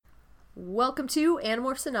Welcome to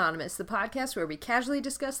Animorphs Anonymous, the podcast where we casually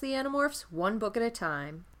discuss the Animorphs one book at a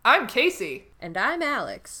time. I'm Casey. And I'm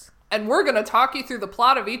Alex. And we're going to talk you through the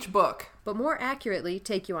plot of each book. But more accurately,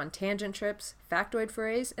 take you on tangent trips, factoid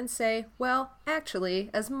forays, and say, well, actually,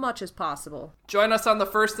 as much as possible. Join us on the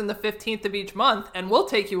 1st and the 15th of each month, and we'll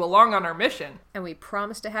take you along on our mission. And we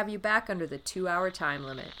promise to have you back under the 2-hour time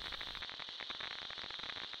limit.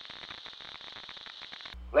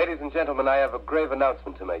 Ladies and gentlemen, I have a grave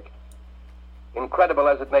announcement to make. Incredible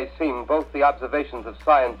as it may seem, both the observations of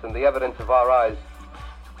science and the evidence of our eyes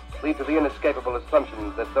lead to the inescapable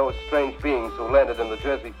assumption that those strange beings who landed in the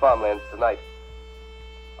Jersey farmlands tonight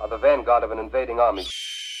are the vanguard of an invading army.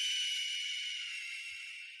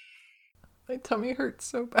 My tummy hurts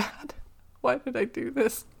so bad. Why did I do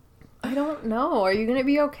this? I don't know. Are you going to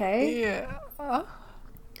be okay? Yeah. Are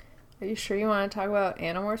you sure you want to talk about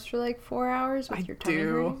Animorphs for like 4 hours with your tummy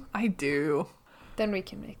hurting? I do. Then we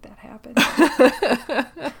can make that happen.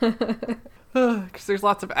 Because there's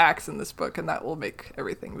lots of acts in this book, and that will make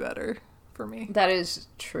everything better for me. That is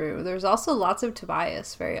true. There's also lots of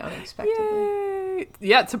Tobias, very unexpectedly. Yay!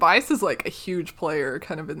 Yeah, Tobias is like a huge player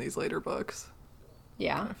kind of in these later books.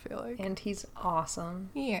 Yeah. I feel like. And he's awesome.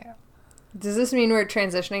 Yeah. Does this mean we're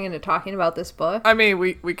transitioning into talking about this book? I mean,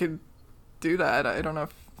 we could do that. I don't know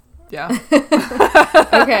if... Yeah.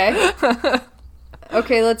 Okay.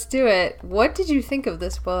 Okay, let's do it. What did you think of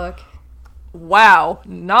this book? Wow,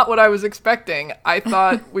 not what I was expecting. I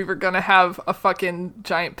thought we were going to have a fucking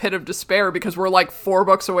giant pit of despair because we're like 4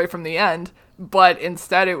 books away from the end. But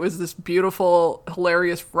instead it was this beautiful,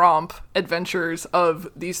 hilarious romp adventures of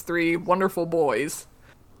these 3 wonderful boys.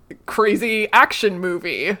 Crazy action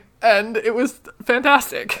movie. And it was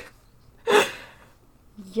fantastic.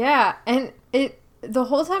 Yeah, and the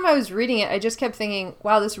whole time I was reading it, I just kept thinking,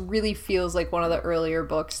 wow, this really feels like one of the earlier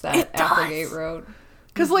books that Applegate wrote.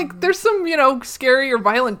 Because, like, there's some, scary or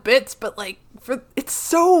violent bits, but, like, it's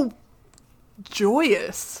so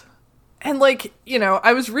joyous. And, like,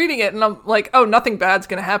 I was reading it, and I'm like, oh, nothing bad's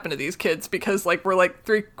gonna happen to these kids, because, like, we're, like,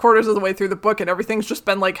 3/4 of the way through the book, and everything's just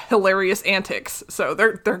been, like, hilarious antics. So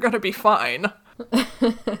they're gonna be fine.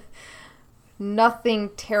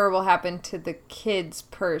 Nothing terrible happened to the kids,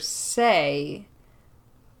 per se.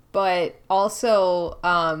 But also,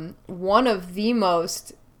 one of the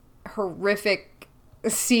most horrific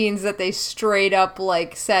scenes that they straight up,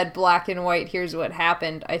 like, said black and white, here's what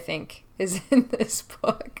happened, I think, is in this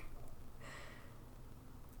book.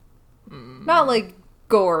 Not, like,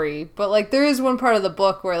 gory, but, like, there is one part of the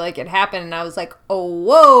book where, like, it happened, and I was like, oh,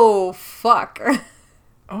 whoa, fuck.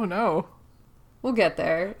 Oh, no. We'll get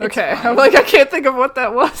there. It's okay, fine. I'm like, I can't think of what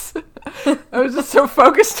that was. I was just so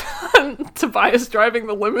focused on Tobias driving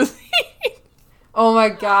the limousine. Oh my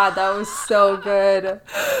god, that was so good.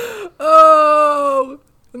 Oh,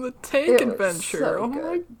 and the tank It was adventure. so Oh good.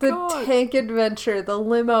 my The god. tank adventure, the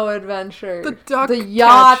limo adventure, The duck the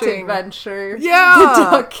yacht catching. adventure. Yeah. The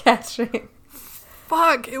duck catching.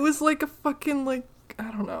 Fuck, it was like a fucking, like, I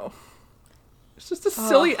don't know. It's just a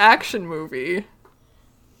silly action movie.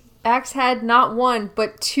 Axe had not 1,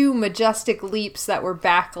 but 2 majestic leaps that were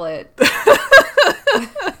backlit.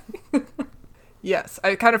 Yes,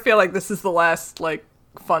 I kind of feel like this is the last, like,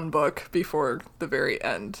 fun book before the very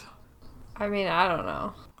end. I mean, I don't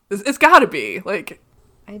know. It's gotta be, like...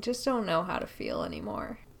 I just don't know how to feel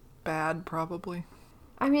anymore. Bad, probably.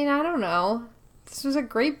 I mean, I don't know. This was a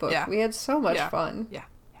great book. Yeah. We had so much Yeah. fun. Yeah.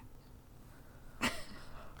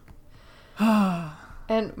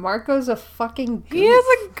 And Marco's a fucking goof He is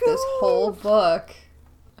a goof. this whole book.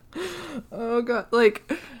 Oh god,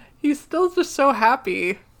 like, he's still just so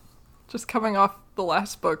happy. Just coming off the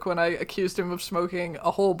last book when I accused him of smoking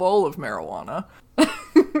a whole bowl of marijuana.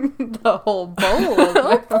 The whole bowl of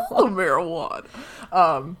A bowl of marijuana.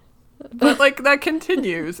 But, like, that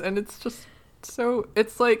continues, and it's just so,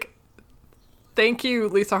 it's like, thank you,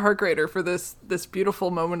 Lisa Harkrader, for this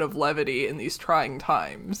beautiful moment of levity in these trying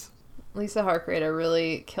times. Lisa Harkrader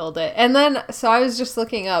really killed it. And then, so I was just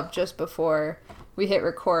looking up just before we hit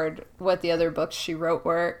record what the other books she wrote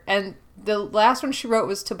were. And the last one she wrote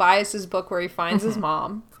was Tobias's book where he finds his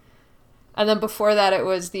mom. And then before that it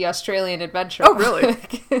was the Australian Adventure Oh, really?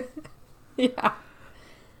 book. Yeah.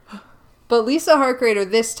 But Lisa Harkrader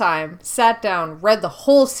this time sat down, read the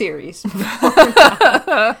whole series before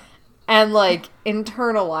that, and, like,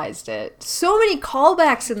 internalized it. So many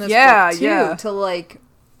callbacks in this book, too, yeah. to, like,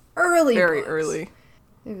 early Very books. early.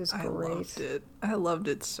 It was I great. loved it. I loved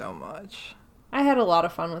it so much. I had a lot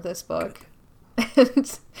of fun with this book.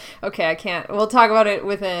 And, okay, I can't. We'll talk about it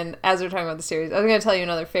as we're talking about the series. I was going to tell you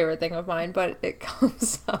another favorite thing of mine, but it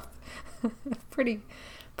comes up pretty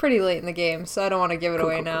late in the game, so I don't want to give it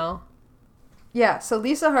away now. Yeah, so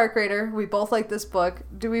Lisa Harkrader, we both like this book.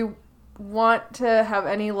 Do we want to have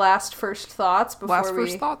any first thoughts before Last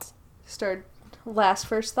first thoughts? Start? Last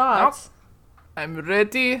first thoughts. Nope. I'm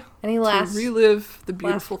ready Any to last relive the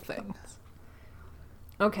beautiful thing.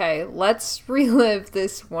 Okay, let's relive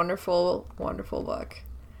this wonderful, wonderful book.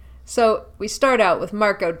 So, we start out with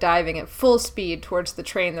Marco diving at full speed towards the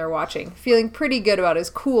train they're watching, feeling pretty good about his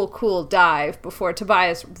cool dive before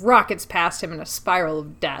Tobias rockets past him in a spiral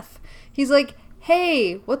of death. He's like,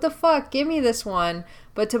 hey, what the fuck, give me this one.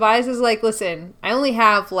 But Tobias is like, listen, I only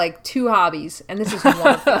have, 2 hobbies, and this is one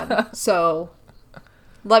of them, so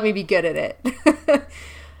let me be good at it.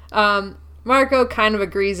 Marco kind of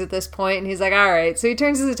agrees at this point, and he's like, alright. So he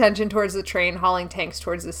turns his attention towards the train hauling tanks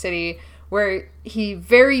towards the city, where he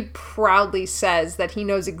very proudly says that he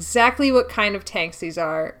knows exactly what kind of tanks these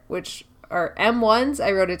are, which are M1s.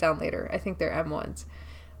 I wrote it down later. I think they're M1s.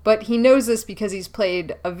 But he knows this because he's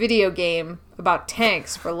played a video game about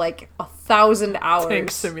tanks for 1,000 hours. Tank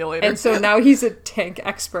Simulator. And so now he's a tank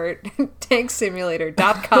expert.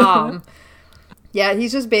 TankSimulator.com. Yeah,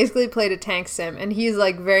 he's just basically played a tank sim, and he's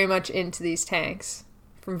very much into these tanks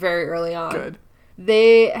from very early on. Good.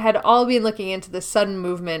 They had all been looking into the sudden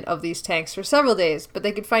movement of these tanks for several days, but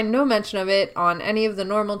they could find no mention of it on any of the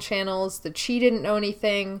normal channels. The Chi didn't know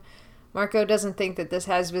anything. Marco doesn't think that this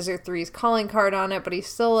has Visser 3's calling card on it, but he's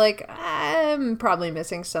still like, I'm probably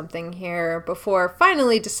missing something here, before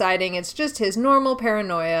finally deciding it's just his normal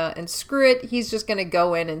paranoia, and screw it, he's just gonna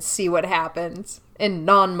go in and see what happens, in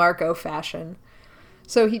non-Marco fashion.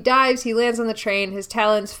 So he dives, he lands on the train, his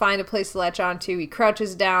talons find a place to latch onto, he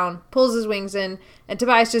crouches down, pulls his wings in, and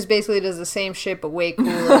Tobias just basically does the same shit but way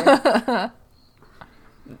cooler.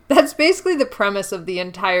 That's basically the premise of the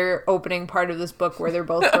entire opening part of this book, where they're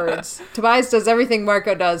both birds. Tobias does everything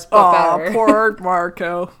Marco does, but better. Poor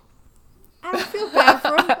Marco. I don't feel bad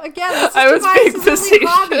for him. Again, this is I was being Tobias' only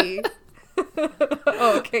hobby.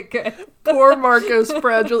 Oh, okay, good. Poor Marco's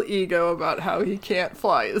fragile ego about how he can't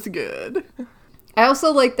fly as good. I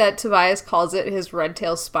also like that Tobias calls it his red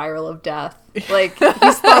tail spiral of death. He's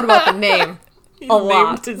thought about the name a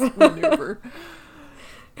lot. He named his maneuver.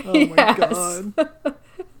 Oh my god.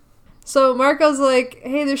 So Marco's like,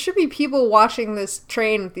 hey, there should be people watching this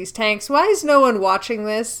train with these tanks. Why is no one watching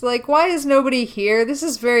this? Why is nobody here? This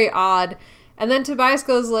is very odd. And then Tobias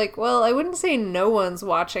goes well, I wouldn't say no one's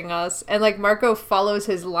watching us. And Marco follows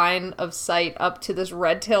his line of sight up to this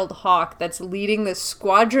red-tailed hawk that's leading this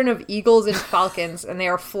squadron of eagles and falcons, and they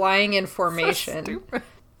are flying in formation. So stupid.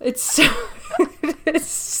 It's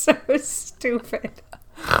so stupid.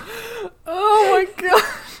 Oh my god.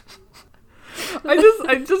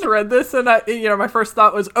 I just read this, and my first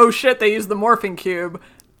thought was, oh shit, they used the morphing cube.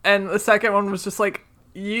 And the second one was just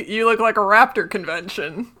you look like a raptor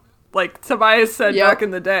convention. Tobias said back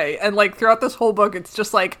in the day. And, throughout this whole book, it's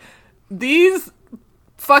just, these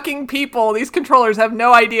fucking people, these controllers have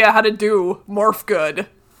no idea how to do morph good.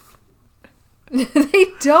 They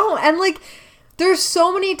don't. And, there's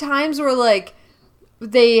so many times where,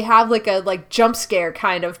 they have, a jump scare,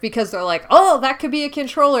 kind of, because they're oh, that could be a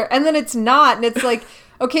controller. And then it's not. And it's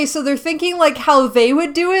okay, so they're thinking, how they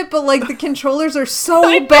would do it, but, the controllers are so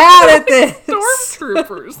bad at this.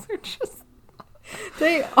 Stormtroopers. They're just...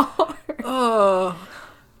 They are. Oh,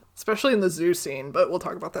 especially in the zoo scene, but we'll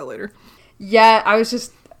talk about that later. Yeah, I was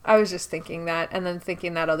just thinking that, and then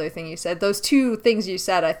thinking that other thing you said. Those two things you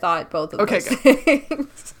said, I thought both of those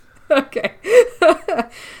things. Okay.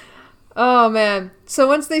 Oh, man. So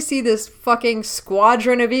once they see this fucking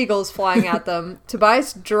squadron of eagles flying at them,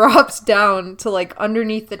 Tobias drops down to,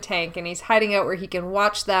 underneath the tank, and he's hiding out where he can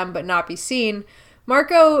watch them but not be seen.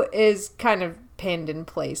 Marco is kind of pinned in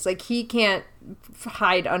place. He can't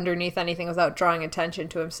hide underneath anything without drawing attention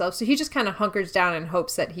to himself, so he just kind of hunkers down in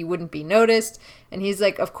hopes that he wouldn't be noticed, and he's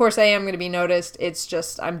like, of course I am going to be noticed, it's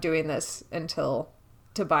just I'm doing this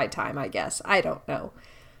to buy time, I guess. I don't know.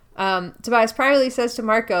 Tobias privately says to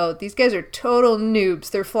Marco, these guys are total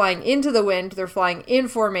noobs. They're flying into the wind, they're flying in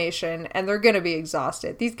formation, and they're going to be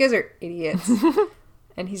exhausted. These guys are idiots.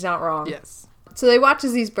 And he's not wrong. Yes. So they watch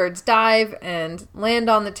as these birds dive and land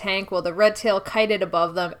on the tank while the red tail kited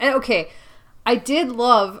above them. And okay, I did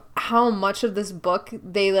love how much of this book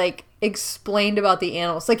they explained about the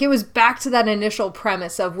animals. It was back to that initial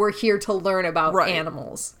premise of we're here to learn about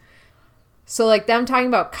animals. So them talking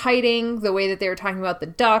about kiting, the way that they were talking about the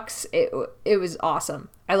ducks, it was awesome.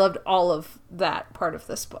 I loved all of that part of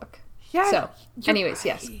this book. Yeah. So, anyways,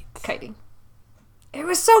 yes, kiting. It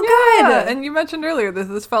was so good! And you mentioned earlier that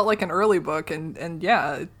this felt like an early book, and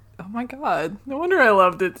yeah, oh my god. No wonder I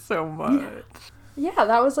loved it so much. Yeah,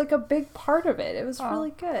 that was like a big part of it. It was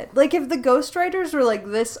really good. Like if the ghostwriters were like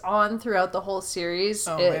this on throughout the whole series,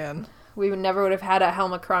 Man. we never would have had a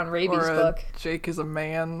Helmicron rabies Or book. Jake is a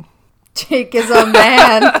man. Jake is a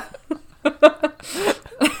man.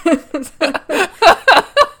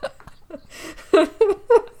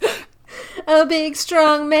 A big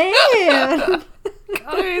strong man. God,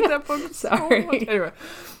 I hate that book. Sorry. So much. Anyway.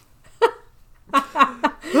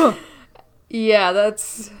 Yeah,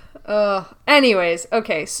 that's anyways,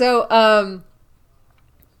 okay, so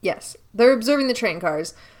yes, they're observing the train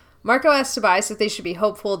cars. Marco asks Tobias if they should be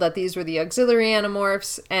hopeful that these were the auxiliary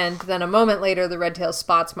Animorphs, and then a moment later the Red Tail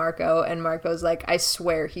spots Marco, and Marco's like, I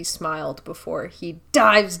swear he smiled, before he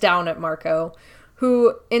dives down at Marco,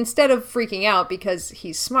 who, instead of freaking out because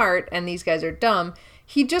he's smart and these guys are dumb,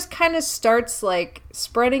 he just kind of starts, like,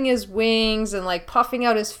 spreading his wings and, like, puffing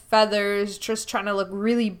out his feathers, just trying to look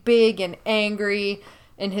really big and angry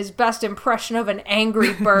in his best impression of an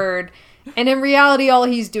angry bird. And in reality, all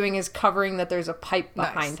he's doing is covering that there's a pipe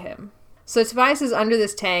behind him. So Tobias is under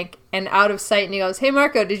this tank and out of sight, and he goes, hey,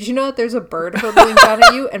 Marco, did you know that there's a bird hurtling down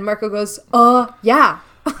at you? And Marco goes, yeah.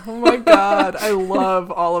 Oh my god, I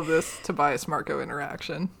love all of this Tobias-Marco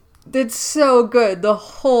interaction. It's so good the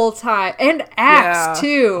whole time. And Axe,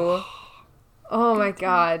 too. Oh my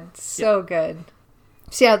god, so good.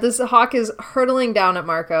 So yeah, this hawk is hurtling down at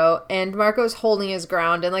Marco, and Marco's holding his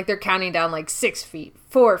ground, and like they're counting down like 6 feet,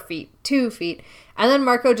 4 feet, 2 feet, and then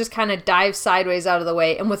Marco just kind of dives sideways out of the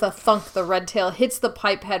way, and with a thunk, the red tail hits the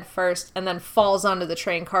pipe head first, and then falls onto the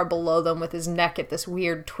train car below them with his neck at this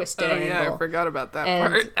weird twisted angle. Yeah, I forgot about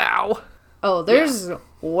that part. Ow. Oh, there's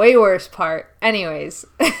way worse part. Anyways.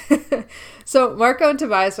 So Marco and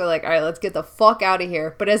Tobias are like, all right, let's get the fuck out of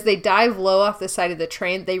here. But as they dive low off the side of the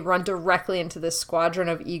train, they run directly into this squadron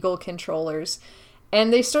of Eagle controllers.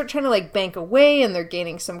 And they start trying to, like, bank away, and they're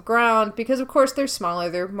gaining some ground. Because, of course, they're smaller.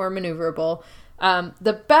 They're more maneuverable.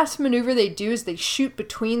 The best maneuver they do is they shoot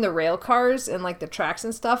between the rail cars and, like, the tracks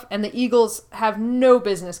and stuff. And the Eagles have no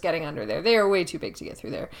business getting under there. They are way too big to get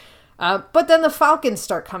through there. But then the Falcons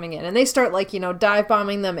start coming in, and they start, like, you know, dive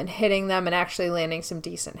bombing them and hitting them and actually landing some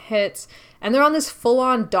decent hits. And they're on this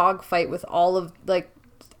full-on dogfight with all of, like,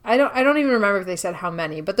 I don't even remember if they said how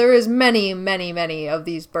many, but there is many, many, many of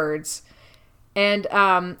these birds. And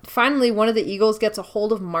finally, one of the Eagles gets a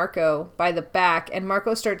hold of Marco by the back, and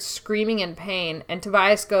Marco starts screaming in pain. And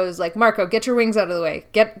Tobias goes, like, Marco, get your wings out of the way.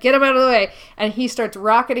 Get him out of the way. And he starts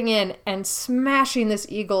rocketing in and smashing this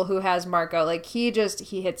Eagle who has Marco. Like, he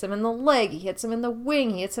hits him in the leg, he hits him in the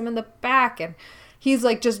wing, he hits him in the back, and he's,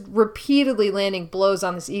 like, just repeatedly landing blows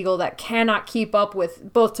on this Eagle that cannot keep up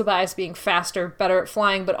with both Tobias being faster, better at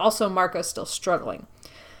flying, but also Marco still struggling.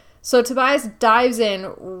 So Tobias dives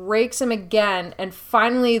in, rakes him again, and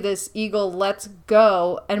finally this Eagle lets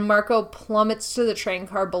go, and Marco plummets to the train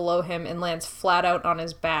car below him and lands flat out on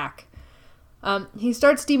his back. He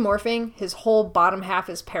starts demorphing. His whole bottom half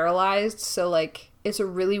is paralyzed, so, like, it's a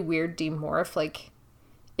really weird demorph. Like,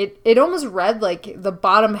 it almost read like the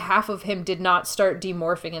bottom half of him did not start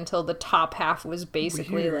demorphing until the top half was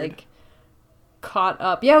basically, like, caught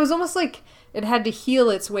up. Yeah, it was almost like it had to heal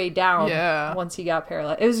its way down once he got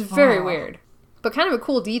paralyzed. It was very weird. But kind of a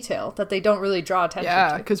cool detail that they don't really draw attention to.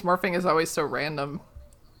 Yeah, because morphing is always so random.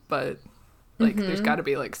 But, like, there's got to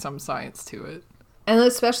be, like, some science to it. And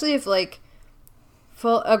especially if, like,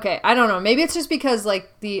 okay, I don't know. Maybe it's just because,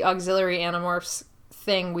 like, the auxiliary Animorphs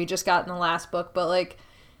thing we just got in the last book. But, like,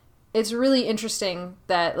 it's really interesting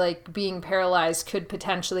that, like, being paralyzed could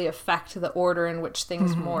potentially affect the order in which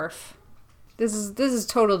things morph. This is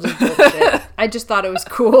total just bullshit. I just thought it was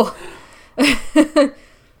cool.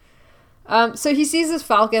 So he sees this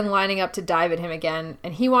Falcon lining up to dive at him again,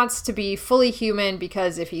 and he wants to be fully human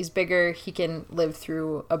because if he's bigger, he can live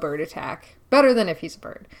through a bird attack. Better than if he's a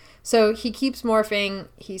bird. So he keeps morphing,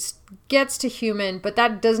 he gets to human, but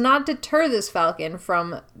that does not deter this Falcon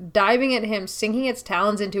from diving at him, sinking its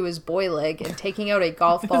talons into his boy leg, and taking out a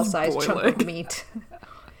golf ball-sized chunk of meat.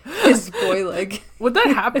 His boy leg. Would that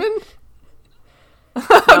happen?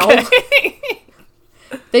 No.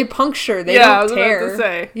 They puncture. They don't tear. I was about to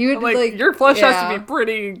say. You would, like, your flesh has to be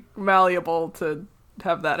pretty malleable to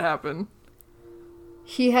have that happen.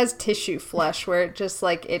 He has tissue flesh where it just,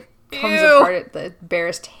 like, it comes apart at the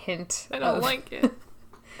barest hint. I don't like it.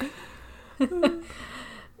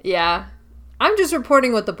 Yeah. I'm just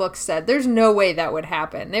reporting what the book said. There's no way that would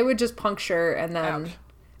happen. They would just puncture and then... Ouch.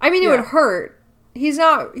 I mean, it would hurt. He's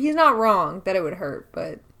not wrong that it would hurt,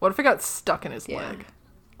 but... What if it got stuck in his leg?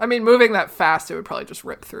 I mean, moving that fast, it would probably just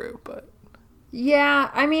rip through, but... Yeah,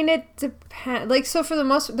 I mean, it depends. Like, so for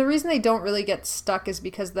the reason they don't really get stuck is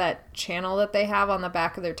because that channel that they have on the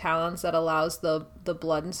back of their talons that allows the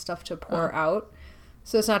blood and stuff to pour out.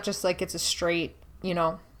 So it's not just like it's a straight,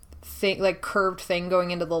 thing, like curved thing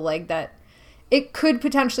going into the leg that it could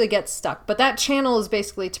potentially get stuck. But that channel is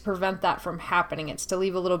basically to prevent that from happening. It's to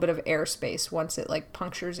leave a little bit of airspace once it like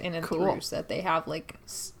punctures in and through, so that they have like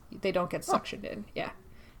they don't get suctioned in. Yeah.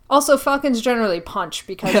 Also, falcons generally punch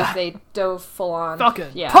because they dove full on.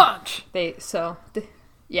 Falcon punch.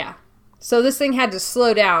 Yeah. So this thing had to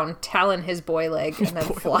slow down, talon his boy leg, and then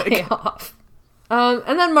fly off.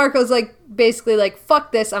 And then Marco's like, basically like,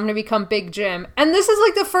 fuck this, I'm gonna become Big Jim. And this is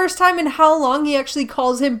like the first time in how long he actually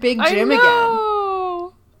calls him Big Jim again.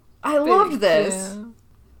 I loved this. Jim.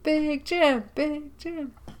 Big Jim, Big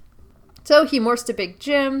Jim. So he morphs to Big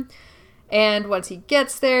Jim, and once he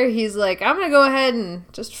gets there, he's like, I'm gonna go ahead and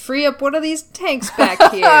just free up one of these tanks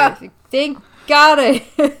back here. Thank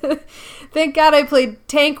God I played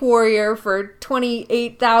Tank Warrior for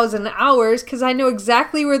 28,000 hours because I know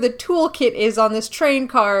exactly where the toolkit is on this train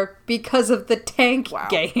car because of the tank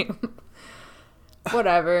game.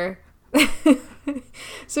 Whatever.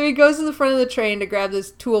 So he goes to the front of the train to grab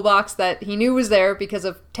this toolbox that he knew was there because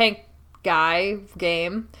of Tank Guy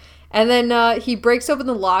game. And then he breaks open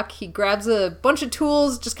the lock. He grabs a bunch of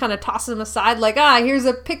tools, just kind of tosses them aside like, here's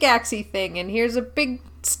a pickaxey thing and here's a big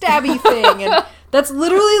stabby thing. And that's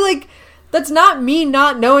literally like... That's not me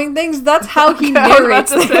not knowing things. That's how he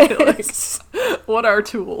narrates this. What are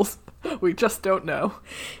tools? We just don't know.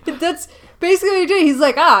 That's basically what he did. He's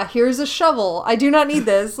like, here's a shovel. I do not need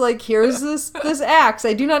this. Like, here's this axe.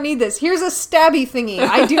 I do not need this. Here's a stabby thingy.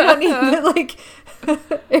 I do not need it. Like,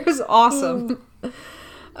 it was awesome.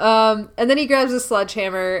 And then he grabs a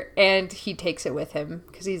sledgehammer and he takes it with him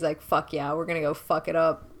because he's like, fuck yeah, we're going to go fuck it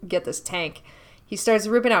up, get this tank. He starts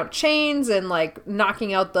ripping out chains and, like,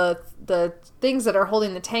 knocking out the things that are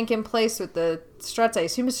holding the tank in place with the struts. I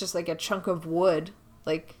assume it's just, like, a chunk of wood.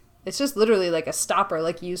 Like, it's just literally, like, a stopper,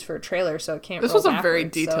 like, used for a trailer, so it can't roll backwards. This was a very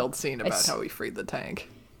detailed scene about how he freed the tank.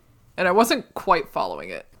 And I wasn't quite following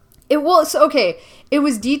it. It was, okay, it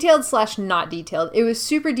was detailed / not detailed. It was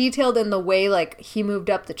super detailed in the way, like, he moved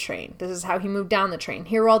up the train. This is how he moved down the train.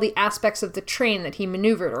 Here were all the aspects of the train that he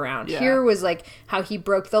maneuvered around. Yeah. Here was, like, how he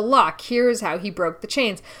broke the lock. Here is how he broke the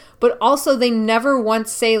chains. But also, they never once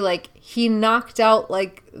say, like, he knocked out,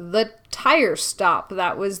 like, the tire stop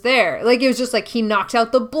that was there. Like, it was just, like, he knocked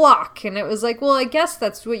out the block. And it was like, well, I guess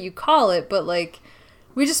that's what you call it. But, like,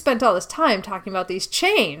 we just spent all this time talking about these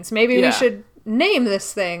chains. Maybe we should name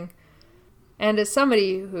this thing. And as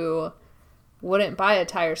somebody who wouldn't buy a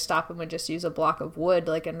tire stop and would just use a block of wood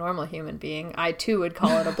like a normal human being, I too would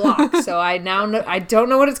call it a block. So I don't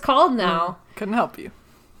know what it's called now. Couldn't help you.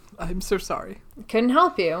 I'm so sorry. Couldn't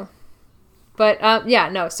help you. But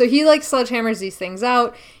so he like sledgehammers these things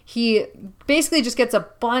out. He basically just gets a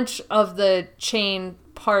bunch of the chain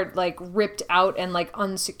part like ripped out and like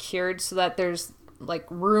unsecured so that there's like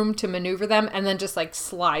room to maneuver them, and then just like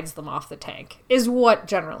slides them off the tank is what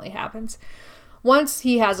generally happens. Once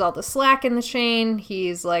he has all the slack in the chain,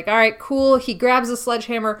 he's like, all right, cool. He grabs a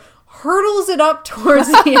sledgehammer, hurdles it up towards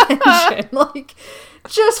the engine, like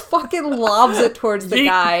just fucking lobs it towards the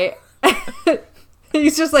guy.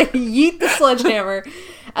 He's just like, yeet the sledgehammer.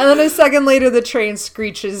 And then a second later, the train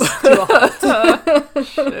screeches to a halt.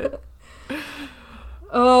 Shit.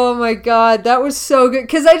 Oh my god, that was so good.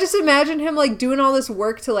 Because I just imagine him like doing all this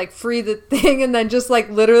work to like free the thing and then just like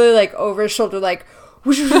literally like over his shoulder like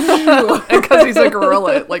and because he's a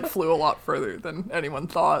gorilla, it like flew a lot further than anyone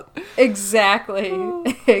thought. Exactly.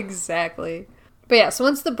 Exactly. But yeah, so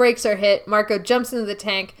once the brakes are hit, Marco jumps into the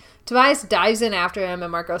tank. Tobias dives in after him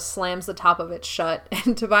and Marco slams the top of it shut.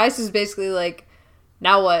 And Tobias is basically like,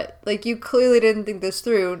 now what? Like, you clearly didn't think this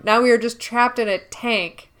through. Now we are just trapped in a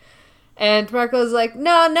tank. And Marco's like,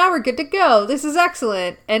 no, now we're good to go. This is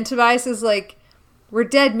excellent. And Tobias is like, we're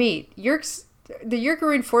dead meat. The Yeerka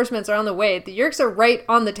reinforcements are on the way. The Yeerks are right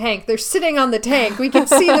on the tank. They're sitting on the tank. We can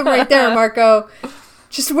see them right there, Marco.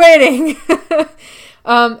 Just waiting.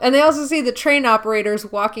 And they also see the train operators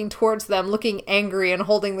walking towards them, looking angry and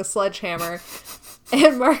holding the sledgehammer.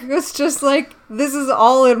 And Marco's just like, this is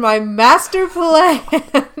all in my master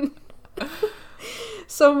plan.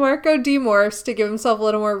 So Marco demorphs to give himself a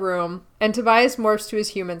little more room, and Tobias morphs to his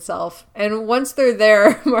human self. And once they're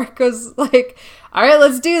there, Marco's like, all right,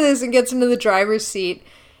 let's do this, and gets into the driver's seat.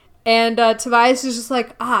 And Tobias is just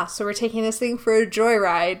like, so we're taking this thing for a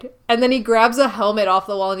joyride. And then he grabs a helmet off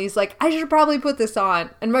the wall, and he's like, I should probably put this on.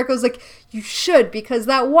 And Marco's like, you should, because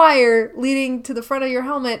that wire leading to the front of your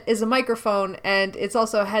helmet is a microphone, and it's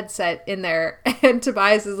also a headset in there. And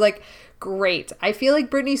Tobias is like, great. I feel like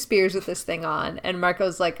Britney Spears with this thing on. And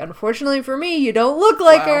Marco's like, unfortunately for me, you don't look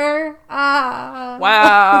like her. Ah.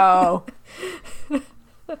 Wow.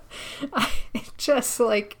 I just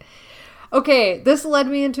like, okay, this led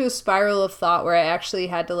me into a spiral of thought where I actually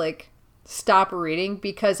had to like stop reading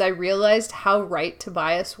because I realized how right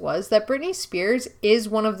Tobias was, that Britney Spears is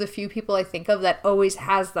one of the few people I think of that always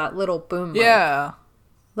has that little boom mic. Yeah.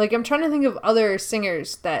 Like, I'm trying to think of other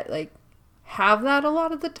singers that like have that a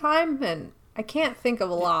lot of the time, and I can't think of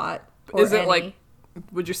a lot. Is it like,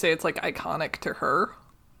 would you say it's like iconic to her?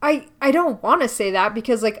 I don't want to say that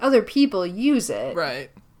because like other people use it.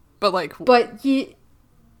 Right. But like, yeah.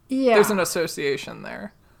 There's an association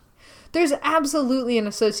there. There's absolutely an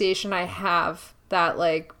association I have that,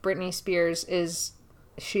 like, Britney Spears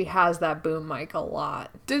she has that boom mic a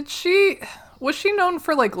lot. Was she known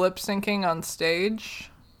for, like, lip syncing on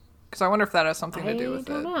stage? Because I wonder if that has something to do with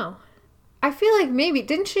it. I don't know. I feel like maybe,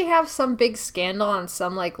 didn't she have some big scandal on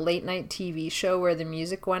some, like, late night TV show where the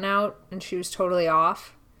music went out and she was totally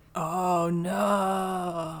off? Oh,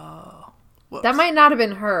 no. Whoops. That might not have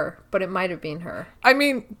been her, but it might have been her. I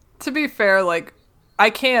mean, to be fair, like, I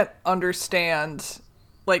can't understand,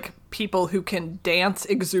 like, people who can dance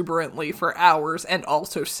exuberantly for hours and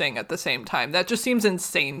also sing at the same time. That just seems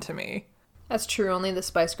insane to me. That's true. Only the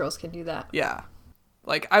Spice Girls can do that. Yeah.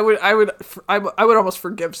 Like, I would almost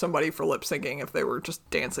forgive somebody for lip syncing if they were just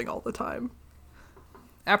dancing all the time.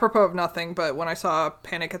 Apropos of nothing, but when I saw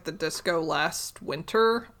Panic at the Disco last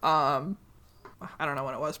winter, I don't know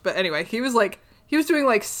when it was, but anyway, he was doing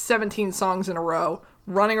like 17 songs in a row,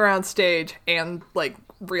 running around stage and like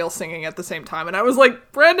real singing at the same time. And I was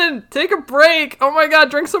like, Brendan, take a break. Oh my God,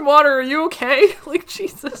 drink some water. Are you okay? Like,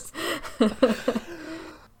 Jesus.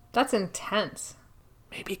 That's intense.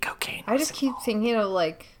 Maybe cocaine. I just keep thinking of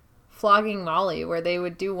like Flogging Molly, where they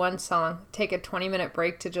would do one song, take a 20-minute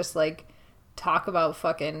break to just like talk about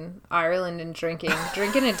fucking Ireland and drink an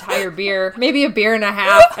entire beer, maybe a beer and a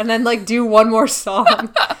half, and then like do one more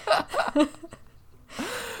song.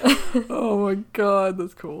 Oh my God,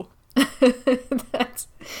 that's cool.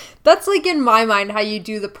 That's like in my mind how you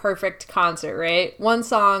do the perfect concert, right? One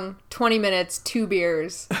song, 20 minutes, 2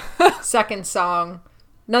 beers. Second song,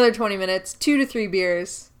 another 20 minutes, 2 to 3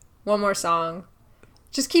 beers, one more song.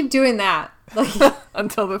 Just keep doing that. Like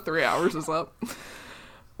until the 3 hours is up.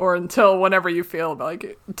 Or until whenever you feel like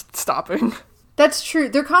it, stopping. That's true.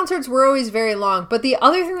 Their concerts were always very long. But the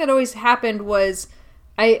other thing that always happened was,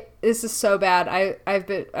 this is so bad.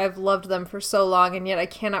 I've loved them for so long, and yet I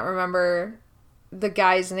cannot remember the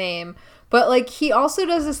guy's name. But like, he also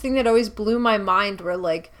does this thing that always blew my mind, where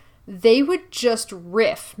like they would just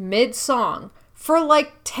riff mid-song for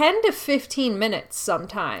like 10 to 15 minutes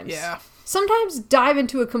sometimes. Yeah. Sometimes dive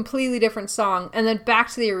into a completely different song and then back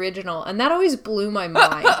to the original. And that always blew my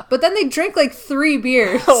mind. But then they drink like 3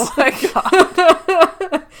 beers. Oh my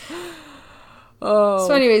God. Oh.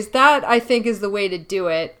 So anyways, that I think is the way to do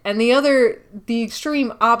it. And the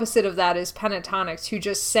extreme opposite of that is Pentatonix, who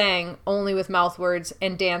just sang only with mouth words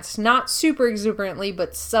and danced not super exuberantly,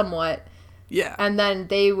 but somewhat. Yeah. And then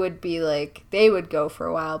they would be like, they would go for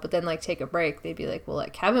a while, but then like take a break. They'd be like, we'll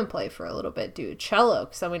let Kevin play for a little bit, do a cello,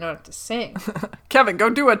 because then we don't have to sing. Kevin, go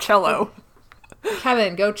do a cello.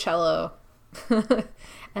 Kevin, go cello.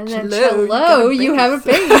 And then cello, you have a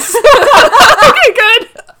bass. Okay, good.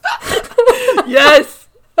 Yes.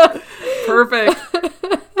 Perfect.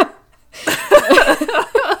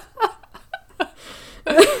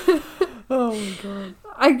 Oh my God.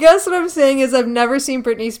 I guess what I'm saying is I've never seen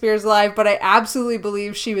Britney Spears live, but I absolutely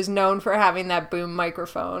believe she was known for having that boom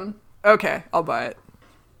microphone. Okay, I'll buy it.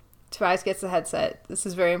 Tobias gets the headset. This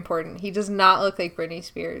is very important. He does not look like Britney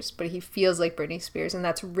Spears, but he feels like Britney Spears, and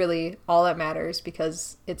that's really all that matters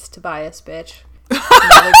because it's Tobias, bitch.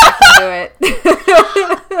 Another guy can do it.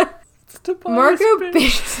 It's Tobias, Marco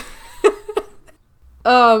bitch.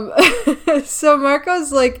 So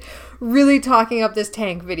Marco's like really talking up this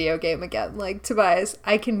tank video game again. Like, Tobias,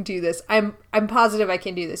 I can do this. I'm positive I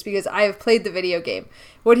can do this because I have played the video game.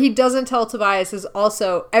 What he doesn't tell Tobias is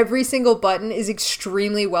also every single button is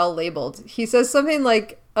extremely well labeled. He says something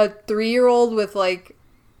like a 3-year-old with like,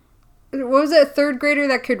 what was it, a 3rd grader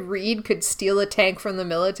that could read could steal a tank from the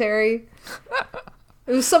military.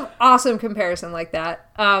 It was some awesome comparison like that.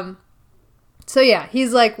 So yeah,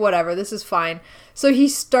 he's like, whatever, this is fine. So he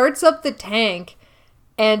starts up the tank.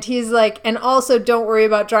 And he's like, and also don't worry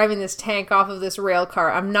about driving this tank off of this rail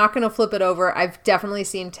car. I'm not going to flip it over. I've definitely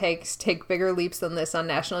seen tanks take bigger leaps than this on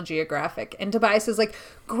National Geographic. And Tobias is like,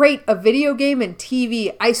 great, a video game and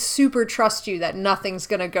TV. I super trust you that nothing's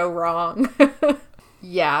going to go wrong.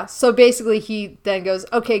 Yeah, so basically he then goes,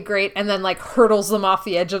 okay, great, and then, like, hurdles them off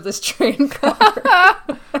the edge of this train car.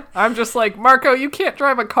 I'm just like, Marco, you can't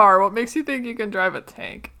drive a car. What makes you think you can drive a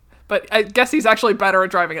tank? But I guess he's actually better at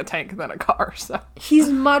driving a tank than a car, so. He's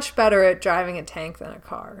much better at driving a tank than a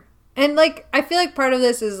car. And, like, I feel like part of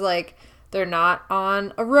this is, like, they're not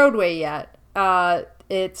on a roadway yet.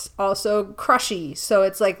 It's also crushy, so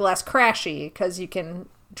it's, like, less crashy, because you can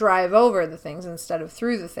drive over the things instead of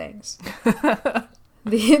through the things.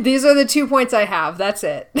 These are the 2 points I have. That's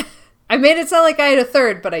it. I made it sound like I had a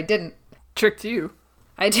third, but I didn't. Tricked you.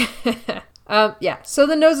 I did. Yeah, so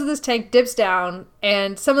the nose of this tank dips down,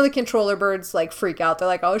 and some of the controller birds, like, freak out. They're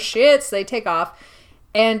like, oh, shit, so they take off.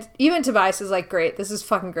 And even Tobias is like, great, this is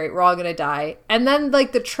fucking great, we're all gonna die. And then,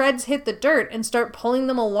 like, the treads hit the dirt and start pulling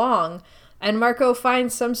them along, and Marco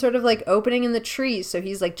finds some sort of, like, opening in the trees, so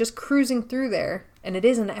he's, like, just cruising through there. And it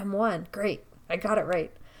is an M1. Great. I got it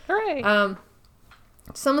right. Hooray.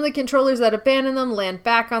 Some of the controllers that abandon them land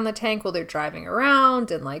back on the tank while they're driving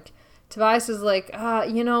around, and, like, Tobias is like,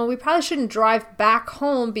 we probably shouldn't drive back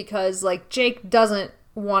home because, like, Jake doesn't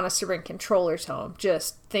want us to bring controllers home.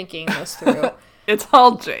 Just thinking this through. It's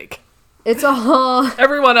all Jake. It's all...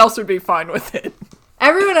 Everyone else would be fine with it.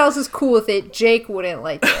 Everyone else is cool with it. Jake wouldn't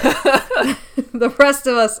like it. The rest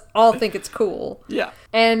of us all think it's cool. Yeah.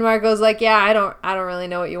 And Marco's like, yeah, I don't really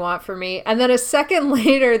know what you want from me. And then a second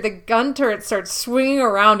later, the gun turret starts swinging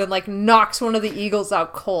around and, like, knocks one of the eagles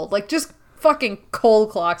out cold. Like, just fucking cold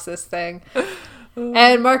clocks this thing.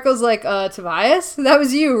 And Marco's like, Tobias, that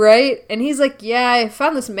was you, right? And he's like, yeah, I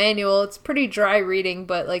found this manual. It's pretty dry reading,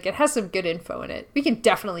 but, like, it has some good info in it. We can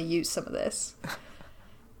definitely use some of this.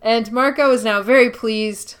 And Marco is now very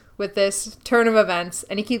pleased with this turn of events,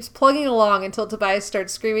 and he keeps plugging along until Tobias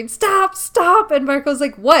starts screaming, stop, stop! And Marco's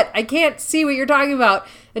like, what? I can't see what you're talking about.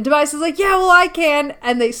 And Tobias is like, yeah, well, I can.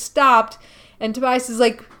 And they stopped, and Tobias is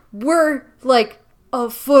like, we're, like, a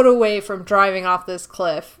foot away from driving off this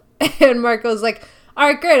cliff. And Marco's like, all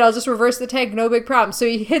right, great, I'll just reverse the tank, no big problem. So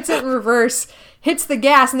he hits it in reverse, hits the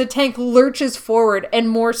gas, and the tank lurches forward, and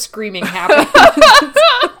more screaming happens.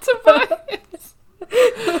 Tobias.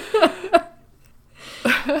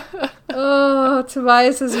 Oh,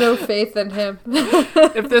 Tobias has no faith in him.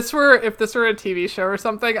 If this were a TV show or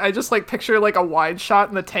something, I just, like, picture, like, a wide shot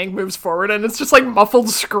and the tank moves forward and it's just, like, muffled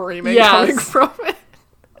screaming coming from it.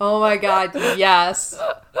 Oh my god, yes.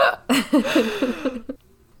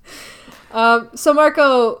 So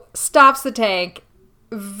Marco stops the tank,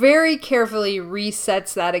 very carefully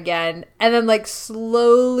resets that again, and then, like,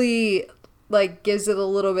 slowly, like, gives it a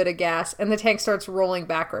little bit of gas, and the tank starts rolling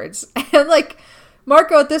backwards. And, like,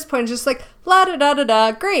 Marco at this point is just like,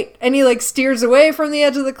 la-da-da-da-da, great. And he, like, steers away from the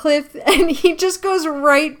edge of the cliff, and he just goes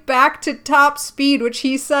right back to top speed, which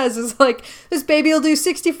he says is like, this baby will do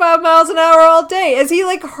 65 miles an hour all day, as he,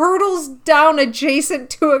 like, hurtles down adjacent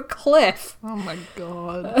to a cliff. Oh my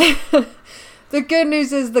god. The good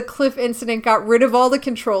news is the cliff incident got rid of all the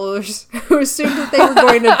controllers, who assumed that they were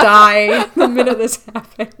going to die the minute this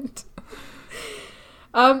happened.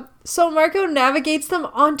 So Marco navigates them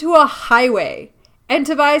onto a highway. And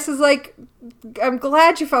Tobias is like, I'm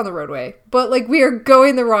glad you found the roadway, but, like, we are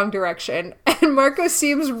going the wrong direction. And Marco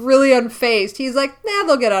seems really unfazed. He's like, nah,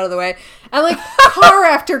 they'll get out of the way. And, like, car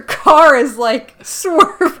after car is, like,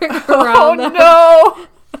 swerving around them. No!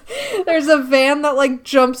 There's a van that, like,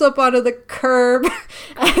 jumps up onto the curb.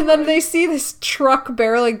 And then they see this truck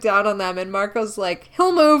barreling down on them. And Marco's like,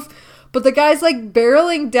 he'll move. But the guy's, like,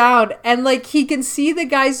 barreling down, and, like, he can see the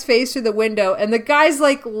guy's face through the window, and the guy's,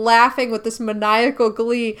 like, laughing with this maniacal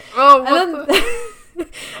glee. Oh,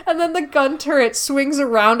 and then the gun turret swings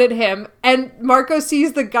around at him, and Marco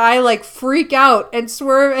sees the guy, like, freak out and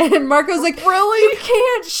swerve, and Marco's like, really? You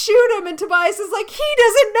can't shoot him! And Tobias is like, he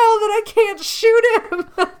doesn't know that I can't shoot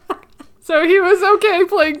him! So he was okay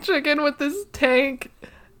playing chicken with this tank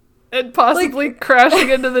and possibly, like, crashing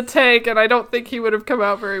into the tank, and I don't think he would have come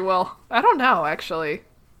out very well. I don't know, actually.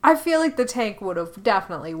 I feel like the tank would have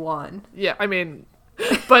definitely won. Yeah, I mean,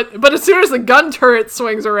 but as soon as the gun turret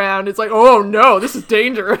swings around, it's like, oh no, this is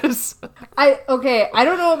dangerous. I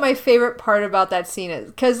don't know what my favorite part about that scene is,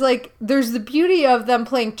 because, like, there's the beauty of them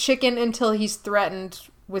playing chicken until he's threatened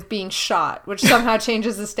with being shot, which somehow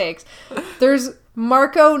changes the stakes. There's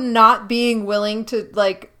Marco not being willing to,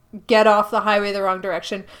 like, get off the highway the wrong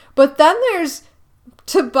direction. But then there's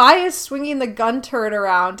Tobias swinging the gun turret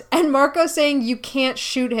around and Marco saying you can't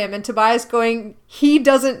shoot him, and Tobias going, he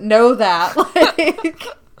doesn't know that. Like,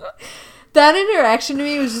 that interaction to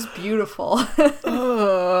me was just beautiful.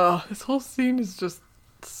 This whole scene is just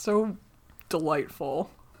so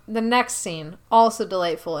delightful. The next scene, also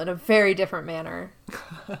delightful in a very different manner.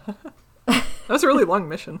 That was a really long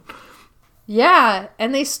mission. Yeah,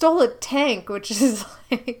 and they stole a tank, which is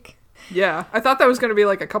like... Yeah, I thought that was going to be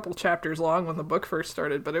like a couple chapters long when the book first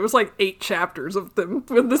started, but it was like 8 chapters of them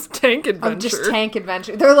with this tank adventure. Of just tank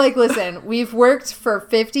adventure. They're like, listen, we've worked for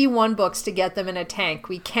 51 books to get them in a tank.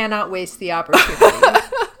 We cannot waste the opportunity. And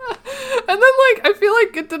then, like, I feel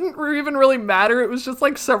like it didn't even really matter. It was just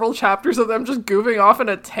like several chapters of them just goofing off in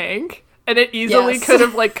a tank. And it easily could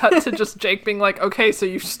have like cut to just Jake being like, okay, so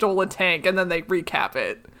you stole a tank, and then they recap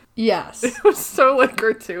it. Yes. It was so, like,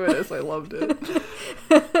 gratuitous. I loved it.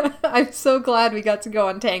 I'm so glad we got to go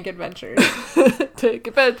on tank adventures. Tank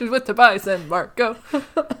adventures with Tobias and Marco.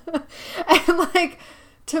 And, like,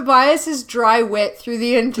 Tobias's dry wit through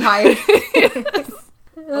the entire thing.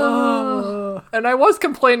 And I was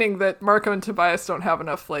complaining that Marco and Tobias don't have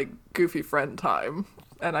enough, like, goofy friend time.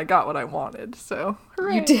 And I got what I wanted, so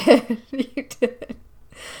hooray. You did. You did.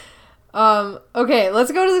 Okay,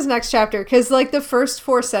 let's go to this next chapter, because, like, the first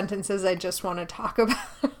 4 sentences I just want to talk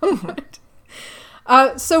about.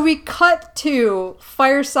 So we cut to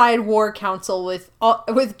Fireside War Council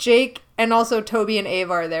with Jake and also Toby and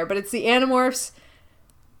Ava are there, but it's the Animorphs,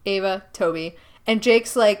 Ava, Toby, and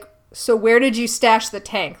Jake's like, so where did you stash the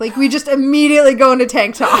tank? Like, we just immediately go into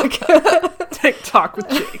tank talk. Tank talk with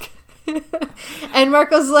Jake. And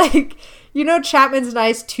Marco's like, you know Chapman's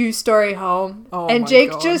nice 2-story home? Oh, and my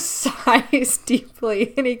Jake God. just sighs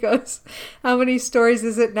deeply, and he goes, how many stories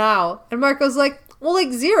is it now? And Marco's like, well,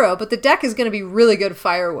 like 0, but the deck is going to be really good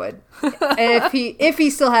firewood. And if he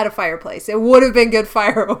still had a fireplace, it would have been good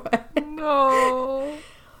firewood. No.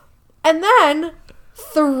 And then,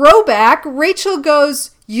 throwback, Rachel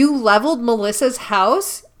goes, you leveled Melissa's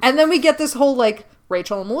house? And then we get this whole, like,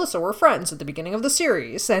 Rachel and Melissa were friends at the beginning of the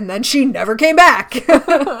series, and then she never came back.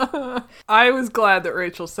 I was glad that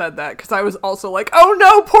Rachel said that, because I was also like, oh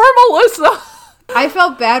no, poor Melissa! I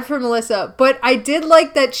felt bad for Melissa, but I did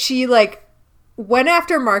like that she, like, went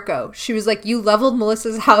after Marco. She was like, you leveled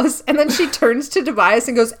Melissa's house, and then she turns to Tobias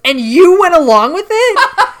and goes, and you went along with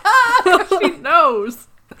it? She knows.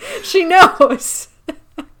 She knows.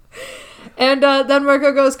 And then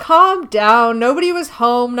Marco goes, calm down. Nobody was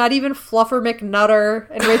home, not even Fluffer McNutter.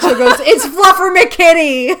 And Rachel goes, it's Fluffer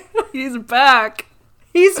McKitty. He's back.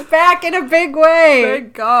 He's back in a big way.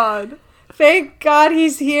 Thank God. Thank God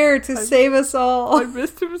he's here to save us all. I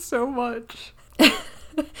missed him so much.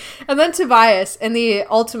 And then Tobias, in the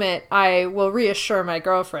ultimate, I will reassure my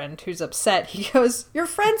girlfriend who's upset, he goes, your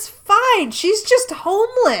friend's fine. She's just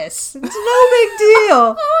homeless. It's no big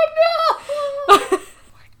deal. Oh no!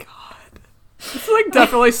 It's like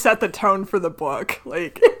definitely set the tone for the book.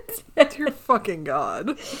 Like, dear fucking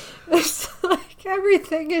God. It's like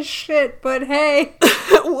everything is shit, but hey.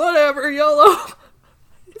 Whatever, YOLO.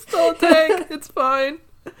 It's still a tank. It's fine.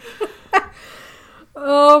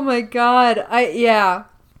 Oh my God. Yeah.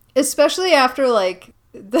 Especially after, like,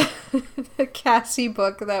 the Cassie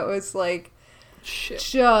book that was, like, shit.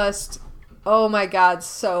 Just... oh my God,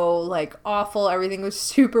 so, like, awful. Everything was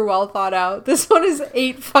super well thought out. This one is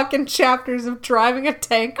 8 fucking chapters of driving a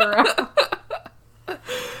tank around.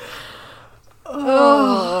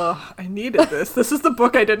 Oh, I needed this. This is the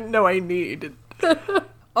book I didn't know I needed.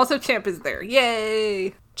 Also, Champ is there.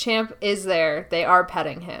 Yay! Champ is there. They are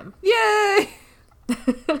petting him. Yay!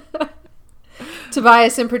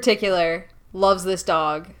 Tobias, in particular, loves this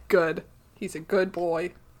dog. Good. He's a good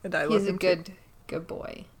boy, and I love him too. He's a good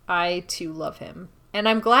boy. I, too, love him. And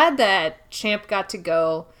I'm glad that Champ got to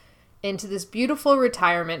go into this beautiful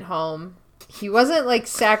retirement home. He wasn't, like,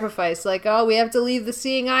 sacrificed, like, oh, we have to leave the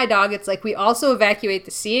seeing eye dog. It's like, we also evacuate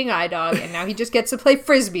the seeing eye dog, and now he just gets to play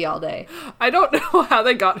Frisbee all day. I don't know how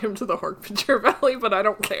they got him to the Hork-Picture Valley, but I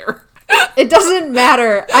don't care. It doesn't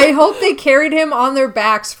matter. I hope they carried him on their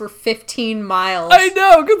backs for 15 miles. I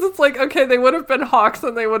know, because it's like, okay, they would have been hawks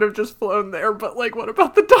and they would have just flown there, but, like, what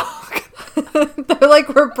about the dog? They're like,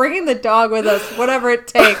 we're bringing the dog with us, whatever it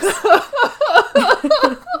takes.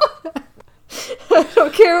 I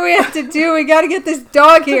don't care what we have to do. We gotta get this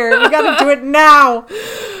dog here. We gotta do it now.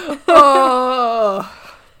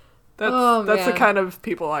 That's the kind of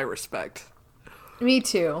people I respect. Me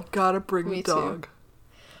too. Gotta bring the dog. Too.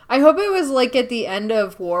 I hope it was like at the end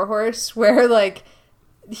of Warhorse where like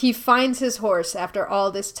he finds his horse after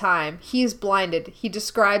all this time. He's blinded. He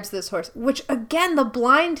describes this horse, which again, the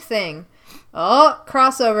blind thing. Oh,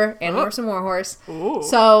 crossover. Animorphs and Warhorse. Ooh.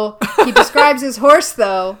 So he describes his horse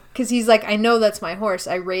though, because he's like, I know that's my horse.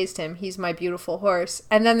 I raised him. He's my beautiful horse.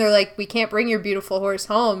 And then they're like, we can't bring your beautiful horse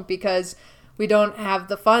home because we don't have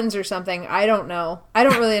the funds or something. I don't know. I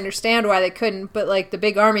don't really understand why they couldn't, but like the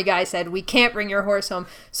big army guy said, we can't bring your horse home.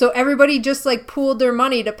 So everybody just like pooled their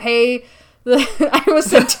money to pay I almost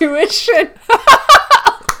said tuition.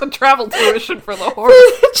 The travel tuition for the horse.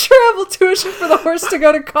 The travel tuition for the horse to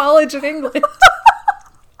go to college in England.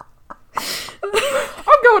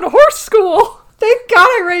 I'm going to horse school. Thank God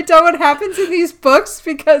I write down what happens in these books,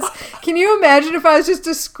 because can you imagine if I was just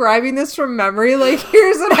describing this from memory? Like,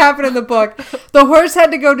 here's what happened in the book. The horse had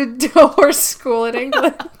to go to a horse school in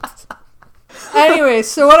England. Anyway,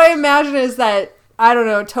 so what I imagine is that, I don't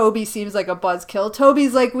know, Toby seems like a buzzkill.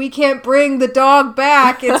 Toby's like, we can't bring the dog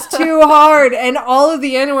back. It's too hard. And all of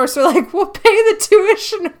the Animorphs are like, we'll pay the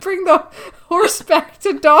tuition to bring the horse back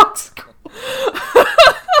to dog school.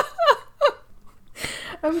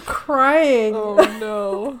 I'm crying. Oh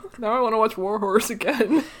no. Now I want to watch Warhorse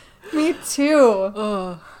again. Me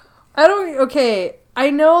too. Okay,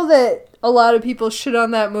 I know that a lot of people shit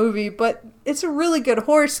on that movie, but it's a really good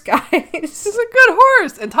horse, guys. It's a good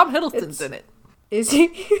horse. And Tom Hiddleston's in it. Is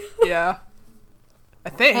he? Yeah.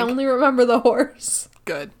 I think. I only remember the horse.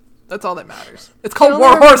 Good. That's all that matters. It's called only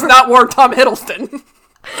Warhorse, remember- not War Tom Hiddleston.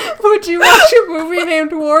 Would you watch a movie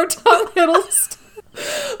named War Tom Hiddleston?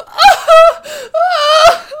 Everything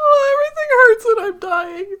hurts when I'm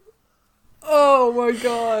dying. Oh my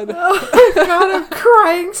god. Oh my god, I'm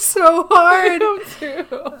crying so hard. I do too.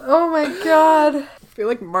 Oh my god. I feel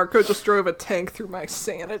like Marco just drove a tank through my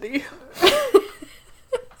sanity.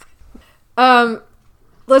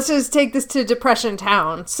 Let's just take this to Depression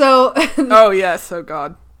Town. So Oh yes, oh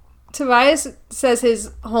god. Tobias says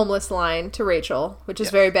his homeless line to Rachel, which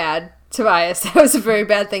is very bad. Tobias, that was a very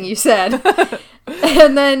bad thing you said.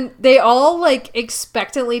 And then they all, like,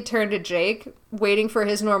 expectantly turn to Jake, waiting for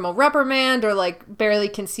his normal reprimand or, like, barely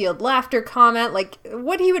concealed laughter comment, like,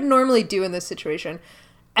 what he would normally do in this situation.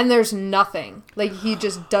 And there's nothing. Like, he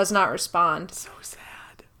just does not respond. So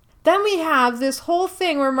sad. Then we have this whole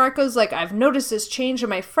thing where Marco's like, I've noticed this change in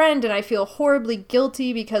my friend and I feel horribly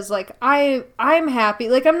guilty because, like, I'm happy.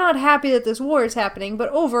 Like, I'm not happy that this war is happening, but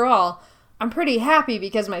overall, I'm pretty happy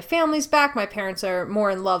because my family's back. My parents are more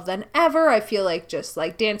in love than ever. I feel like just,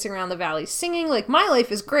 like, dancing around the valley singing. Like, my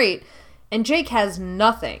life is great. And Jake has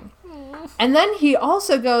nothing. And then he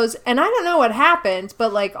also goes, and I don't know what happened,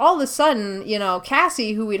 but, like, all of a sudden, you know,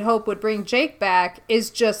 Cassie, who we'd hope would bring Jake back, is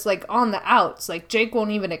just, like, on the outs. Like, Jake won't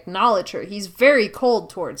even acknowledge her. He's very cold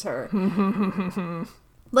towards her.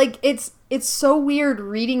 Like, it's so weird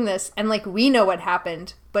reading this, and, like, we know what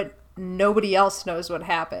happened, but nobody else knows what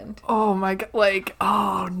happened. Oh my god, like,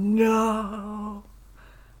 oh no.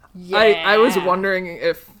 Yeah. I was wondering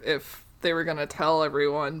if they were gonna tell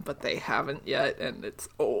everyone, but they haven't yet, and it's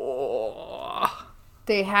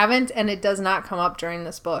They haven't, and it does not come up during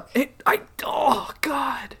this book. Oh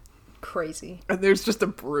god. Crazy. And there's just a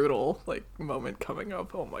brutal, like, moment coming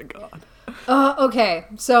up. Oh my god. Okay,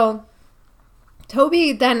 so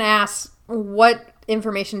Toby then asks, what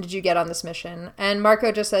information did you get on this mission? And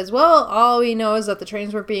Marco just says, well, all we know is that the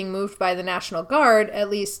trains were being moved by the National Guard, at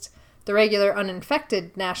least the regular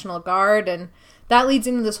uninfected National Guard, and that leads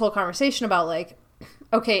into this whole conversation about, like,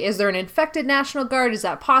 okay, is there an infected National Guard? Is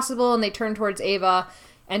that possible? And they turn towards Ava,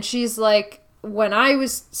 and she's like, when I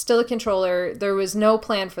was still a controller, there was no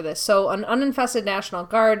plan for this. So an uninfested National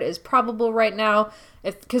Guard is probable right now,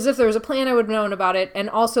 because if there was a plan, I would have known about it, and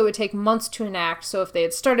also it would take months to enact, so if they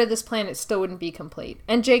had started this plan, it still wouldn't be complete.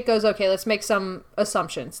 And Jake goes, okay, let's make some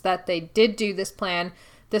assumptions that they did do this plan,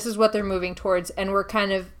 this is what they're moving towards, and we're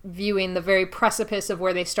kind of viewing the very precipice of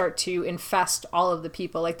where they start to infest all of the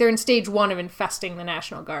people. Like, they're in stage 1 of infesting the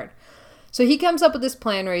National Guard. So he comes up with this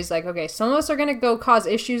plan where he's like, okay, some of us are going to go cause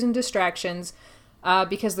issues and distractions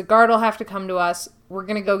because the guard will have to come to us. We're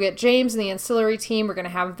going to go get James and the ancillary team. We're going to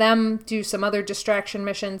have them do some other distraction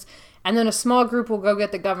missions. And then a small group will go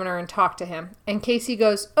get the governor and talk to him. And Casey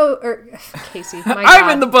goes, Casey, my God. I'm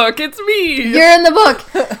in the book. It's me. You're in the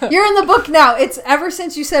book. You're in the book now. It's ever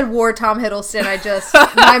since you said War Tom Hiddleston,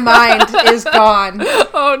 my mind is gone.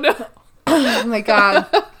 Oh, no. Oh, my God.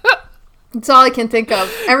 It's all I can think of.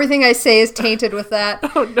 Everything I say is tainted with that.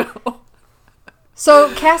 Oh, no.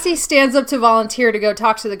 So Cassie stands up to volunteer to go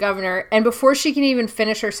talk to the governor, and before she can even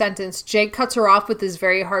finish her sentence, Jake cuts her off with this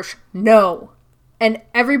very harsh no. And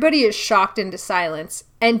everybody is shocked into silence.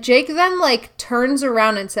 And Jake then, like, turns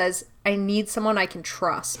around and says, I need someone I can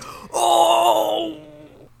trust. Oh!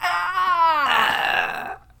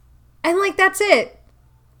 And, like, that's it.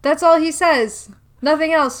 That's all he says.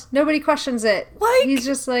 Nothing else. Nobody questions it. Like, he's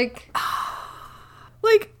just like...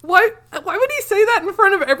 Like, why would he say that in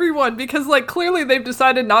front of everyone? Because, like, clearly they've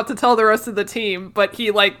decided not to tell the rest of the team, but he,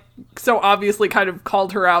 like, so obviously kind of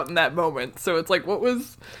called her out in that moment. So it's like, what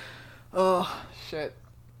was... Oh, shit.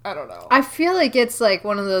 I don't know. I feel like it's, like,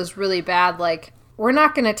 one of those really bad, like, we're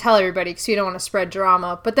not going to tell everybody because we don't want to spread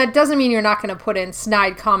drama, but that doesn't mean you're not going to put in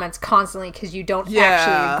snide comments constantly because you don't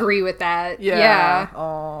actually agree with that. Yeah.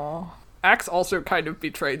 Oh. Axe also kind of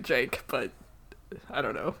betrayed Jake, but I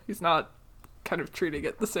don't know. He's not kind of treating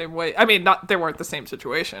it the same way. I mean, they weren't the same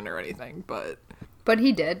situation or anything, but... But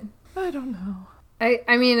he did. I don't know.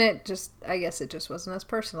 I mean, I guess it just wasn't as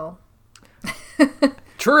personal.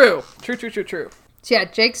 True. So yeah,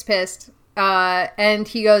 Jake's pissed. And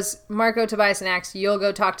he goes, Marco, Tobias, and Axe, you'll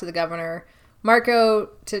go talk to the governor. Marco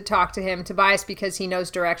to talk to him, Tobias because he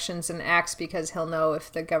knows directions, and Axe because he'll know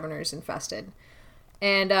if the governor's infested.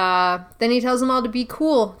 And then he tells them all to be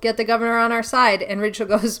cool, get the governor on our side. And Rachel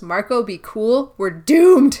goes, Marco, be cool, we're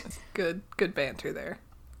doomed. Good banter there.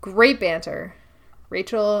 Great banter.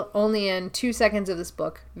 Rachel, only in 2 seconds of this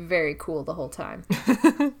book, very cool the whole time.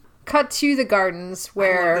 Cut to the gardens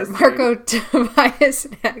where Marco, Tobias,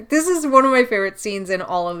 and Axe. This is one of my favorite scenes in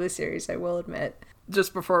all of the series, I will admit.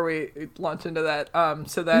 Just before we launch into that,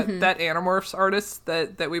 so that Animorphs artist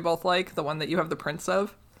that we both like, the one that you have the prints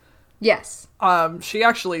of, yes, she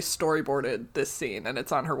actually storyboarded this scene, and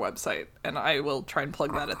it's on her website, and I will try and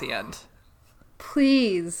plug that at the end.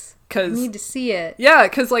 Please, I need to see it. Yeah,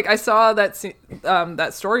 because like I saw that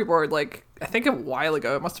that storyboard like I think a while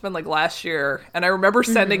ago. It must have been like last year, and I remember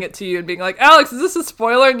sending it to you and being like, "Alex, is this a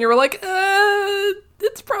spoiler?" And you were like,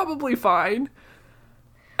 "It's probably fine."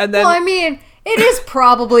 And then, well, I mean, it is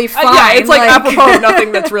probably fine. Yeah, it's like apropos of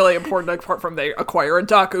nothing that's really important apart from they acquire a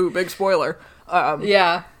duck. Ooh, big spoiler.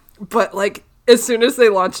 Yeah. But like as soon as they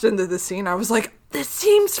launched into the scene, I was like, "This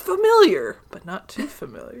seems familiar, but not too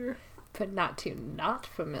familiar." But not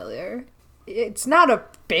familiar. It's not a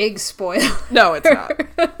big spoiler. No, it's not.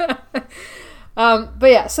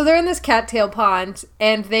 But yeah, so they're in this cattail pond,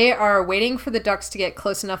 and they are waiting for the ducks to get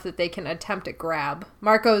close enough that they can attempt a grab.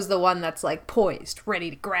 Marco's the one that's like poised,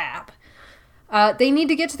 ready to grab. They need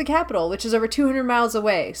to get to the capital, which is over 200 miles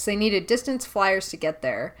away, so they needed distance flyers to get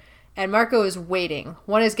there. And Marco is waiting.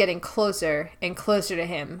 One is getting closer and closer to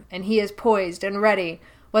him, and he is poised and ready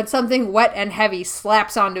when something wet and heavy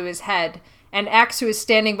slaps onto his head, and Axe, who is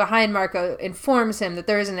standing behind Marco, informs him that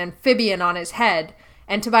there is an amphibian on his head,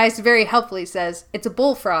 and Tobias very helpfully says, "It's a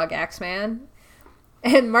bullfrog, Axeman."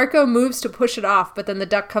 And Marco moves to push it off, but then the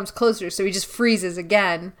duck comes closer, so he just freezes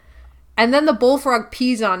again. And then the bullfrog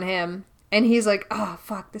pees on him, and he's like, "Oh,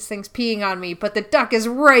 fuck, this thing's peeing on me," but the duck is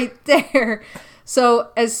right there.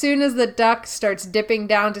 So as soon as the duck starts dipping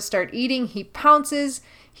down to start eating, he pounces.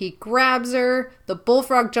 He grabs her, the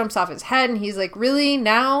bullfrog jumps off his head, and he's like, "Really?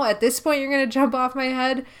 Now? At this point you're going to jump off my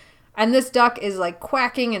head?" And this duck is like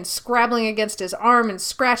quacking and scrabbling against his arm and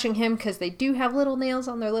scratching him because they do have little nails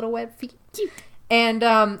on their little web feet.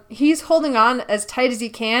 And he's holding on as tight as he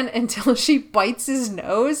can until she bites his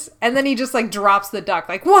nose, and then he just like drops the duck.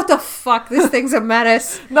 Like, what the fuck? This thing's a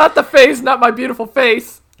menace. Not the face, not my beautiful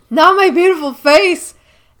face. Not my beautiful face.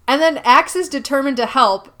 And then Axe is determined to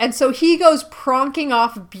help, and so he goes pronking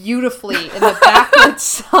off beautifully in the backlit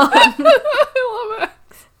sun. I love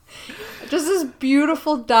Axe. Just this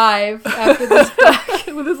beautiful dive after this duck.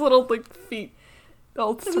 With his little like feet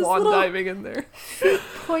all swan diving in there. Feet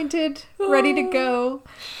pointed, ready to go.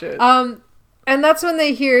 Shit. And that's when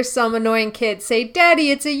they hear some annoying kid say,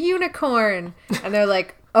 "Daddy, it's a unicorn." And they're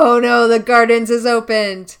like, "Oh no, the gardens is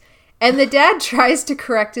opened." And the dad tries to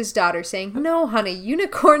correct his daughter, saying, "No, honey,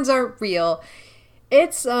 unicorns aren't real.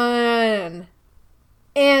 It's an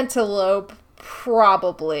antelope,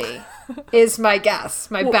 probably, is my guess.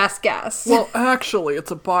 My best guess." Well, actually, it's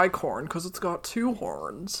a bicorn because it's got two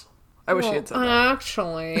horns. I wish he had said that.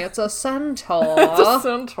 Actually, it's a centaur. It's a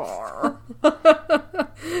centaur.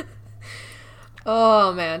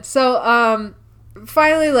 Oh, man. So,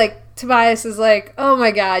 finally, like, Tobias is like, "Oh my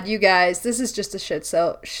god, you guys, this is just a shit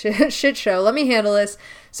show. Let me handle this."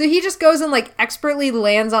 So he just goes and like expertly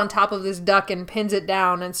lands on top of this duck and pins it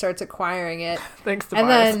down and starts acquiring it. Thanks, Tobias.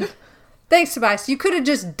 And then, thanks, Tobias. You could have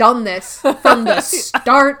just done this from the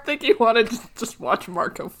start. I think he wanted to just watch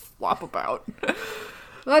Marco flop about. Well,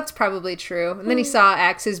 that's probably true. And then he saw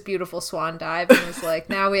Axe's beautiful swan dive and was like,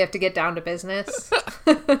 "Now we have to get down to business."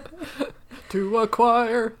 To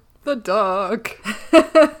acquire the duck.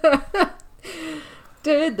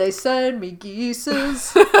 Did they send me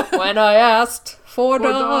geeses when I asked for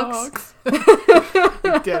ducks? We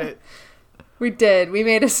did it. We did. We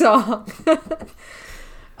made a song.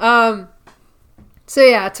 So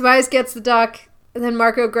yeah, Tobias gets the duck, and then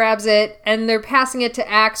Marco grabs it, and they're passing it to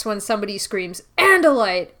Axe when somebody screams,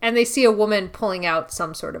 "Andalite!" And they see a woman pulling out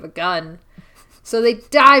some sort of a gun. So they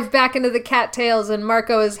dive back into the cattails, and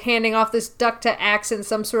Marco is handing off this duck to Axe in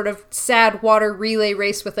some sort of sad water relay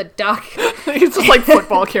race with a duck. He's just like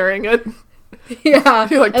football carrying it. Yeah,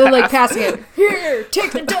 He, like, and then like passed. passing it. Here,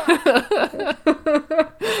 take the duck.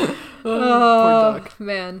 Poor duck.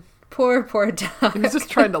 Man, poor duck. He was just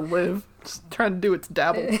trying to live, just trying to do its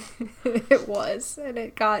dabble. It was, and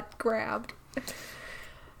it got grabbed.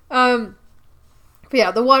 But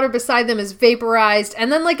yeah, the water beside them is vaporized,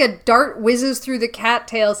 and then like a dart whizzes through the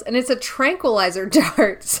cattails, and it's a tranquilizer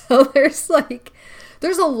dart. So there's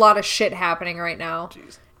a lot of shit happening right now.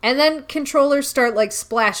 Jeez. And then controllers start like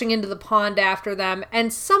splashing into the pond after them,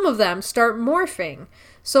 and some of them start morphing.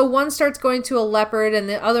 So one starts going to a leopard, and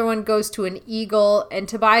the other one goes to an eagle, and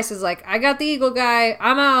Tobias is like, I got the eagle guy,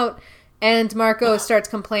 I'm out. And Marco starts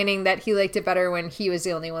complaining that he liked it better when he was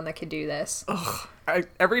the only one that could do this. Ugh.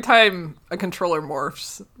 Every time a controller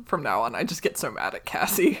morphs from now on, I just get so mad at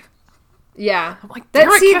Cassie. Yeah. I'm like, damn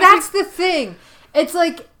it, Cassie. That's the thing. It's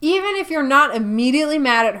like, even if you're not immediately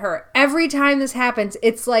mad at her, every time this happens,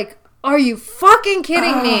 it's like, are you fucking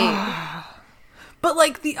kidding me? But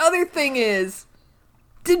like, the other thing is,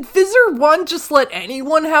 did Visor 1 just let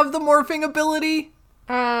anyone have the morphing ability?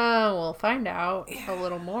 We'll find out a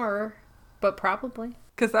little more, but probably.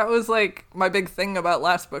 Because that was, like, my big thing about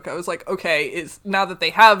last book. I was like, okay, is now that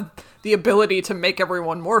they have the ability to make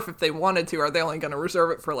everyone morph if they wanted to, are they only going to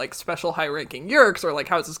reserve it for, like, special high-ranking Yeerks, or, like,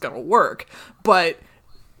 how is this going to work? But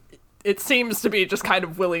it seems to be just kind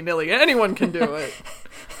of willy-nilly. Anyone can do it.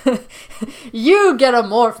 You get a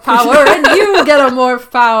morph power, and you get a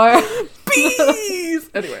morph power.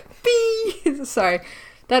 Bees! Anyway. Bees! Sorry.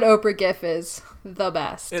 That Oprah gif is the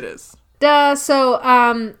best. It is.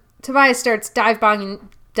 So, Tobias starts dive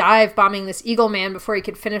bombing this eagle man before he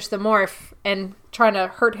could finish the morph and trying to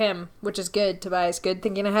hurt him, which is good, Tobias. Good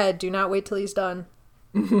thinking ahead. Do not wait till he's done.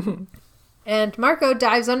 And Marco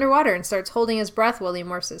dives underwater and starts holding his breath while he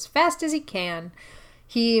morphs as fast as he can.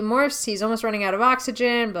 He morphs, he's almost running out of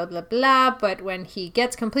oxygen, blah, blah, blah, but when he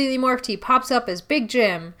gets completely morphed, he pops up as Big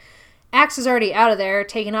Jim. Axe is already out of there,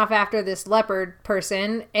 taking off after this leopard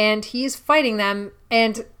person, and he's fighting them,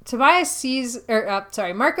 and Marco sees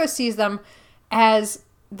them as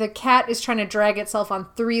the cat is trying to drag itself on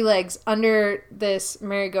 3 legs under this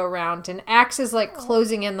merry-go-round, and Axe is like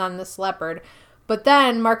closing in on this leopard. But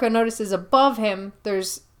then Marco notices above him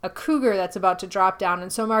there's a cougar that's about to drop down,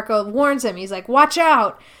 and so Marco warns him. He's like, watch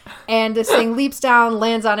out! And this thing leaps down,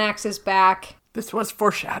 lands on Axe's back. This was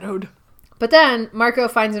foreshadowed. But then Marco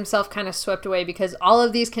finds himself kind of swept away because all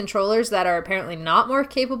of these controllers that are apparently not more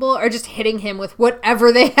capable are just hitting him with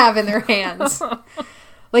whatever they have in their hands.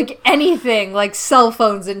 Like anything, like cell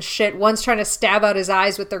phones and shit. One's trying to stab out his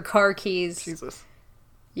eyes with their car keys. Jesus.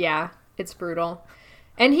 Yeah, it's brutal.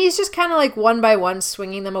 And he's just kind of like one by one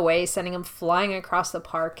swinging them away, sending them flying across the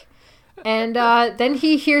park. And then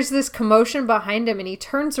he hears this commotion behind him and he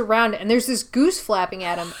turns around and there's this goose flapping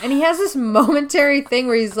at him. And he has this momentary thing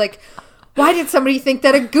where he's like, why did somebody think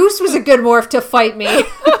that a goose was a good morph to fight me?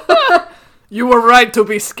 You were right to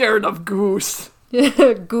be scared of Goose.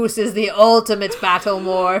 Goose is the ultimate battle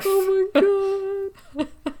morph. Oh my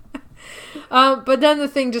god. But then the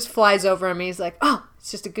thing just flies over him and he's like, oh,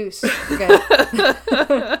 it's just a goose. Okay.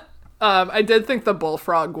 I did think the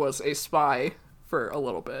bullfrog was a spy for a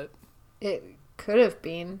little bit. It could have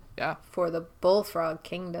been. Yeah. For the Bullfrog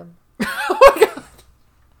Kingdom. Oh my god.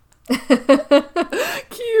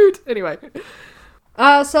 Cute. Anyway.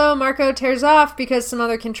 So Marco tears off because some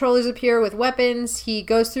other controllers appear with weapons. He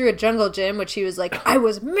goes through a jungle gym, which he was like, I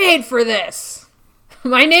was made for this.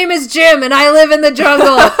 My name is Jim and I live in the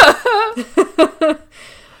jungle.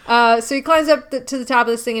 So he climbs up to the top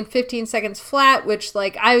of this thing in 15 seconds flat, which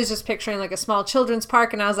like I was just picturing like a small children's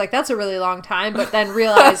park and I was like, that's a really long time, but then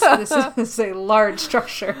realized this is a large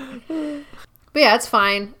structure. But yeah, it's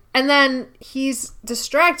fine. And then he's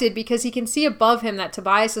distracted because he can see above him that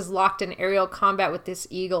Tobias is locked in aerial combat with this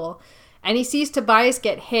eagle. And he sees Tobias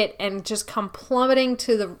get hit and just come plummeting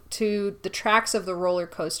to the tracks of the roller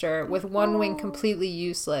coaster with one wing completely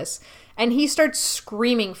useless. And he starts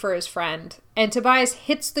screaming for his friend. And Tobias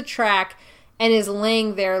hits the track and is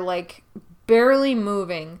laying there like barely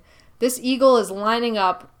moving. This eagle is lining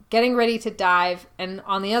up, getting ready to dive. And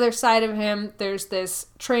on the other side of him, there's this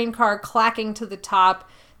train car clacking to the top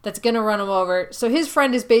that's going to run him over. So his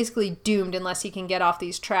friend is basically doomed unless he can get off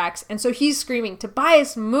these tracks. And so he's screaming,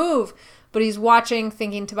 Tobias, move! But he's watching,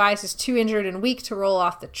 thinking Tobias is too injured and weak to roll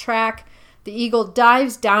off the track. The eagle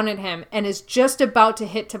dives down at him and is just about to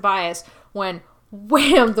hit Tobias when,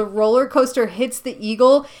 wham, the roller coaster hits the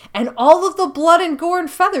eagle and all of the blood and gore and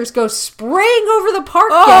feathers go spraying over the park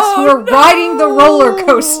guests who are riding the roller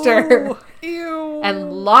coaster. Ew.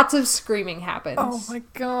 And lots of screaming happens. Oh my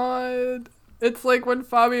god. It's like when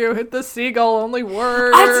Fabio hit the seagull, only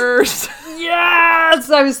worse. Yes!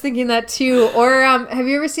 I was thinking that too. Or have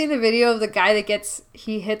you ever seen the video of the guy that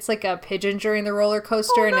hits like a pigeon during the roller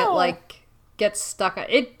coaster and it like gets stuck on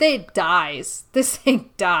it dies. This thing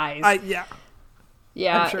dies. Yeah.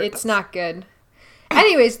 Yeah, sure it's not good.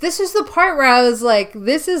 Anyways, this is the part where I was like,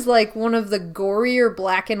 this is like one of the gorier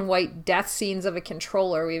black and white death scenes of a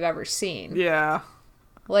controller we've ever seen. Yeah.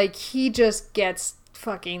 Like, he just gets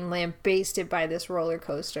fucking lambasted by this roller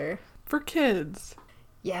coaster. For kids.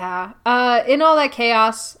 Yeah. In all that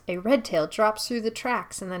chaos, a red tail drops through the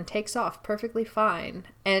tracks and then takes off perfectly fine.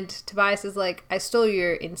 And Tobias is like, I stole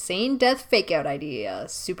your insane death fake-out idea.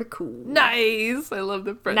 Super cool. Nice. I love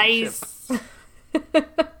the friendship. Nice.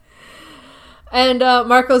 And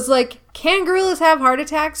Marco's like, can gorillas have heart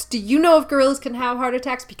attacks? Do you know if gorillas can have heart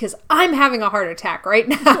attacks? Because I'm having a heart attack right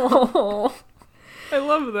now. Oh, I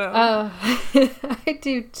love that. I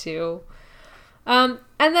do too. And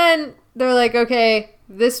then they're like, okay,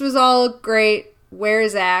 this was all great. Where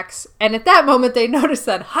is Axe? And at that moment, they notice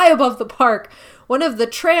that high above the park, one of the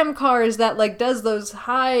tram cars that like does those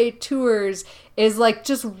high tours is like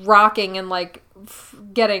just rocking and like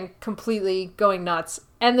getting completely going nuts.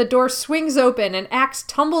 And the door swings open and Axe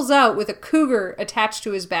tumbles out with a cougar attached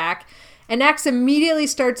to his back. And Axe immediately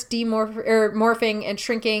starts morphing and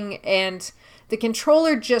shrinking, and the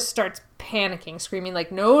controller just starts panicking, screaming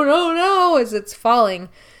like, no, no, no, as it's falling.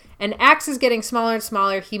 And Axe is getting smaller and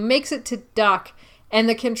smaller. He makes it to Duck, and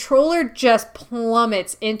the controller just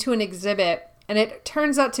plummets into an exhibit. And it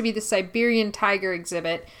turns out to be the Siberian tiger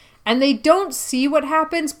exhibit. And they don't see what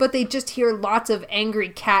happens, but they just hear lots of angry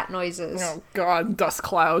cat noises. Oh god, dust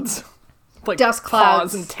clouds. Like dust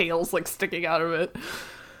clouds. Paws and tails like sticking out of it.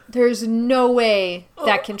 There's no way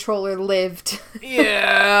that controller lived.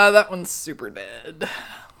 Yeah, that one's super dead.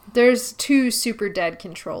 There's 2 super dead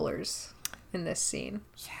controllers in this scene.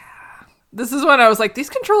 Yeah. This is when I was like, these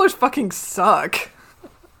controllers fucking suck.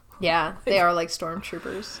 Yeah, they are like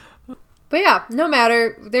stormtroopers. But yeah, no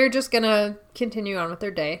matter. They're just gonna continue on with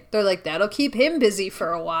their day. They're like, that'll keep him busy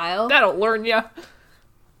for a while. That'll learn ya.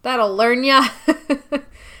 That'll learn ya.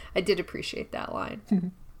 I did appreciate that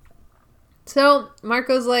line. So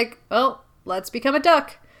Marco's like, well, let's become a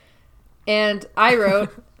duck. And I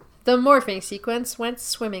wrote, the morphing sequence went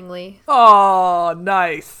swimmingly. Oh,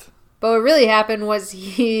 nice. But what really happened was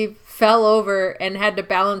he fell over and had to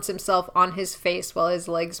balance himself on his face while his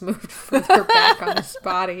legs moved further back on his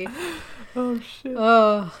body. Oh, shit.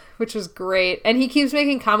 Oh, which was great. And he keeps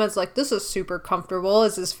making comments like, this is super comfortable,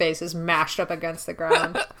 as his face is mashed up against the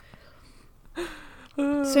ground.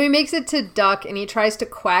 So he makes it to Duck and he tries to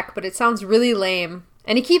quack, but it sounds really lame.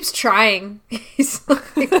 And he keeps trying. He's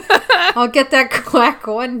like, I'll get that quack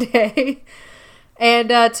one day. And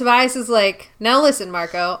Tobias is like, now listen,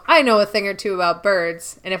 Marco, I know a thing or two about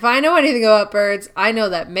birds. And if I know anything about birds, I know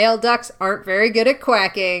that male ducks aren't very good at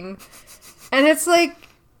quacking. And it's like,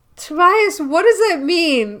 Tobias, what does that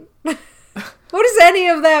mean? What does any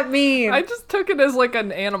of that mean? I just took it as like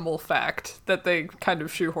an animal fact that they kind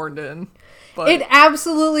of shoehorned in. But it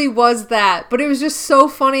absolutely was that. But it was just so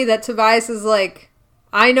funny that Tobias is like,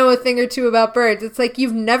 I know a thing or two about birds. It's like,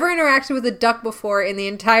 you've never interacted with a duck before in the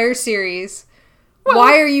entire series. Well,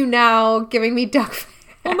 why are you now giving me duck facts?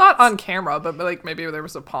 Well, not on camera, but like maybe there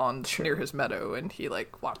was a pond near his meadow and he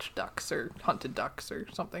like watched ducks or hunted ducks or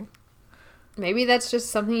something. Maybe that's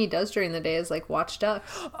just something he does during the day, is like watch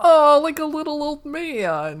ducks. Oh, like a little old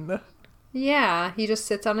man. Yeah, he just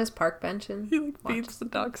sits on his park bench and he like feeds the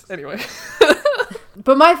ducks. Anyway.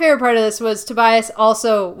 But my favorite part of this was Tobias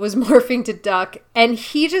also was morphing to Duck, and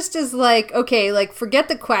he just is like, okay, like forget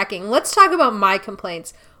the quacking. Let's talk about my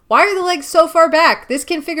complaints. Why are the legs so far back? This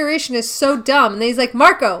configuration is so dumb. And then he's like,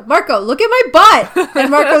 Marco, look at my butt.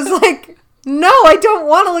 And Marco's like, no, I don't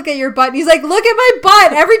want to look at your butt. And he's like, look at my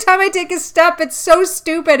butt. Every time I take a step, it's so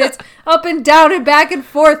stupid. It's up and down and back and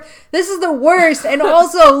forth. This is the worst. And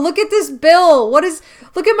also, look at this bill. Look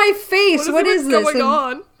at my face. What is this? Going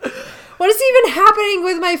on? What is even happening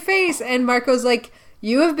with my face? And Marco's like,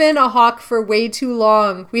 you have been a hawk for way too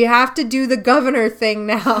long. We have to do the governor thing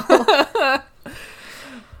now.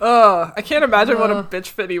 I can't imagine what a bitch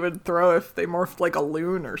fit he would throw if they morphed like a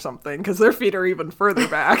loon or something, because their feet are even further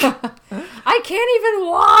back. I can't even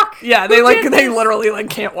walk. Yeah, they literally like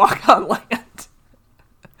can't walk on land.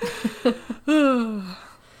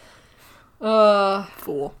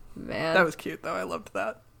 Fool. Man. That was cute though. I loved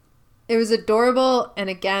that. It was adorable, and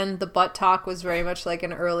again, the butt talk was very much like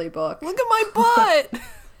an early book. Look at my butt.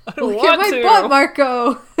 I don't look want at my to. butt,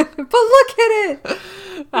 Marco. But look at it.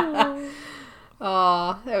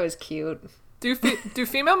 Oh, that was cute. Do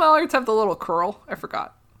female mallards have the little curl? I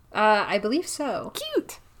forgot. I believe so.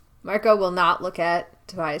 Cute. Marco will not look at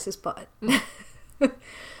Tobias's butt.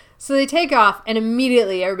 So they take off, and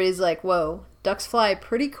immediately everybody's like, whoa, ducks fly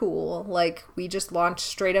pretty cool. Like, we just launched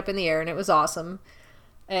straight up in the air, and it was awesome.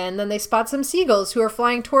 And then they spot some seagulls who are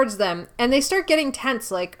flying towards them, and they start getting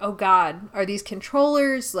tense, like, oh god, are these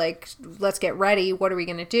controllers? Like, let's get ready, what are we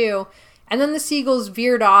gonna do? And then the seagulls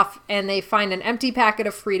veered off, and they find an empty packet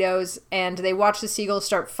of Fritos, and they watch the seagulls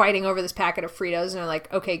start fighting over this packet of Fritos, and they're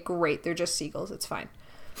like, okay, great, they're just seagulls, it's fine.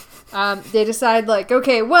 They decide, like,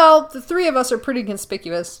 okay, well, the three of us are pretty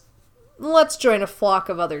conspicuous. Let's join a flock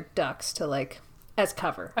of other ducks to, like, as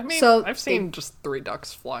cover. I mean, so I've seen just 3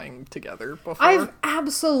 ducks flying together before.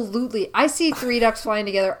 I see 3 ducks flying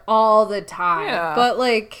together all the time. Yeah. But,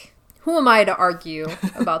 like, who am I to argue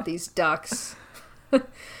about these ducks?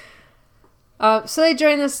 So they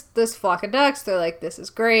join this flock of ducks. They're like, this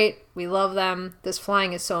is great. We love them. This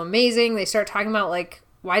flying is so amazing. They start talking about, like,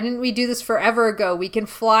 why didn't we do this forever ago? We can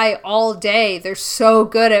fly all day. They're so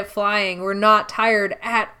good at flying. We're not tired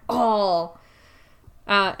at all.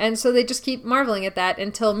 And so they just keep marveling at that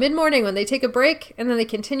until mid-morning when they take a break, and then they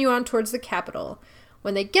continue on towards the Capitol.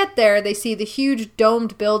 When they get there, they see the huge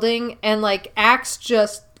domed building, and, like, Axe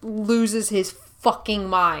just loses his fucking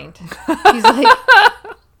mind. He's like...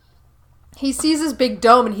 He sees this big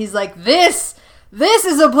dome, and he's like, this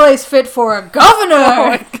is a place fit for a governor! Oh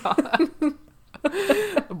my god.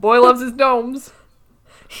 The boy loves his domes.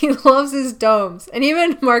 He loves his domes. And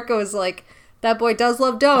even Marco is like, that boy does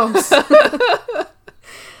love domes.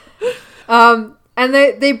 And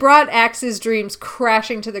they brought Axe's dreams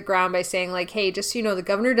crashing to the ground by saying, like, hey, just so you know, the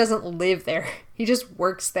governor doesn't live there. He just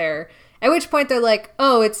works there. At which point they're like,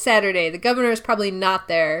 oh, it's Saturday. The governor is probably not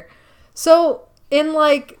there. So, in,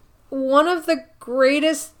 like, one of the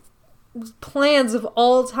greatest plans of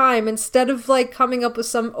all time, instead of, like, coming up with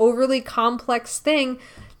some overly complex thing,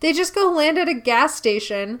 they just go land at a gas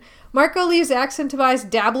station. Marco leaves Axe and Tobias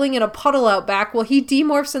dabbling in a puddle out back while he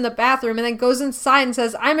demorphs in the bathroom and then goes inside and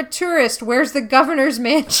says, I'm a tourist, where's the governor's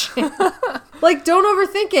mansion? Like, don't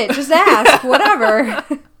overthink it, just ask, whatever.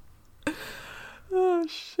 Oh,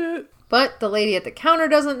 shit. But the lady at the counter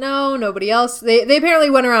doesn't know. Nobody else. They apparently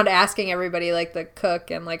went around asking everybody, like the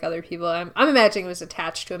cook and like other people. I'm imagining it was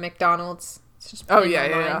attached to a McDonald's. It's just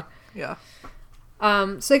yeah.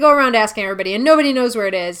 So they go around asking everybody, and nobody knows where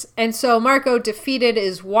it is. And so Marco, defeated,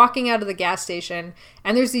 is walking out of the gas station,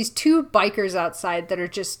 and there's these 2 bikers outside that are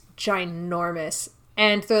just ginormous.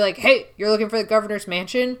 And they're like, hey, you're looking for the governor's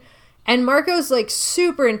mansion? And Marco's, like,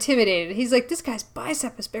 super intimidated. He's like, this guy's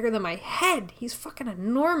bicep is bigger than my head. He's fucking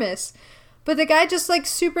enormous. But the guy just, like,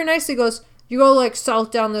 super nicely goes, you go, like, south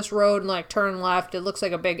down this road and, like, turn left. It looks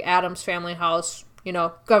like a big Addams Family house. You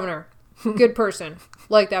know, governor. Good person.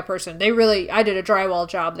 Like that person. I did a drywall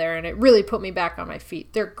job there, and it really put me back on my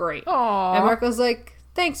feet. They're great. Aww. And Marco's like,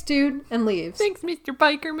 thanks, dude, and leaves. Thanks, Mr.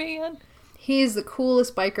 Biker Man. He's the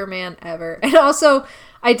coolest biker man ever. And also,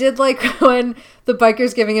 I did like when the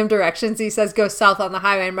biker's giving him directions, he says, go south on the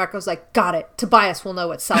highway, and Marco's like, got it. Tobias will know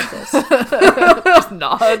what south is. Just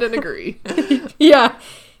nod and agree. Yeah.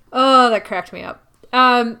 Oh, that cracked me up.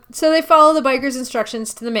 So they follow the biker's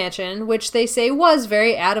instructions to the mansion, which they say was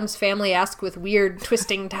very Addams Family-esque with weird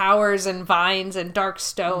twisting towers and vines and dark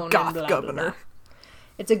stone. Goth and blah, governor. blah, blah.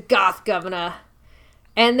 It's a goth governor.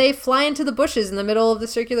 And they fly into the bushes in the middle of the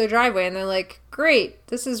circular driveway, and they're like, great,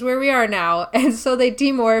 this is where we are now. And so they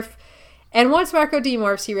demorph. And once Marco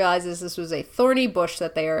demorphs, he realizes this was a thorny bush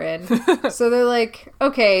that they are in. So they're like,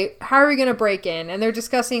 okay, how are we going to break in? And they're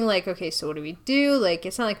discussing, like, okay, so what do we do? Like,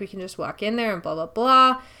 it's not like we can just walk in there and blah, blah,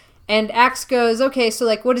 blah. And Axe goes, okay, so,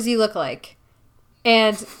 like, what does he look like?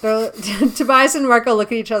 And Tobias and Marco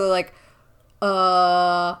look at each other like,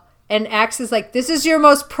 And Axe is like, this is your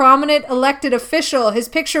most prominent elected official. His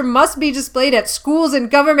picture must be displayed at schools and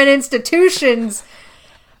government institutions.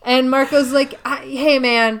 And Marco's like, hey,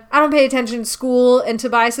 man, I don't pay attention to school. And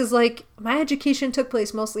Tobias is like, my education took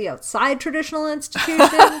place mostly outside traditional institutions.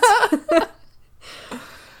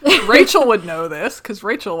 Rachel would know this, because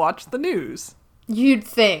Rachel watched the news. You'd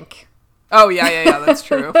think. Oh, yeah, that's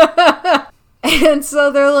true. And so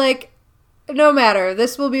they're like, no matter,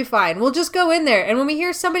 this will be fine. We'll just go in there. And when we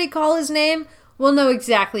hear somebody call his name, we'll know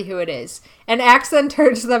exactly who it is. And Axe then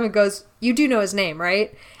turns to them and goes, you do know his name,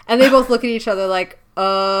 right? And they both look at each other like,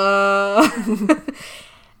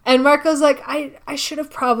 And Marco's like, I should have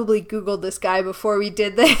probably Googled this guy before we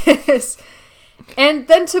did this. And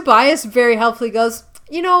then Tobias very helpfully goes,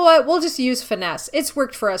 you know what? We'll just use finesse. It's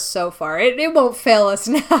worked for us so far. It won't fail us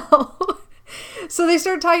now. So they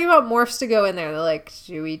start talking about morphs to go in there. They're like,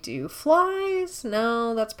 do we do flies?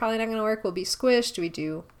 No, that's probably not going to work. We'll be squished. Do we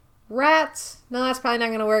do Rats? No, that's probably not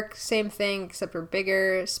going to work. Same thing, except we're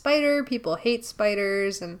bigger. Spider? People hate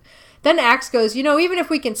spiders. And then Axe goes, even if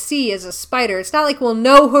we can see as a spider, it's not like we'll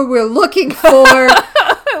know who we're looking for.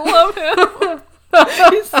 I love him.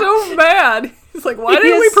 He's so mad. He's like, why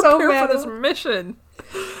didn't we prepare for this mission?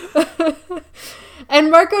 And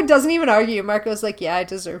Marco doesn't even argue. Marco's like, yeah, I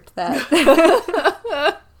deserved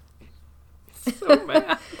that. So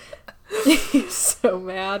mad. He's so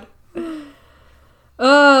mad.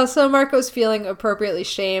 So Marco's feeling appropriately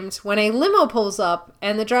shamed when a limo pulls up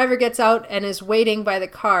and the driver gets out and is waiting by the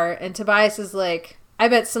car, and Tobias is like, I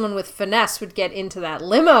bet someone with finesse would get into that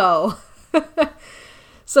limo.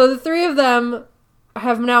 So the three of them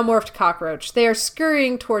have now morphed cockroach. They are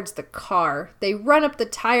scurrying towards the car. They run up the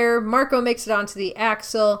tire. Marco makes it onto the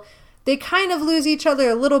axle. They kind of lose each other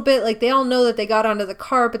a little bit. Like, they all know that they got onto the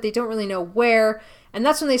car, but they don't really know where. And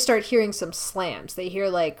that's when they start hearing some slams. They hear,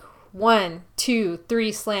 like, 1, 2,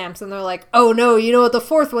 3 slams. And they're like, oh, no, you know what the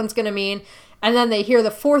fourth one's going to mean. And then they hear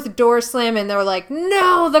the fourth door slam, and they're like,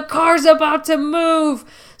 no, the car's about to move.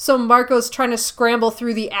 So Marco's trying to scramble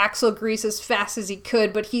through the axle grease as fast as he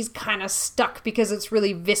could, but he's kind of stuck because it's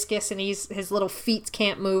really viscous, and his little feet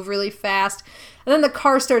can't move really fast. And then the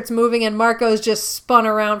car starts moving, and Marco's just spun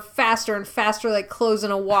around faster and faster, like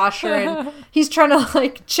closing a washer. And he's trying to,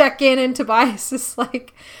 like, check in, and Tobias is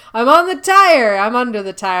like, I'm on the tire. I'm under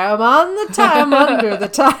the tire. I'm on the tire. I'm under the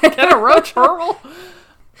tire. Can a roach hurl?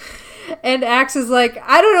 And Axe is like,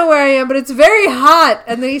 I don't know where I am, but it's very hot.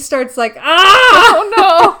 And then he starts like,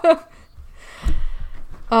 oh no.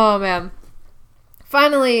 Oh man.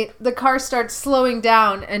 Finally, the car starts slowing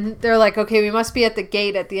down, and they're like, okay, we must be at the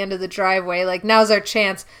gate at the end of the driveway. Like, now's our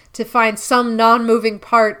chance to find some non-moving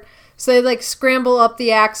part. So they, like, scramble up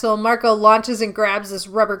the axle. Marco launches and grabs this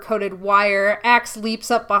rubber-coated wire. Axe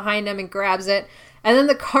leaps up behind him and grabs it. And then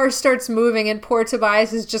the car starts moving, and poor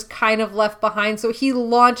Tobias is just kind of left behind. So he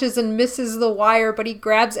launches and misses the wire, but he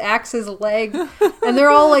grabs Axe's leg. And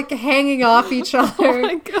they're all, like, hanging off each other. Oh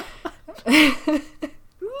my god. This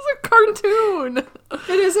is a cartoon.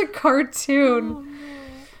 It is a cartoon.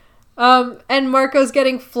 Oh, no. And Marco's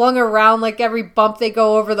getting flung around. Like, every bump they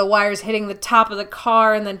go over, the wire's hitting the top of the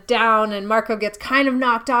car and then down. And Marco gets kind of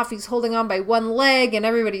knocked off. He's holding on by one leg, and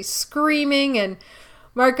everybody's screaming, and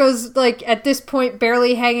Marco's, like, at this point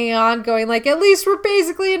barely hanging on, going, like, at least we're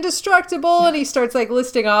basically indestructible. And he starts, like,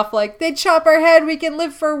 listing off, like, they chop our head, we can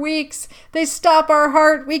live for weeks. They stop our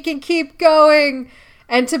heart, we can keep going.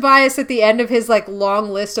 And Tobias, at the end of his, like, long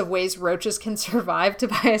list of ways roaches can survive,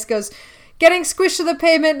 Tobias goes, getting squished to the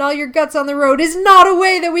pavement and all your guts on the road is not a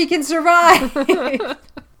way that we can survive.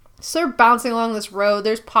 So they're bouncing along this road.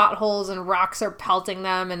 There's potholes and rocks are pelting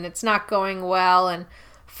them, and it's not going well. And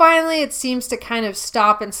finally, it seems to kind of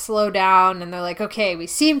stop and slow down, and they're like, okay, we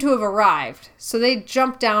seem to have arrived. So they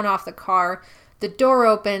jump down off the car, the door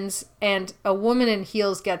opens, and a woman in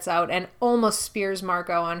heels gets out and almost spears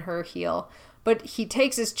Marco on her heel. But he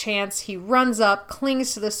takes his chance, he runs up,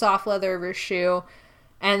 clings to the soft leather of her shoe,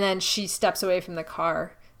 and then she steps away from the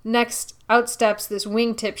car. Next, out steps this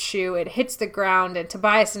wingtip shoe, it hits the ground, and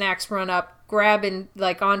Tobias and Axe run up, grab and,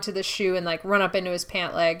 like, onto the shoe and, like, run up into his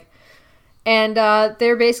pant leg. And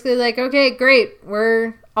they're basically like, okay, great,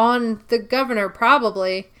 we're on the governor,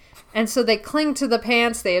 probably. And so they cling to the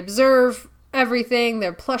pants, they observe everything,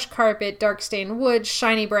 their plush carpet, dark stained wood,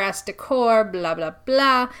 shiny brass decor, blah, blah,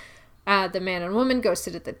 blah. The man and woman go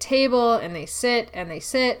sit at the table, and they sit, and they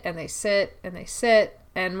sit, and they sit, and they sit.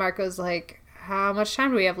 And Marco's like, how much time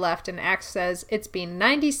do we have left? And Axe says, it's been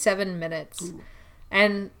 97 minutes. Ooh.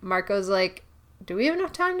 And Marco's like, do we have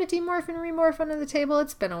enough time to demorph and remorph under the table?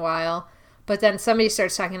 It's been a while. But then somebody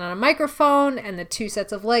starts talking on a microphone, and the two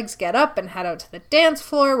sets of legs get up and head out to the dance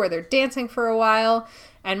floor where they're dancing for a while.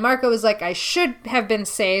 And Marco was like, I should have been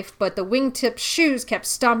safe, but the wingtip shoes kept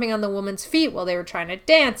stomping on the woman's feet while they were trying to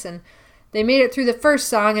dance. And they made it through the first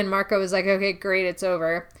song, and Marco was like, okay, great, it's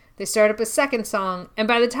over. They start up a second song, and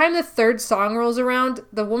by the time the third song rolls around,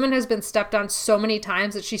 the woman has been stepped on so many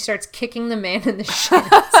times that she starts kicking the man in the shins.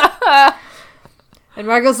 And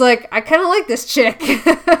Marco's like, I kind of like this chick.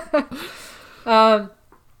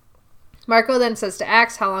 Marco then says to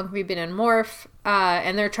Axe, how long have you been in Morph?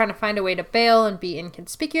 And they're trying to find a way to bail and be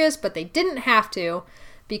inconspicuous, but they didn't have to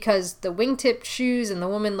because the wingtip shoes and the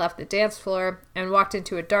woman left the dance floor and walked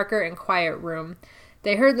into a darker and quiet room.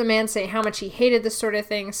 They heard the man say how much he hated this sort of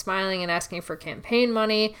thing, smiling and asking for campaign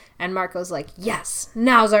money, and Marco's like, yes,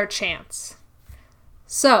 now's our chance.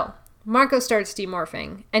 So, Marco starts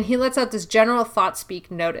demorphing, and he lets out this general thought speak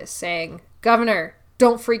notice saying, Governor,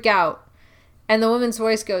 don't freak out. And the woman's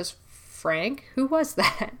voice goes, Frank? Who was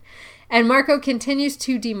that? And Marco continues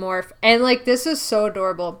to demorph, and, like, this is so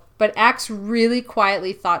adorable. But Axe really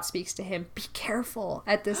quietly thought speaks to him, be careful,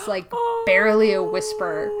 at this, like, barely a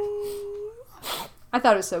whisper. I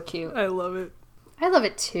thought it was so cute. I love it. I love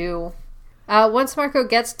it too. Once Marco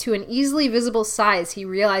gets to an easily visible size, he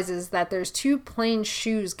realizes that there's 2 plain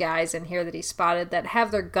shoes guys in here that he spotted that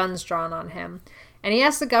have their guns drawn on him. And he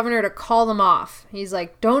asks the governor to call them off. He's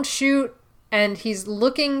like, don't shoot. And he's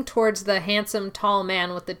looking towards the handsome, tall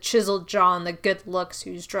man with the chiseled jaw and the good looks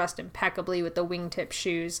who's dressed impeccably with the wingtip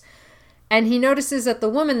shoes. And he notices that the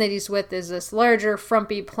woman that he's with is this larger,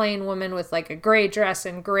 frumpy, plain woman with like a gray dress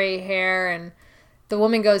and gray hair. And the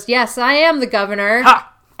woman goes, yes, I am the governor.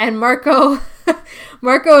 Ha! And Marco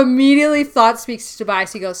immediately thought speaks to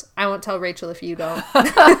Tobias. He goes, I won't tell Rachel if you don't.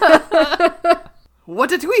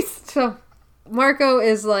 What a twist! So Marco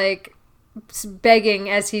is like begging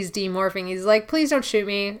as he's demorphing. He's like, please don't shoot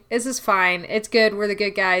me. This is fine. It's good. We're the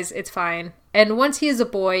good guys. It's fine. And once he is a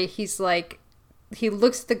boy, he's like, he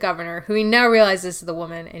looks at the governor, who he now realizes is the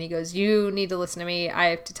woman, and he goes, you need to listen to me. I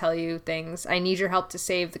have to tell you things. I need your help to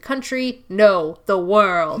save the country. No, the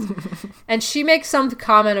world. And she makes some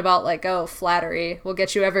comment about like, oh, flattery will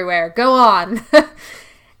get you everywhere. Go on.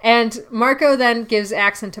 And Marco then gives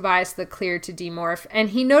Axe and Tobias the clear to demorph, and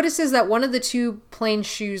he notices that one of the 2 plain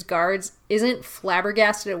shoes guards isn't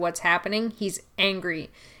flabbergasted at what's happening. He's angry.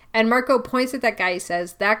 And Marco points at that guy. He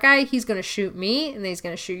says, that guy, he's going to shoot me, and then he's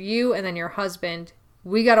going to shoot you, and then your husband.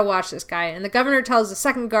 We got to watch this guy. And the governor tells the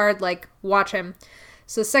second guard, like, watch him.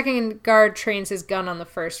 So the second guard trains his gun on the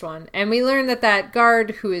first one. And we learn that that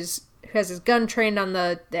guard who has his gun trained on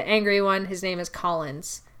the angry one, his name is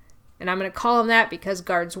Collins. And I'm going to call him that because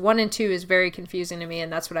guards 1 and 2 is very confusing to me,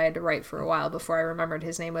 and that's what I had to write for a while before I remembered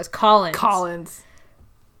his name was Collins. Collins.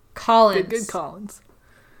 Good Collins.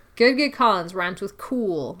 Good Collins rhymes with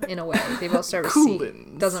cool in a way. They both start with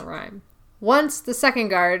C. Doesn't rhyme. Once the second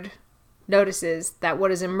guard notices that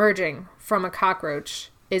what is emerging from a cockroach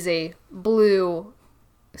is a blue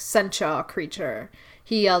Sencha creature,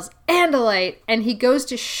 he yells, Andalite, and he goes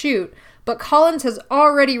to shoot, but Collins has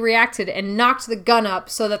already reacted and knocked the gun up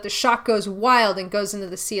so that the shot goes wild and goes into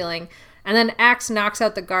the ceiling. And then Axe knocks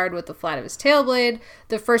out the guard with the flat of his tail blade.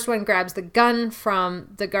 The first one grabs the gun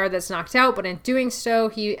from the guard that's knocked out, but in doing so,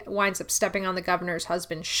 he winds up stepping on the governor's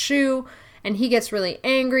husband's shoe, and he gets really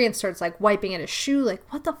angry and starts, like, wiping at his shoe, like,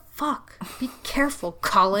 what the fuck? Be careful,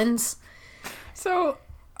 Collins. So,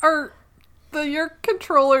 are your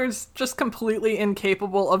controllers just completely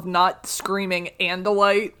incapable of not screaming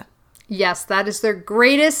Andalite? Yes, that is their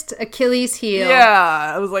greatest Achilles heel.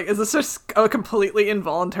 Yeah, I was like, is this just a completely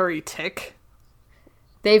involuntary tick?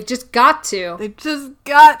 They've just got to. They just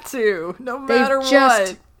got to, no matter what. They've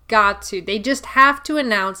just got to. They just have to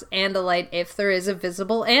announce Andalite if there is a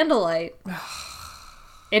visible Andalite.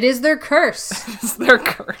 It is their curse. It's their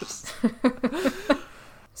curse.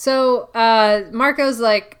 So, Marco's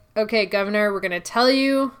like, okay, Governor, we're going to tell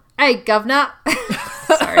you. Hey, Governor.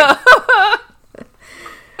 Sorry.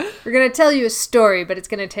 We're going to tell you a story, but it's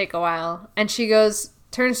going to take a while. And she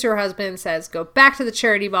turns to her husband and says, go back to the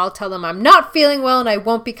charity ball, tell them I'm not feeling well and I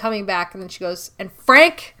won't be coming back. And then she goes, and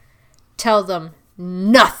Frank, tell them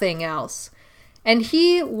nothing else. And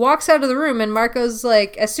he walks out of the room, and Marco's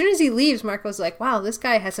like, as soon as he leaves, Marco's like, wow, this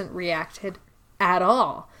guy hasn't reacted at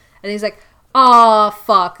all. And he's like, oh,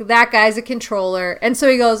 fuck, that guy's a controller. And so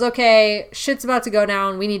he goes, okay, shit's about to go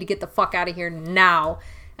down. We need to get the fuck out of here now.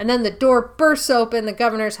 And then the door bursts open. The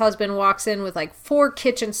governor's husband walks in with like 4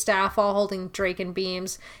 kitchen staff all holding Draken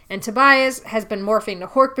beams. And Tobias has been morphing to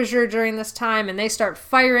Hork-Bajir during this time, and they start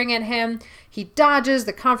firing at him. He dodges.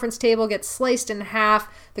 The conference table gets sliced in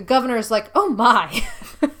half. The governor's like, oh my.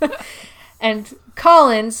 And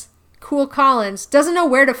Collins, cool Collins, doesn't know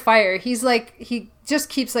where to fire. He's like, he just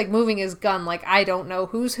keeps like moving his gun like, I don't know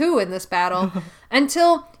who's who in this battle.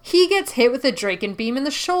 Until he gets hit with a Draken beam in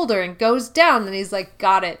the shoulder and goes down. And he's like,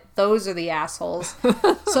 got it. Those are the assholes.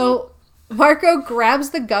 So Marco grabs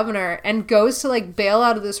the governor and goes to like bail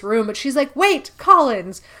out of this room. But she's like, wait,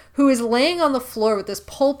 Collins, who is laying on the floor with this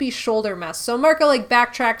pulpy shoulder mess. So Marco like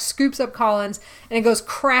backtracks, scoops up Collins, and it goes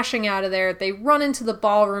crashing out of there. They run into the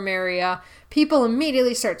ballroom area. People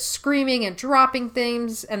immediately start screaming and dropping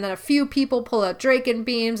things, and then a few people pull out Draken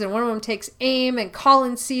beams, and one of them takes aim, and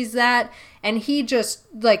Collins sees that, and he just,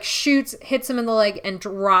 like, shoots, hits them in the leg, and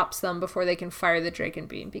drops them before they can fire the Draken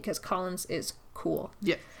beam, because Collins is cool.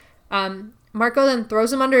 Yeah. Marco then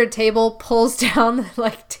throws him under a table, pulls down the,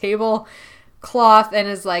 like, table cloth, and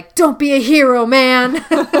is like, don't be a hero, man!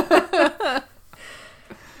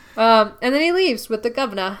 And then he leaves with the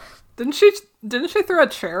governor. Didn't she throw a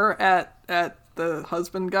chair at the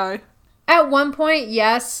husband guy? At one point,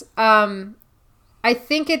 yes. I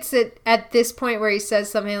think it's at this point where he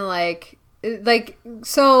says something like,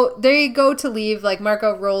 so they go to leave, like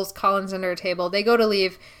Marco rolls Collins under a table. They go to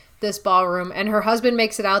leave this ballroom, and her husband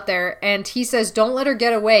makes it out there, and he says, don't let her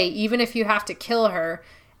get away, even if you have to kill her.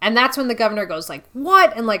 And that's when the governor goes like,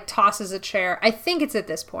 what? And like tosses a chair. I think it's at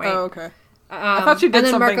this point. Oh, okay. I thought she did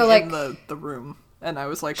something Marco, in the room. And I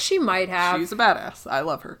was like, she might have. She's a badass. I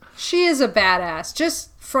love her. She is a badass. Just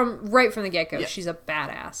right from the get-go, yeah. She's a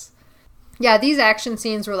badass. Yeah, these action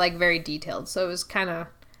scenes were like very detailed. So it was kind of...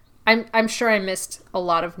 I'm sure I missed a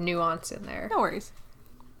lot of nuance in there. No worries.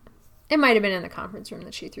 It might have been in the conference room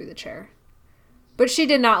that she threw the chair. But she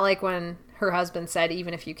did not like when her husband said,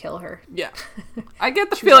 even if you kill her. Yeah. I get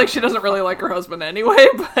the feeling she doesn't really like her husband anyway,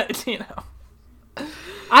 but, you know.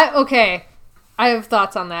 Okay. I have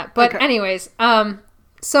thoughts on that. But anyways,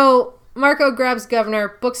 so Marco grabs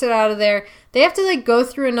Governor, books it out of there. They have to, like, go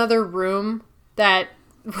through another room that...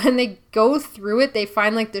 When they go through it, they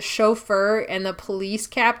find, like, the chauffeur and the police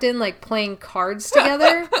captain, like, playing cards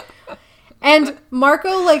together. And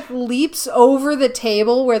Marco, like, leaps over the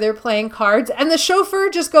table where they're playing cards. And the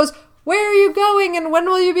chauffeur just goes, where are you going? And when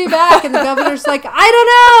will you be back? And the governor's like,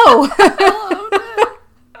 I don't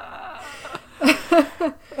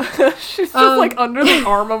know. She's just, like, under the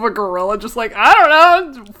arm of a gorilla, just like, I don't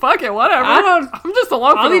know. Fuck it, whatever. I'm just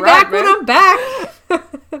along for the ride, man. I'll be back when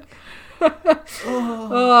I'm back.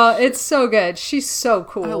 Oh, it's so good. She's so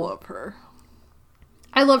cool. I love her.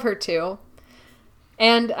 I love her too.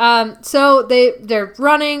 And so they're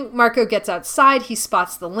running. Marco gets outside. He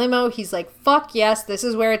spots the limo. He's like, fuck yes, this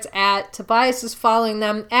is where it's at. Tobias is following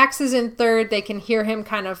them. Axe is in third. They can hear him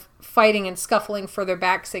kind of fighting and scuffling further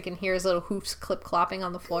back, so they can hear his little hoofs clip-clopping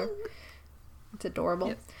on the floor. It's adorable.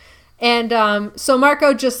 Yes. And so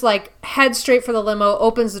Marco just, like, heads straight for the limo,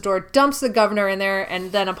 opens the door, dumps the governor in there,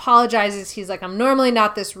 and then apologizes. He's like, I'm normally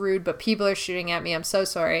not this rude, but people are shooting at me. I'm so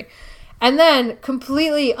sorry. And then,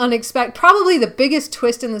 completely unexpected, probably the biggest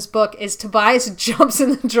twist in this book is Tobias jumps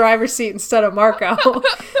in the driver's seat instead of Marco.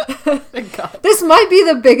 Thank God. This might be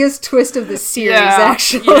the biggest twist of the series,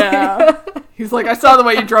 actually. Yeah. He's like, I saw the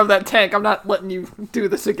way you drove that tank. I'm not letting you do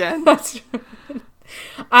this again. That's true.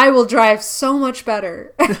 I will drive so much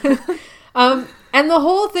better. And the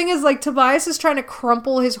whole thing is, like, Tobias is trying to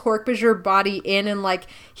crumple his Hork-Bajir body in, and, like,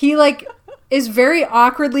 he, like, is very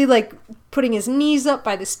awkwardly, like, putting his knees up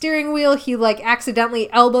by the steering wheel. He, like, accidentally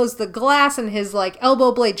elbows the glass, and his, like,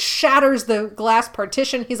 elbow blade shatters the glass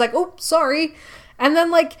partition. He's like, oh, sorry. And then,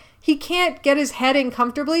 like, he can't get his head in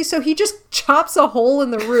comfortably, so he just chops a hole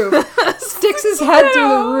in the roof, sticks his head through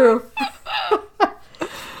the roof.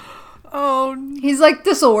 Oh, he's like,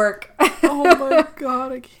 this'll work. Oh my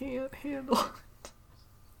God, I can't handle it.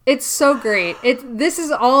 It's so great. This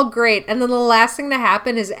is all great. And then the last thing to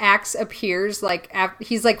happen is Axe appears, like,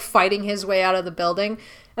 he's, like, fighting his way out of the building.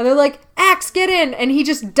 And they're like, Axe, get in! And he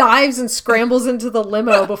just dives and scrambles into the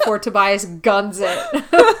limo before Tobias guns it.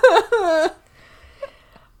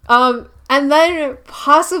 And then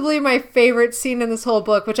possibly my favorite scene in this whole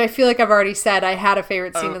book, which I feel like I've already said I had a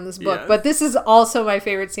favorite scene in this book, yes. But this is also my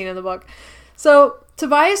favorite scene in the book. So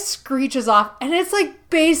Tobias screeches off, and it's like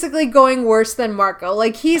basically going worse than Marco.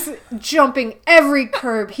 Like, he's jumping every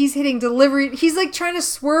curb. He's hitting delivery. He's like trying to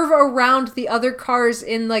swerve around the other cars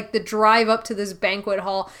in like the drive up to this banquet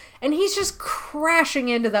hall, and he's just crashing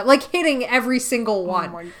into them, like hitting every single one.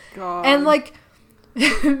 Oh my God. And like,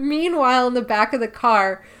 meanwhile in the back of the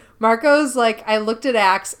car, Marco's like, I looked at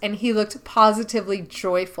Axe, and he looked positively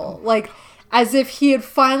joyful. Like, as if he had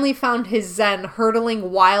finally found his zen,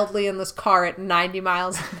 hurtling wildly in this car at 90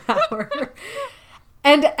 miles an hour.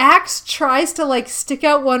 And Axe tries to, like, stick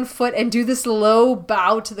out one foot and do this low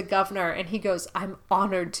bow to the governor, and he goes, I'm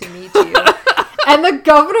honored to meet you. And the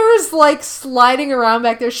governor is, like, sliding around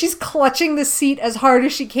back there. She's clutching the seat as hard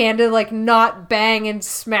as she can to, like, not bang and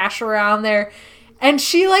smash around there. And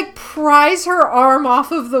she, like, pries her arm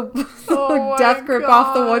off of the death grip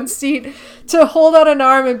off the one seat to hold out an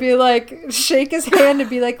arm and be like, shake his hand and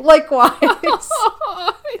be like, likewise.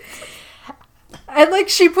 And, like,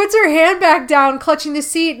 she puts her hand back down, clutching the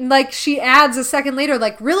seat, and, like, she adds a second later,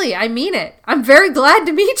 like, really, I mean it. I'm very glad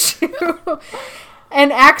to meet you.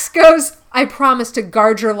 And Axe goes, I promise to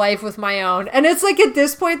guard your life with my own. And it's like at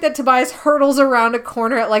this point that Tobias hurtles around a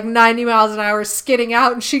corner at like 90 miles an hour, skidding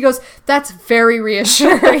out, and she goes, that's very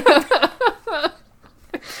reassuring.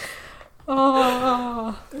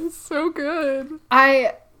 Oh, it's so good.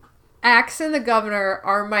 Axe and the governor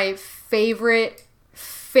are my favorite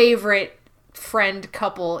friend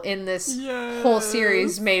couple in this whole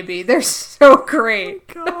series, maybe. They're so great.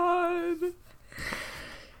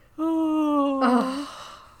 Oh, God.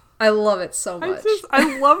 I love it so much.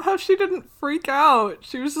 I love how she didn't freak out.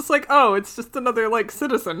 She was just like, oh, it's just another, like,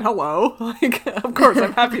 citizen. Hello. Like, of course,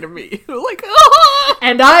 I'm happy to meet you. Like, oh!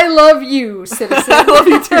 And I love you, citizen. I love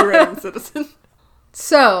you too, random citizen.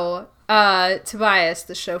 So, Tobias,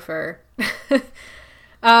 the chauffeur,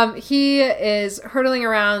 he is hurtling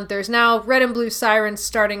around. There's now red and blue sirens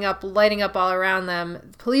starting up, lighting up all around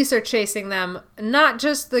them. Police are chasing them. Not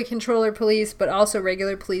just the controller police, but also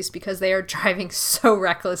regular police because they are driving so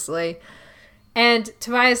recklessly. And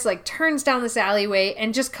Tobias, like, turns down this alleyway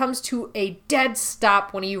and just comes to a dead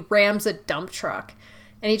stop when he rams a dump truck.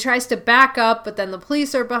 And he tries to back up, but then the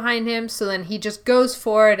police are behind him, so then he just goes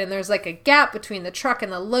for it, and there's, like, a gap between the truck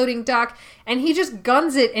and the loading dock, and he just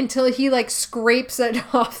guns it until he, like, scrapes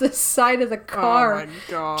it off the side of the car. Oh, my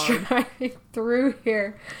God. Driving through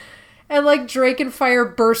here. And, like,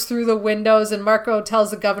 Drakenfire bursts through the windows, and Marco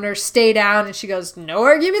tells the governor, stay down, and she goes, no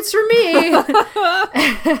arguments for me!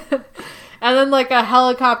 And then, like, a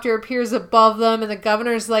helicopter appears above them, and the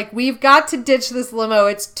governor's like, we've got to ditch this limo.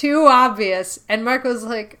 It's too obvious. And Marco's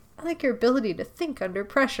like, I like your ability to think under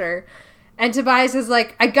pressure. And Tobias is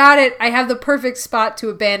like, I got it. I have the perfect spot to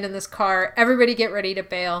abandon this car. Everybody get ready to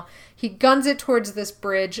bail. He guns it towards this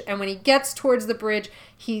bridge, and when he gets towards the bridge,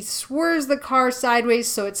 he swerves the car sideways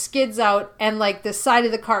so it skids out, and, like, the side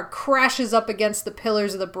of the car crashes up against the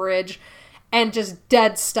pillars of the bridge. And just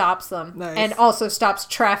dead stops them. Nice. And also stops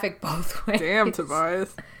traffic both ways. Damn,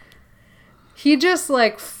 Tobias. He just,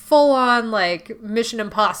 like, full on, like, Mission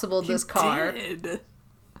Impossible this car. Did.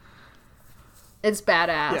 It's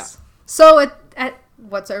badass. Yeah. So,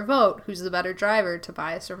 what's our vote? Who's the better driver,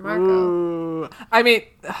 Tobias or Marco? Ooh. I mean,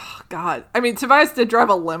 oh, God. I mean, Tobias did drive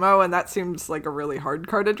a limo, and that seems like a really hard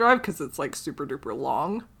car to drive because it's, like, super duper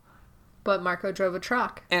long. But Marco drove a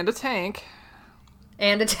truck. And a tank.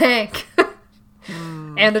 And a tank.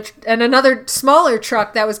 And another smaller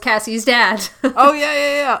truck that was Cassie's dad. Oh,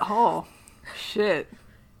 yeah. Oh, shit.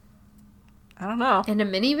 I don't know. And a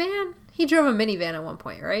minivan? He drove a minivan at one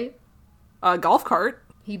point, right? A golf cart.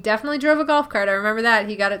 He definitely drove a golf cart. I remember that.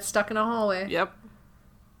 He got it stuck in a hallway. Yep.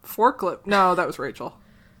 Forklift. No, that was Rachel.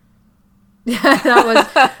 Yeah, that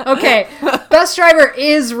was... Okay, best driver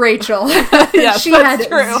is Rachel. Yes, she that's had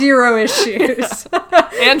true. 0 issues.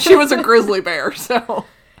 And she was a grizzly bear, so...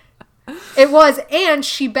 It was, and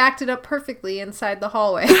she backed it up perfectly inside the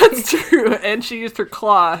hallway. That's true, and she used her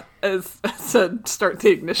claw as a start the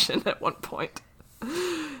ignition at one point.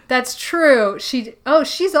 That's true.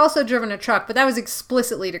 She's also driven a truck, but that was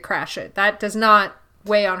explicitly to crash it. That does not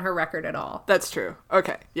weigh on her record at all. That's true.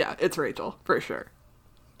 Okay, yeah, it's Rachel, for sure.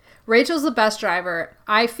 Rachel's the best driver.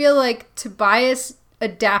 I feel like Tobias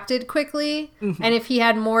adapted quickly, and if he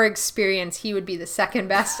had more experience, he would be the second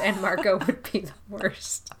best, and Marco would be the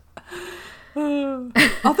worst.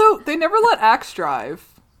 Although, they never let Axe drive.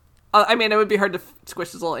 I mean, it would be hard to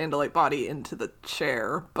squish his little Andalite body into the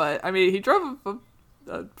chair, but, I mean, he drove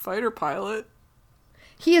a fighter pilot.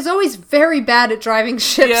 He is always very bad at driving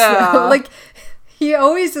ships, though. Like, he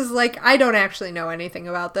always is like, I don't actually know anything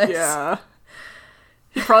about this. Yeah.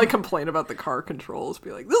 He'd probably complain about the car controls,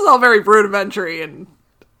 be like, this is all very rudimentary and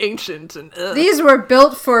ancient and ugh. These were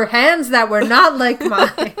built for hands that were not like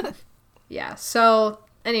mine. Yeah, so,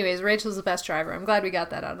 anyways, Rachel's the best driver. I'm glad we got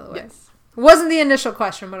that out of the way. Yes. It wasn't the initial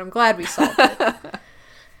question, but I'm glad we solved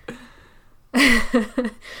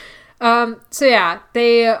it. So yeah,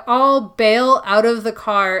 they all bail out of the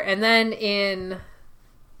car, and then in,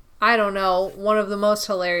 I don't know, one of the most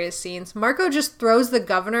hilarious scenes, Marco just throws the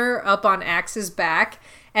governor up on Axe's back,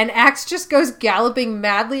 and Axe just goes galloping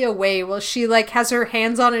madly away while she, like, has her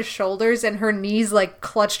hands on his shoulders and her knees, like,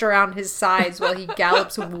 clutched around his sides while he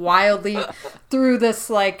gallops wildly through this,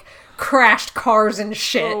 like, crashed cars and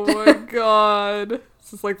shit. Oh my god.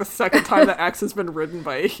 This is like the second time that Axe has been ridden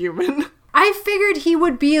by a human. I figured he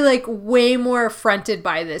would be, like, way more affronted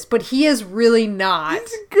by this, but he is really not.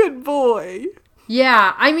 He's a good boy.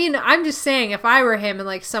 Yeah, I mean, I'm just saying, if I were him and,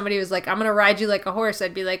 like, somebody was like, I'm gonna ride you like a horse,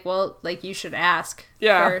 I'd be like, well, like, you should ask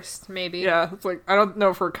first, maybe. Yeah, it's like, I don't know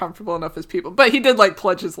if we're comfortable enough as people. But he did, like,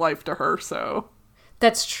 pledge his life to her, so.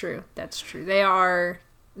 That's true. They are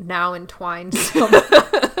now entwined.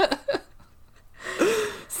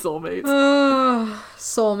 Soulmates.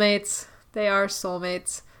 Soulmates. They are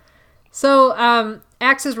soulmates. So,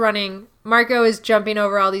 Axe is running. Marco is jumping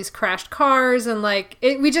over all these crashed cars, and, like,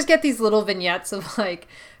 we just get these little vignettes of, like,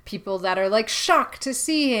 people that are, like, shocked to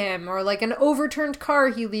see him, or, like, an overturned car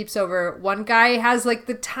he leaps over. One guy has, like,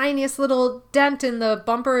 the tiniest little dent in the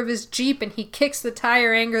bumper of his Jeep, and he kicks the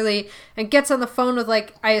tire angrily and gets on the phone with,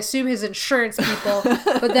 like, I assume his insurance people,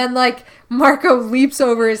 but then, like, Marco leaps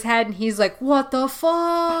over his head, and he's like, what the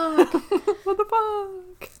fuck? What the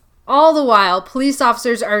fuck? all the while, police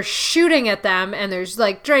officers are shooting at them, and there's,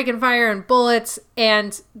 like, dragon fire and bullets,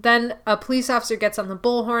 and then a police officer gets on the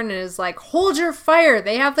bullhorn and is like, hold your fire,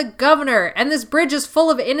 they have the governor, and this bridge is full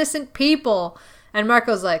of innocent people. And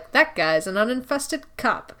Marco's like, that guy's an uninfested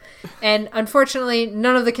cop. And unfortunately,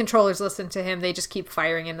 none of the controllers listen to him. They just keep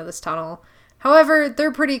firing into this tunnel. However,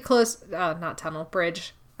 they're pretty close. Not tunnel,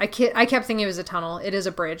 bridge. I kept thinking it was a tunnel. It is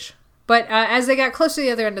a bridge. But as they got close to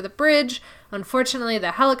the other end of the bridge, unfortunately,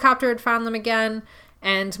 the helicopter had found them again.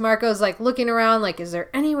 And Marco's, like, looking around, like, is there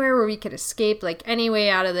anywhere where we could escape? Like, any way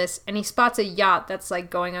out of this? And he spots a yacht that's, like,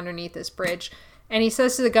 going underneath this bridge. And he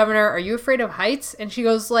says to the governor, are you afraid of heights? And she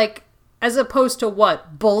goes, like, as opposed to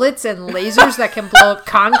what? Bullets and lasers that can blow up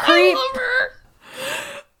concrete? I love her.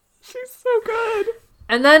 She's so good.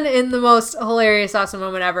 And then in the most hilarious, awesome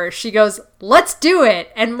moment ever, she goes, let's do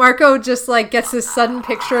it. And Marco just, like, gets this sudden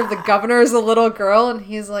picture of the governor as a little girl. And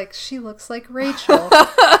he's like, she looks like Rachel.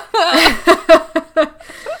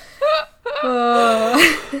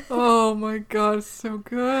 Oh my god, so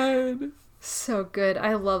good. So good.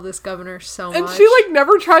 I love this governor so much. And she, like,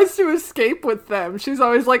 never tries to escape with them. She's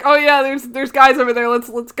always like, oh yeah, there's guys over there, let's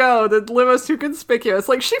go. The limo's too conspicuous.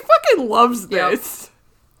 Like, she fucking loves this. Yep.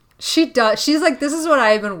 She does. She's like, this is what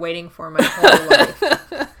I've been waiting for my whole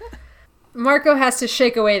life. Marco has to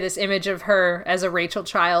shake away this image of her as a Rachel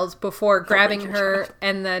child before grabbing her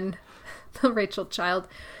and then the Rachel child.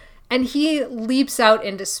 And he leaps out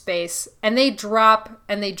into space and they drop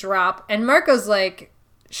and they drop. And Marco's like,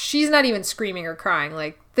 she's not even screaming or crying.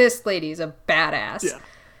 Like, this lady's a badass.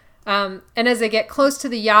 Yeah. And as they get close to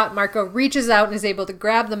the yacht, Marco reaches out and is able to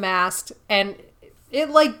grab the mast, and it,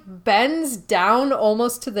 like, bends down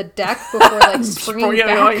almost to the deck before, like, springing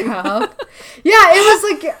back up. Yeah, it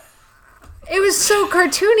was, like, it was so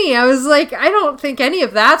cartoony. I was like, I don't think any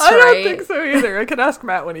of that's right. I don't think so either. I could ask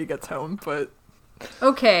Matt when he gets home, but...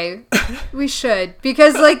 Okay, we should.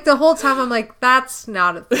 Because, like, the whole time I'm like, that's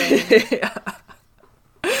not a thing. Yeah.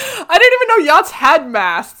 I didn't even know yachts had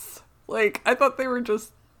masts. Like, I thought they were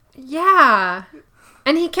just... Yeah.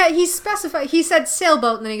 And he specified, he said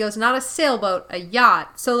sailboat, and then he goes, not a sailboat, a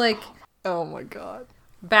yacht. So, like... Oh my god.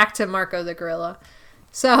 Back to Marco the gorilla.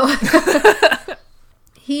 So,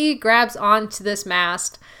 he grabs onto this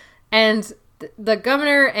mast, and the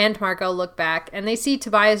governor and Marco look back, and they see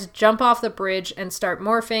Tobias jump off the bridge and start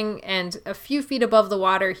morphing, and a few feet above the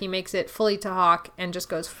water, he makes it fully to hawk and just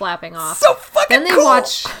goes flapping off. So fucking Then they cool!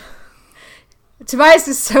 watch... Tobias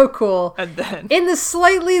is so cool. And then... In the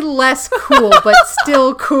slightly less cool, but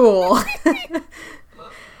still cool.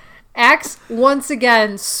 Axe, once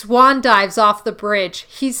again, swan dives off the bridge.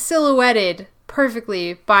 He's silhouetted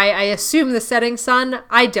perfectly by, I assume, the setting sun.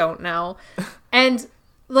 I don't know. And,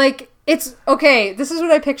 like, it's... Okay, this is what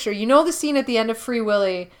I picture. You know the scene at the end of Free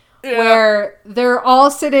Willy where they're all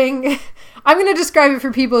sitting... I'm going to describe it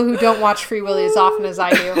for people who don't watch Free Willy as often as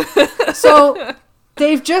I do. So...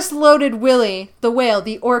 They've just loaded Willy, the whale,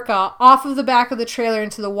 the orca, off of the back of the trailer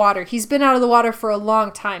into the water. He's been out of the water for a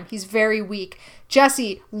long time. He's very weak.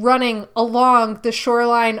 Jesse, running along the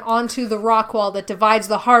shoreline onto the rock wall that divides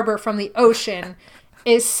the harbor from the ocean,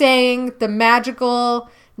 is saying the magical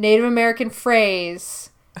Native American phrase.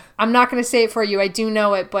 I'm not going to say it for you. I do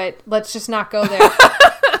know it, but let's just not go there.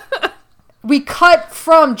 We cut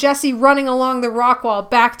from Jesse running along the rock wall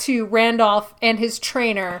back to Randolph and his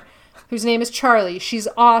trainer, whose name is Charlie. She's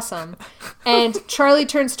awesome. And Charlie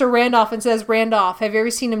turns to Randolph and says, Randolph, have you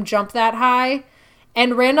ever seen him jump that high?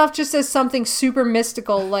 And Randolph just says something super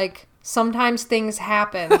mystical, like, sometimes things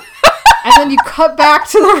happen. And then you cut back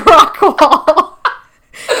to the rock wall.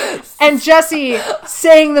 And Jesse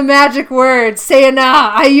saying the magic words,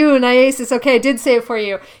 Sayana, Ayun, Iasis. Okay, I did say it for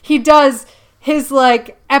you. He does his,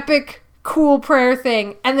 like, epic, cool prayer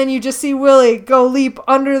thing. And then you just see Willy go leap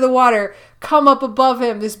under the water, come up above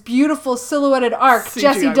him, this beautiful silhouetted arc. CGI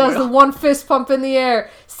Jesse does whale. the one fist pump in the air.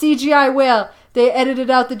 CGI whale. They edited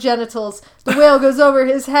out the genitals. The whale goes over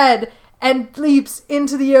his head and leaps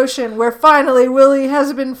into the ocean, where finally Willy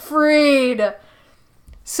has been freed.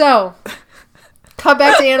 So, cut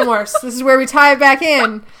back to Animorphs. This is where we tie it back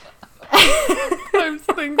in. Sometimes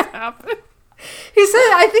things happen.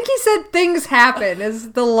 I think he said things happen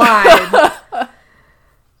is the line.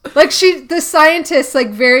 Like, the scientist, like,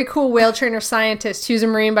 very cool whale trainer scientist, who's a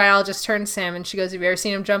marine biologist, turns to him and she goes, have you ever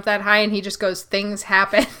seen him jump that high? And he just goes, things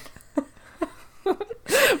happen.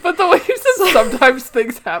 But the way he says sometimes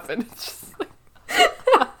things happen, it's just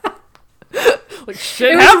like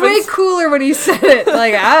shit happens. It was way cooler when he said it.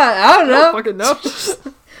 Like, I don't know. Fucking know.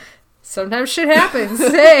 Sometimes shit happens.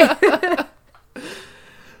 Hey.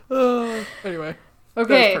 Anyway.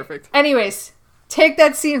 Okay. That was perfect. Anyways, take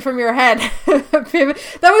that scene from your head.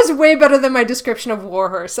 That was way better than my description of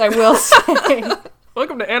Warhorse, I will say.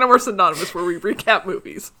 Welcome to Animorphs Anonymous, where we recap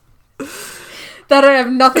movies that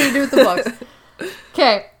have nothing to do with the books.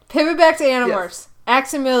 Okay, pivot back to Animorphs. Yes.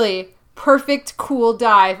 Ax and Millie, perfect, cool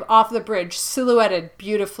dive off the bridge, silhouetted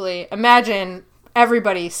beautifully. Imagine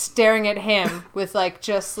everybody staring at him with, like,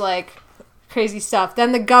 just, like, crazy stuff.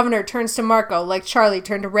 Then the governor turns to Marco, like Charlie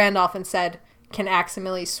turned to Randolph and said, "Can Ax and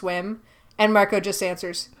Millie swim?" And Marco just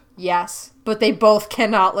answers, "Yes." But they both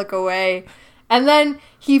cannot look away. And then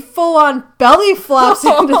he full-on belly flops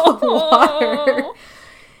into the water.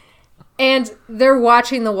 And they're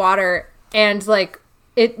watching the water, and, like,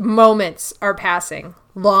 moments are passing.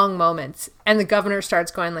 Long moments. And the governor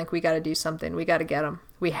starts going, like, we got to do something. We got to get him.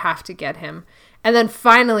 We have to get him. And then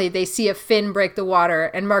finally they see a fin break the water,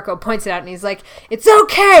 and Marco points it out, and he's like, "It's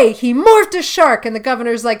okay! He morphed a shark!" And the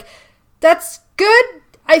governor's like, "That's good,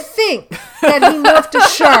 I think, that he morphed a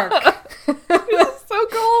shark." He's so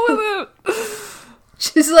cool with it.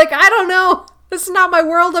 She's like, "I don't know. This is not my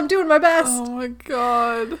world. I'm doing my best." Oh my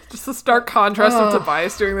god. Just the stark contrast of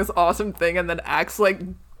Tobias doing this awesome thing, and then Ax, like,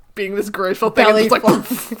 being this graceful thing. And just like,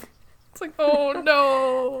 it's like, oh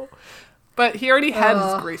no. But he already had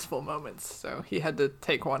his graceful moments, so he had to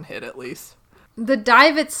take one hit at least. The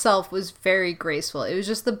dive itself was very graceful. It was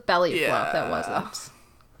just the belly flop that wasn't.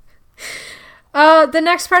 The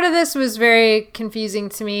next part of this was very confusing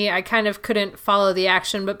to me. I kind of couldn't follow the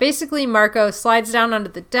action, but basically Marco slides down onto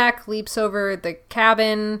the deck, leaps over the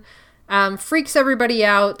cabin, freaks everybody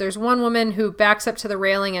out. There's one woman who backs up to the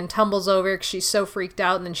railing and tumbles over because she's so freaked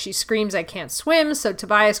out, and then she screams, "I can't swim," so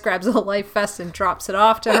Tobias grabs a life vest and drops it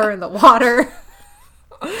off to her in the water.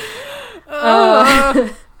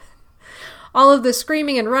 All of the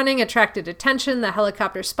screaming and running attracted attention. The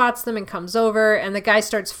helicopter spots them and comes over, and the guy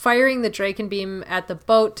starts firing the Draken beam at the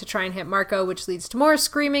boat to try and hit Marco, which leads to more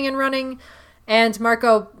screaming and running. And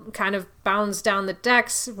Marco kind of bounds down the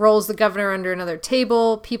decks, rolls the governor under another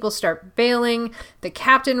table. People start bailing. The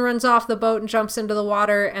captain runs off the boat and jumps into the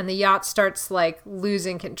water, and the yacht starts, like,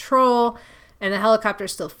 losing control. And the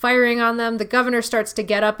helicopter's still firing on them. The governor starts to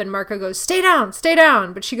get up, and Marco goes, stay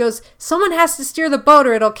down. But she goes, "Someone has to steer the boat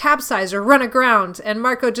or it'll capsize or run aground." And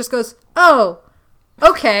Marco just goes, "Oh,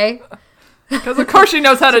 okay." Because of course she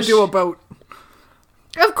knows how to do a boat.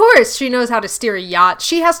 Of course she knows how to steer a yacht.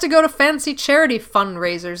 She has to go to fancy charity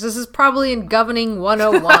fundraisers. This is probably in Governing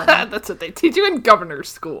 101. That's what they teach you in governor's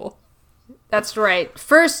school. That's right.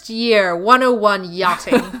 First year, 101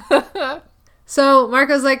 yachting. So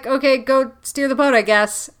Marco's like, "Okay, go steer the boat, I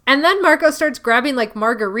guess." And then Marco starts grabbing, like,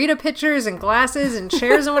 margarita pitchers and glasses and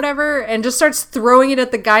chairs and whatever, and just starts throwing it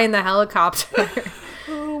at the guy in the helicopter.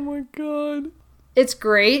 Oh my god. It's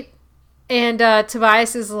great. And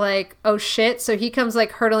Tobias is like, "Oh shit." So he comes,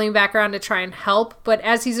 like, hurtling back around to try and help. But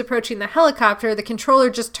as he's approaching the helicopter, the controller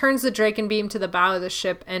just turns the Draken beam to the bow of the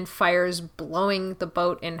ship and fires, blowing the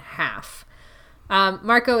boat in half.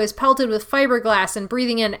 Marco is pelted with fiberglass and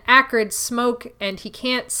breathing in acrid smoke, and he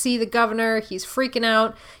can't see the governor. He's freaking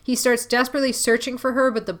out. He starts desperately searching for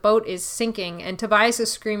her, but the boat is sinking, and Tobias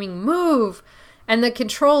is screaming, "Move!" And the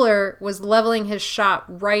controller was leveling his shot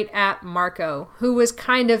right at Marco, who was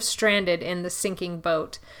kind of stranded in the sinking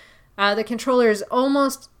boat. The controller is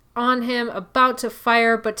almost on him, about to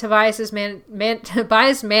fire, but Tobias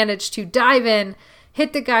managed to dive in,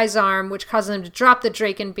 hit the guy's arm, which causes him to drop the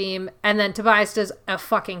Draken beam, and then Tobias does a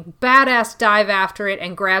fucking badass dive after it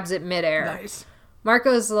and grabs it midair. Nice.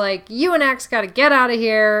 Marco's like, "You and Ax gotta get out of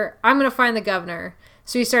here. I'm gonna find the governor."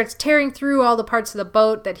 So he starts tearing through all the parts of the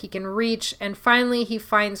boat that he can reach, and finally he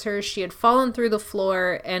finds her. She had fallen through the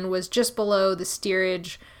floor and was just below the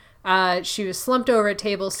steerage. She was slumped over a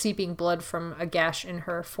table, seeping blood from a gash in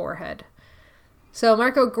her forehead. So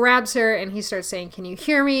Marco grabs her, and he starts saying, "Can you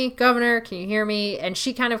hear me, Governor? Can you hear me?" And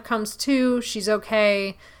she kind of comes to. She's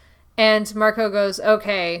okay. And Marco goes,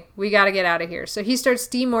 "Okay, we got to get out of here." So he starts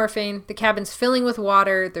demorphing. The cabin's filling with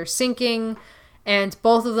water. They're sinking. And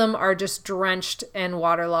both of them are just drenched and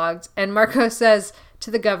waterlogged. And Marco says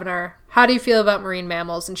to the governor, "How do you feel about marine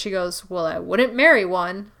mammals?" And she goes, "Well, I wouldn't marry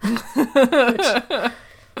one." Which,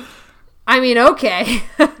 I mean, okay.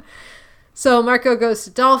 So Marco goes to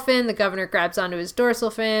Dolphin, the governor grabs onto his dorsal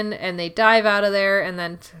fin, and they dive out of there and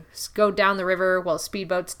then go down the river while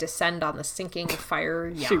speedboats descend on the sinking fire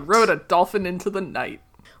yacht. She rode a dolphin into the night.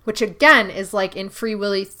 Which again is like in Free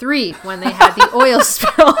Willy 3 when they had the oil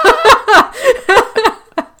spill.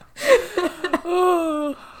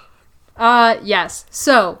 Yes.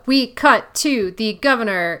 So we cut to the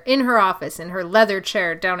governor in her office in her leather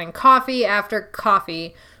chair, downing coffee after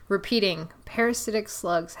coffee, repeating, parasitic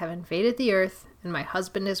slugs have invaded the Earth, and my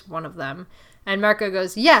husband is one of them. And Marco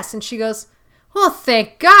goes, yes. And she goes, well,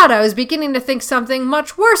 thank God. I was beginning to think something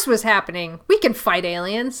much worse was happening. We can fight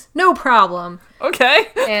aliens. No problem. Okay.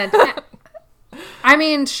 And I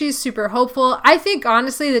mean, she's super hopeful. I think,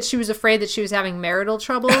 honestly, that she was afraid that she was having marital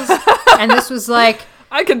troubles. And this was like,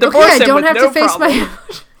 I can divorce him with no problem.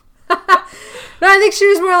 No, I think she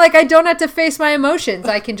was more like, I don't have to face my emotions.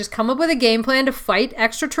 I can just come up with a game plan to fight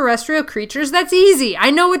extraterrestrial creatures. That's easy. I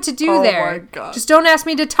know what to do there. Oh my God. Just don't ask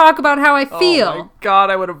me to talk about how I feel. Oh my God,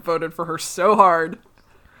 I would have voted for her so hard.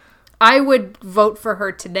 I would vote for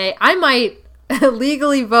her today. I might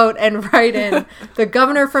legally vote and write in the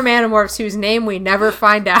governor from Animorphs, whose name we never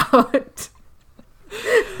find out.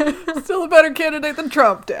 Still a better candidate than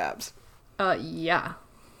Trump, Dabs. Yeah.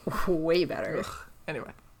 Way better. Ugh. Anyway.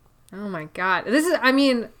 Oh my God. This is, I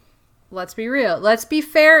mean, let's be real. Let's be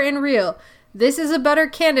fair and real. This is a better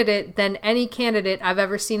candidate than any candidate I've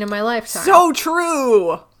ever seen in my lifetime. So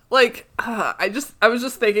true! Like, I was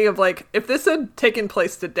just thinking of, like, if this had taken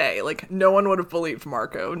place today, like, no one would have believed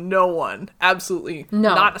Marco. No one. Absolutely.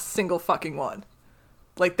 No. Not a single fucking one.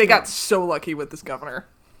 Like, they got so lucky with this governor.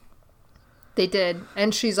 They did.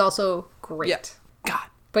 And she's also great. Yeah. God.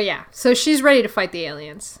 But yeah, so she's ready to fight the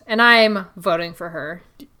aliens. And I'm voting for her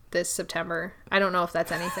this September. I don't know if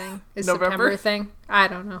that's anything. Is November? September a thing? I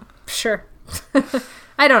don't know. Sure.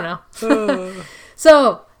 I don't know.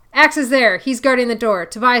 So, Axe is there. He's guarding the door.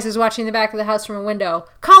 Tobias is watching the back of the house from a window.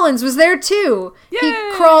 Collins was there too. Yay!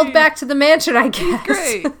 He crawled back to the mansion, I guess.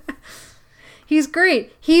 Great. He's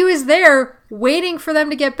great. He was there waiting for them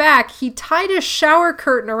to get back. He tied a shower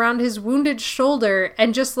curtain around his wounded shoulder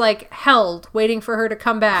and just, like, held, waiting for her to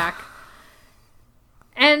come back.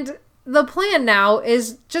 And the plan now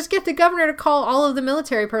is just get the governor to call all of the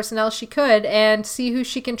military personnel she could and see who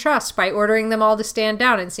she can trust by ordering them all to stand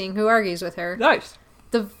down and seeing who argues with her. Nice.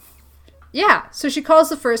 Yeah, so she calls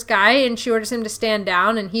the first guy and she orders him to stand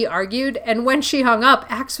down and he argued. And when she hung up,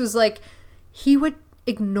 Axe was like, he would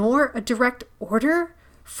ignore a direct order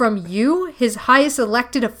from you, his highest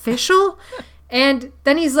elected official? And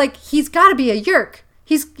then he's like, he's got to be a Yeerk.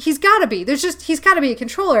 He's got to be. He's got to be a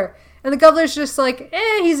controller. And the governor's just like,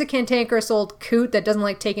 he's a cantankerous old coot that doesn't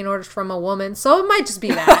like taking orders from a woman. So it might just be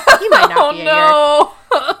that. He might not be a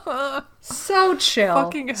Yeerk. So chill.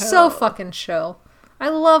 Fucking hell. So fucking chill. I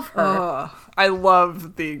love her. I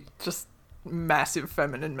love the just massive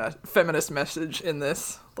feminist message in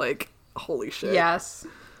this. Like, holy shit. Yes.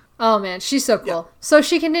 Oh man, she's so cool. Yeah. So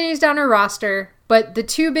she continues down her roster, but the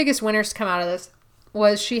two biggest winners to come out of this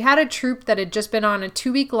was she had a troop that had just been on a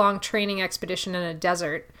 2-week-long training expedition in a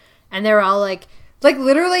desert. And they were all like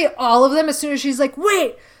literally all of them, as soon as she's like,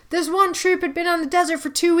 wait, this one troop had been on the desert for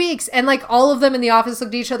 2 weeks. And like all of them in the office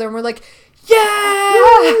looked at each other and were like,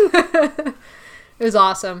 yeah! It was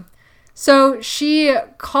awesome. So she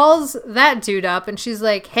calls that dude up and she's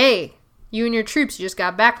like, hey, you and your troops, you just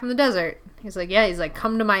got back from the desert. He's like, yeah. He's like,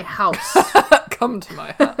 come to my house. Come to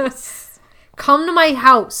my house. Come to my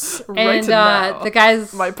house. Right and now. the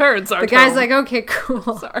guy's... My parents aren't The guy's home. like, okay,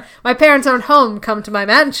 cool. Sorry. My parents aren't home. Come to my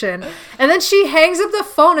mansion. And then she hangs up the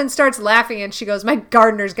phone and starts laughing and she goes, my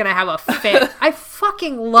gardener's gonna have a fit. I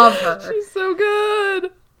fucking love her. She's so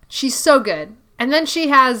good. She's so good. And then she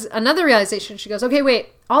has another realization. She goes, okay, wait.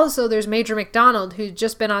 Also, there's Major McDonald, who's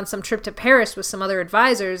just been on some trip to Paris with some other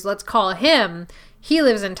advisors. Let's call him. He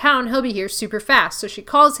lives in town. He'll be here super fast. So she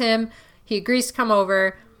calls him. He agrees to come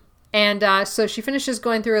over. And so she finishes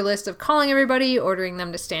going through a list of calling everybody, ordering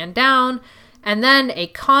them to stand down. And then a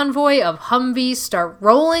convoy of Humvees start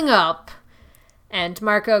rolling up. And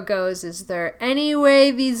Marco goes, is there any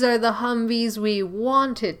way these are the Humvees we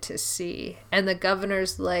wanted to see? And the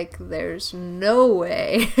governor's like, there's no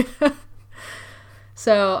way.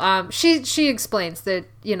 So she explains that,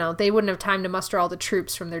 you know, they wouldn't have time to muster all the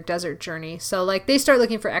troops from their desert journey. So, like, they start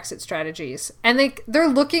looking for exit strategies. And they're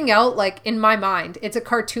looking out, like, in my mind, it's a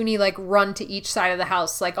cartoony, like, run to each side of the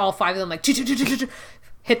house. Like, all 5 of them, like,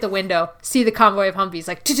 hit the window, see the convoy of Humvees,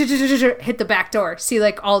 like, hit the back door, see,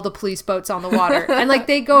 like, all the police boats on the water. And, like,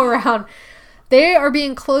 they go around. They are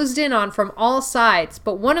being closed in on from all sides,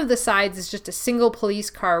 but one of the sides is just a single police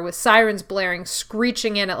car with sirens blaring,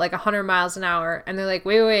 screeching in at like 100 miles an hour. And they're like,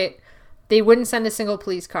 wait. They wouldn't send a single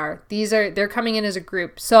police car. They're coming in as a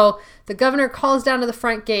group. So the governor calls down to the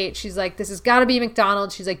front gate. She's like, this has got to be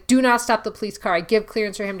McDonald. She's like, do not stop the police car. I give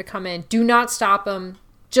clearance for him to come in. Do not stop him.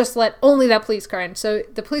 Just let only that police car in. So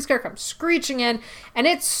the police car comes screeching in, and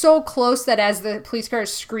it's so close that as the police car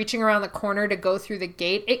is screeching around the corner to go through the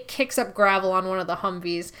gate, it kicks up gravel on one of the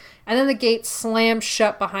Humvees, and then the gate slams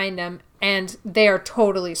shut behind them, and they are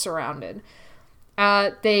totally surrounded.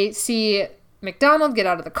 They see McDonald get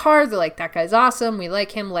out of the car. They're like, that guy's awesome. We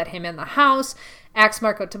like him. Let him in the house. Axe,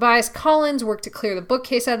 Marco, Tobias, Collins work to clear the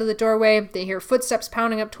bookcase out of the doorway. They hear footsteps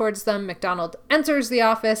pounding up towards them. McDonald enters the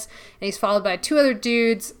office, and he's followed by 2 other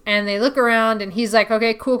dudes, and they look around, and he's like,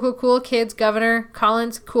 okay, cool, kids, governor,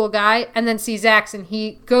 Collins, cool guy, and then sees Axe, and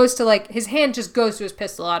he goes to, like, his hand just goes to his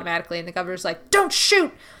pistol automatically, and the governor's like, don't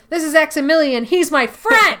shoot! This is Aximilian, he's my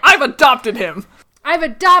friend! I've adopted him!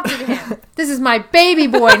 This is my baby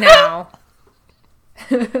boy now!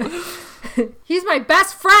 He's my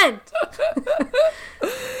best friend.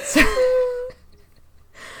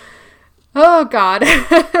 Oh, God.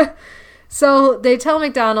 So they tell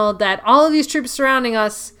McDonald that all of these troops surrounding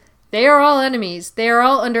us, they are all enemies. They are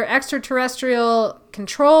all under extraterrestrial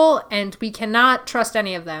control, and we cannot trust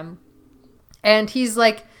any of them. And he's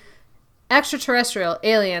like, extraterrestrial,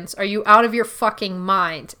 aliens, are you out of your fucking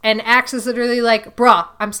mind? And Axe is literally like, bruh,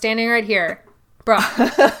 I'm standing right here.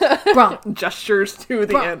 Bruh. Gestures to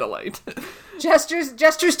the Andalite.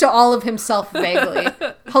 Gestures to all of himself vaguely.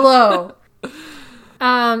 Hello.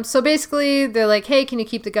 So basically, they're like, hey, can you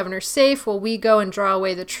keep the governor safe while we go and draw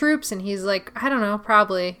away the troops? And he's like, I don't know,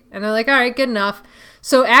 probably. And they're like, all right, good enough.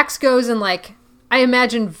 So Axe goes and, like, I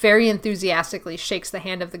imagine very enthusiastically shakes the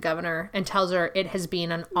hand of the governor and tells her it has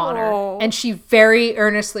been an honor. Oh. And she very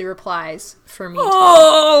earnestly replies, for me too.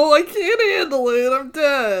 Oh, I can't handle it. I'm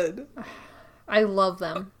dead. I love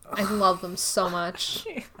them. I love them so much.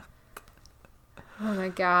 Oh my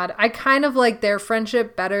God. I kind of like their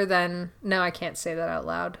friendship better than... No, I can't say that out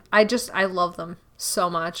loud. I love them so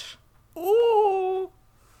much. Oh.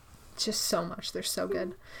 Just so much. They're so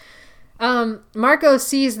good. Marco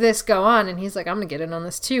sees this go on and he's like, I'm gonna get in on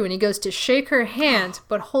this too. And he goes to shake her hand,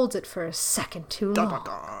 but holds it for a second too long. Dun, dun,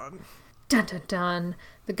 dun. Dun, dun, dun.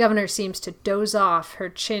 The governor seems to doze off. Her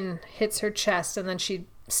chin hits her chest and then she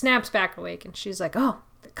snaps back awake and she's like, oh,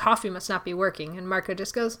 the coffee must not be working. And Marco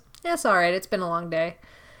just goes, yeah, it's all right. It's been a long day.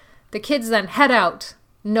 The kids then head out,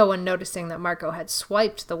 no one noticing that Marco had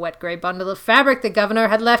swiped the wet gray bundle of fabric the governor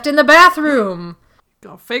had left in the bathroom.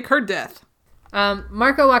 Go fake her death.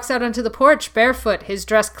 Marco walks out onto the porch, barefoot, his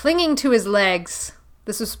dress clinging to his legs.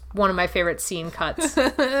 This was one of my favorite scene cuts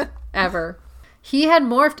ever. He had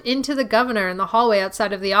morphed into the governor in the hallway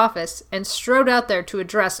outside of the office and strode out there to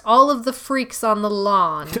address all of the freaks on the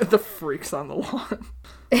lawn. The freaks on the lawn.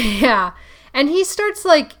 Yeah. And he starts,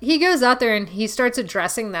 like, he goes out there and he starts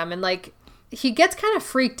addressing them and, like, he gets kind of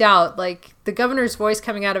freaked out. Like, the governor's voice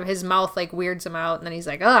coming out of his mouth, like, weirds him out. And then he's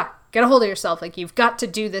like, get a hold of yourself. Like, you've got to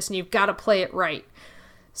do this and you've got to play it right.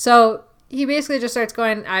 So he basically just starts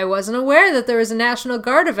going, I wasn't aware that there was a National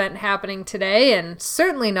Guard event happening today and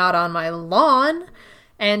certainly not on my lawn.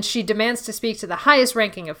 And she demands to speak to the highest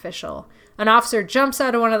ranking official. An officer jumps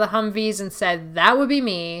out of one of the Humvees and said, that would be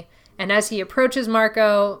me. And as he approaches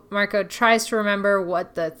Marco tries to remember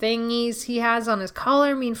what the thingies he has on his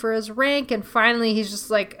collar mean for his rank. And finally, he's just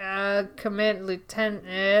like, commit,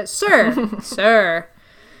 Lieutenant, sir.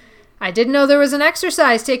 I didn't know there was an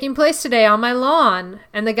exercise taking place today on my lawn.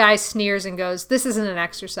 And the guy sneers and goes, this isn't an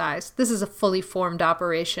exercise. This is a fully formed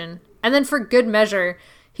operation. And then for good measure,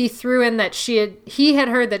 he threw in that he had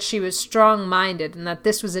heard that she was strong-minded and that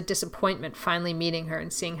this was a disappointment finally meeting her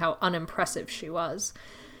and seeing how unimpressive she was.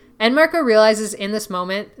 And Marco realizes in this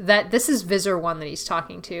moment that this is Visser 1 that he's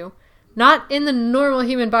talking to. Not in the normal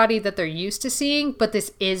human body that they're used to seeing, but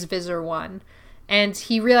this is Visser 1. And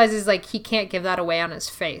he realizes, like, he can't give that away on his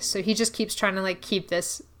face. So he just keeps trying to, like, keep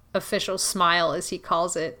this official smile, as he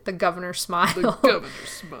calls it. The governor smile. The governor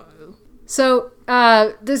smile. So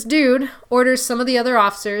this dude orders some of the other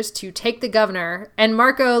officers to take the governor. And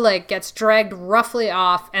Marco, like, gets dragged roughly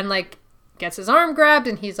off and, like, gets his arm grabbed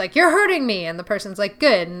and he's like, you're hurting me. And the person's like,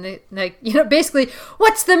 good. And they, like, you know, basically,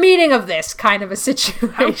 what's the meaning of this kind of a situation?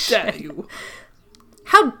 How dare you?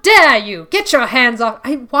 How dare you? Get your hands off.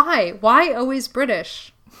 Why? Why always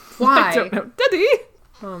British? Why? I don't know. Daddy.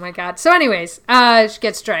 Oh my God. So anyways, she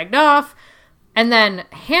gets dragged off and then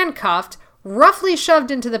handcuffed, roughly shoved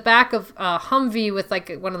into the back of a Humvee with like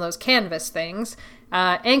one of those canvas things,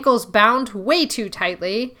 ankles bound way too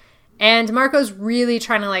tightly. And Marco's really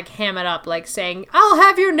trying to, like, ham it up, like, saying, I'll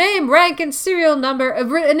have your name, rank, and serial number.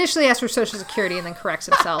 Initially asks for Social Security and then corrects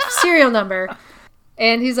himself. Serial number.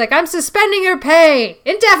 And he's like, I'm suspending your pay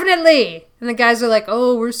indefinitely. And the guys are like,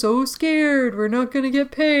 oh, we're so scared. We're not going to get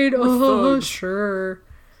paid. Oh, sure.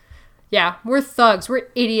 Yeah, we're thugs. We're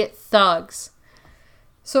idiot thugs.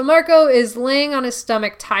 So Marco is laying on his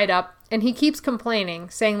stomach tied up. And he keeps complaining,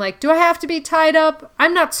 saying, like, do I have to be tied up?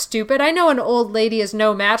 I'm not stupid. I know an old lady is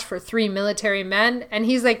no match for 3 military men. And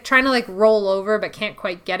he's, like, trying to, like, roll over, but can't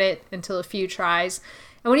quite get it until a few tries.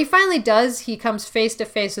 And when he finally does, he comes face to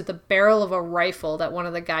face with the barrel of a rifle that one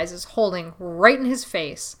of the guys is holding right in his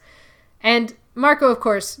face. And Marco, of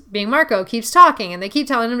course, being Marco, keeps talking, and they keep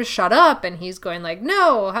telling him to shut up, and he's going like,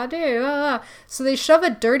 no, how dare. So they shove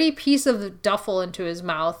a dirty piece of duffel into his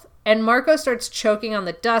mouth, and Marco starts choking on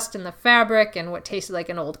the dust and the fabric and what tasted like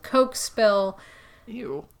an old Coke spill.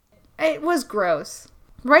 Ew. It was gross.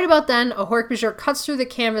 Right about then, a Hork-Bajir cuts through the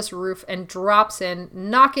canvas roof and drops in,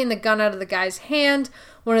 knocking the gun out of the guy's hand.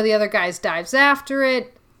 One of the other guys dives after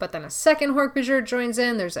it, but then a second Hork-Bajir joins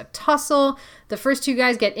in. There's a tussle. The first two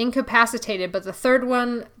guys get incapacitated, but the third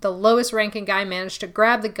one, the lowest ranking guy, managed to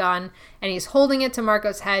grab the gun, and he's holding it to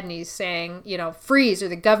Marco's head, and he's saying, freeze or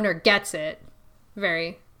the governor gets it.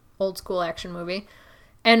 Very old school action movie.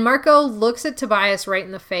 And Marco looks at Tobias right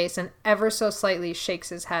in the face and ever so slightly shakes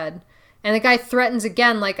his head. And the guy threatens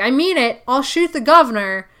again, like, I mean it, I'll shoot the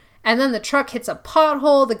governor. And then the truck hits a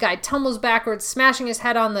pothole. The guy tumbles backwards, smashing his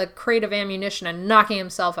head on the crate of ammunition and knocking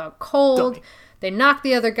himself out cold. They knock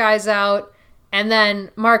the other guys out. And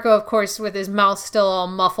then Marco, of course, with his mouth still all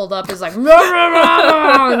muffled up, is like,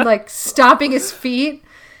 and like stomping his feet.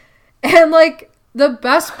 And like, the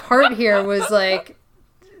best part here was like,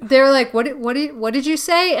 they're like, what did you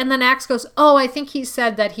say? And then Axe goes, oh, I think he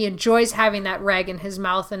said that he enjoys having that rag in his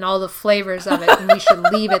mouth and all the flavors of it, and we should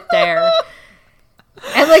leave it there.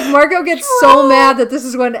 And like, Marco gets so mad that this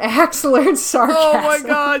is when Axe learns sarcasm. Oh my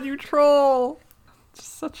god, you troll.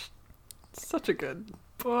 Such a good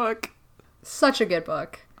book. Such a good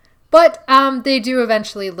book. But they do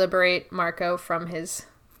eventually liberate Marco from his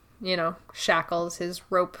shackles, his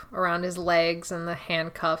rope around his legs and the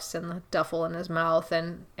handcuffs and the duffel in his mouth.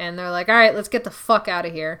 And they're like, all right, let's get the fuck out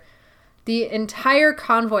of here. The entire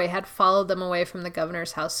convoy had followed them away from the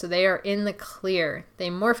governor's house, so they are in the clear.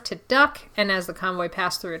 They morphed to duck, and as the convoy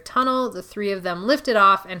passed through a tunnel, the three of them lifted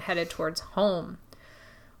off and headed towards home.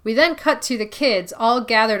 We then cut to the kids all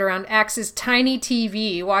gathered around Axe's tiny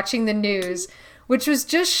TV watching the news, which was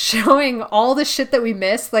just showing all the shit that we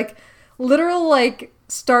missed. Like, literal, like,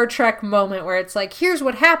 Star Trek moment where it's like, here's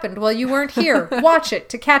what happened while you weren't here. Watch it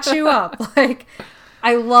to catch you up. Like,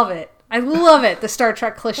 I love it. I love it, the Star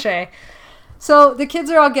Trek cliche. So the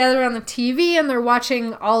kids are all gathered on the TV and they're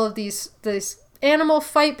watching all of this animal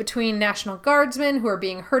fight between National Guardsmen who are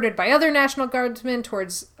being herded by other National Guardsmen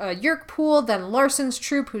towards Yeerk Pool. Then Larson's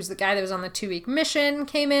troop, who's the guy that was on the 2-week mission,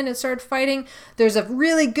 came in and started fighting. There's a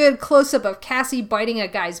really good close-up of Cassie biting a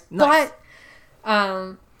guy's butt.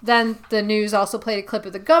 Then the news also played a clip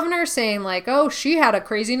of the governor saying, like, oh, she had a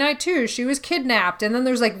crazy night, too. She was kidnapped. And then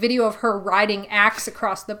there's, like, video of her riding Axe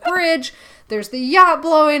across the bridge. There's the yacht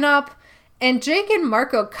blowing up. And Jake and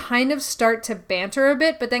Marco kind of start to banter a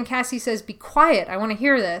bit, but then Cassie says, be quiet, I want to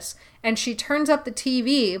hear this. And she turns up the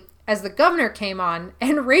TV as the governor came on,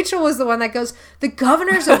 and Rachel was the one that goes, the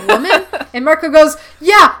governor's a woman? And Marco goes,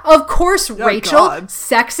 yeah, of course, Rachel. God.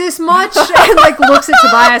 Sexist much? And like looks at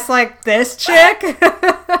Tobias like, this chick?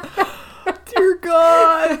 Dear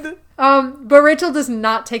God. But Rachel does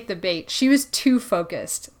not take the bait. She was too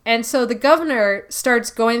focused. And so the governor starts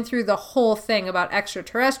going through the whole thing about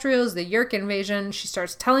extraterrestrials, the Yeerk invasion. She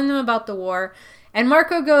starts telling them about the war. And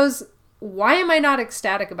Marco goes, why am I not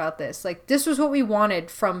ecstatic about this? Like, this was what we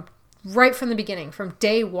wanted right from the beginning, from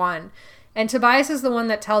day one. And Tobias is the one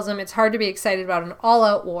that tells him it's hard to be excited about an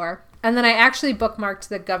all-out war. And then I actually bookmarked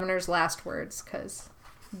the governor's last words, because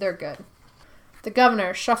they're good. The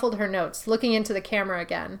governor shuffled her notes, looking into the camera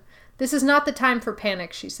again. This is not the time for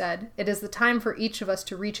panic, she said. It is the time for each of us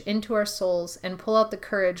to reach into our souls and pull out the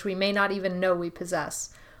courage we may not even know we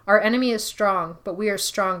possess. Our enemy is strong, but we are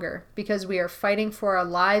stronger because we are fighting for our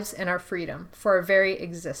lives and our freedom, for our very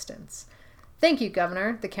existence. Thank you,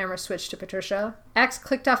 Governor. The camera switched to Patricia. Axe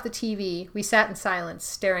clicked off the TV. We sat in silence,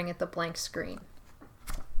 staring at the blank screen.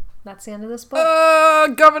 That's the end of this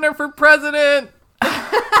book. Governor for president!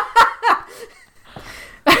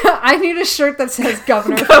 I need a shirt that says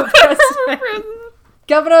Governor for president.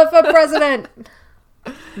 Governor for president!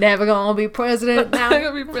 Never gonna be president now. Never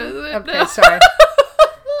gonna be president now. Okay, sorry.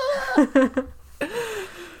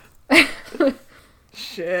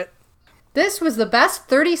 Shit. This was the best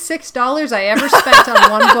 $36 I ever spent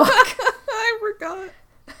on one book. I forgot.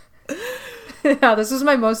 Yeah, this was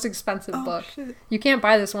my most expensive book. Shit. You can't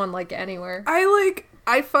buy this one like anywhere.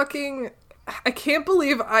 I can't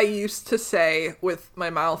believe I used to say with my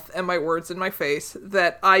mouth and my words in my face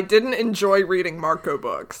that I didn't enjoy reading Marco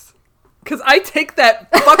books. 'Cause I take that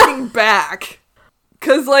fucking back.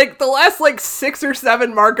 'Cause, like, the last, 6 or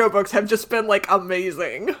 7 Marco books have just been,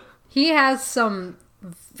 amazing. He has some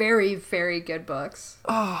very, very good books.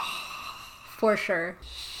 Oh. For sure.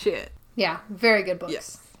 Shit. Yeah, very good books.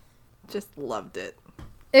 Yes. Just loved it.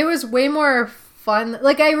 It was way more fun.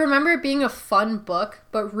 Like, I remember it being a fun book,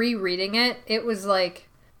 but rereading it, it was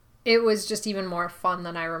just even more fun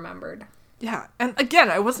than I remembered. Yeah, and again,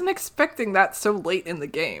 I wasn't expecting that so late in the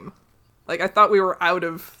game. Like, I thought we were out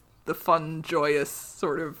of the fun, joyous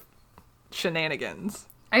sort of shenanigans.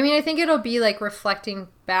 I mean, I think it'll be, like, reflecting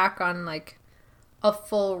back on, like, a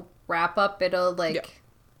full wrap-up. It'll, like... Yeah.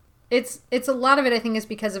 It's a lot of it, I think, is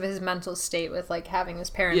because of his mental state with, like, having his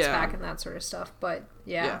parents back and that sort of stuff. But,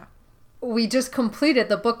 yeah. We just completed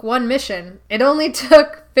the book 1 mission. It only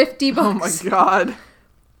took 50 books. Oh, my God.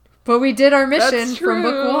 But we did our mission from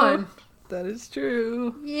book 1. That is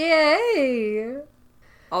true. Yay!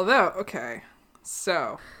 Although, okay,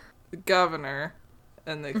 so, the governor,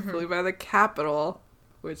 and they flew by the capital,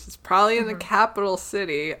 which is probably in the capital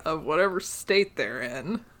city of whatever state they're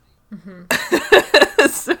in.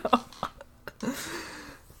 So...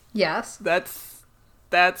 Yes. That's...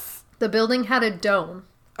 The building had a dome.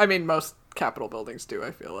 I mean, most Capitol buildings do,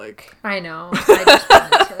 I feel like. I know. I just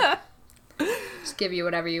wanted to just give you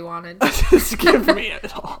whatever you wanted. Just give me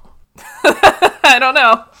it all. I don't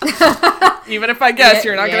know. Even if I guess,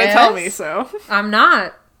 you're not going to tell me, so. I'm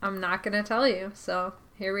not going to tell you, so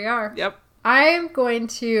here we are. Yep. I'm going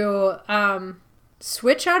to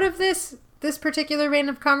switch out of this particular vein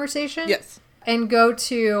of conversation. Yes. And go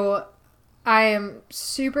to... I am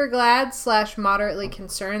super glad / moderately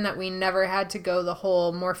concerned that we never had to go the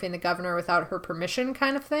whole morphing the governor without her permission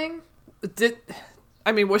kind of thing.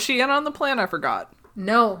 Was she in on the plan? I forgot.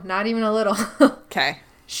 No, not even a little. Okay.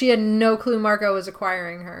 She had no clue Marco was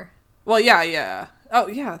acquiring her. Well, yeah. Oh,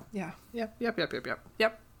 yeah. Yep.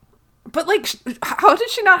 But, like, how did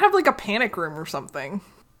she not have, like, a panic room or something?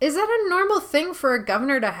 Is that a normal thing for a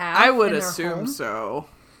governor to have? I would assume so.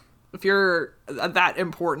 If you're that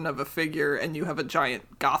important of a figure and you have a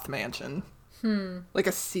giant goth mansion. Like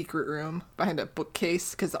a secret room behind a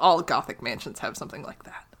bookcase, because all gothic mansions have something like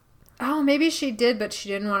that. Oh, maybe she did, but she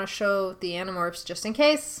didn't want to show the Animorphs just in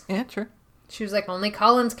case. Yeah, true. She was like, only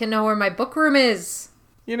Collins can know where my book room is.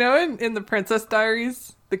 You know, in the Princess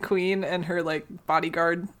Diaries, the queen and her, like,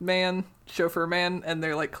 bodyguard man, chauffeur man, and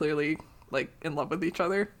they're, like, clearly, like, in love with each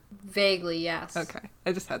other. Vaguely, yes. Okay.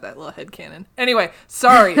 I just had that little headcanon. Anyway,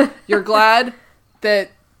 sorry. You're glad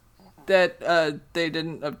that they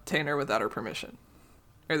didn't obtain her without her permission.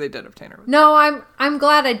 Or they did obtain her. No, I'm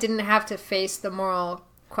glad I didn't have to face the moral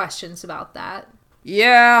questions about that.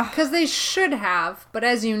 Yeah. Because they should have, but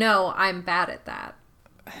as you know, I'm bad at that.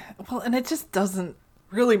 Well, and it just doesn't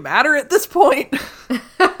really matter at this point.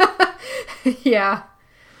 Yeah.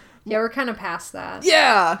 Yeah, we're kind of past that.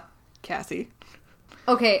 Yeah. Cassie.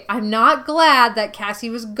 Okay, I'm not glad that Cassie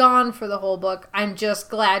was gone for the whole book. I'm just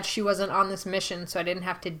glad she wasn't on this mission, so I didn't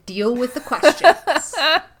have to deal with the questions.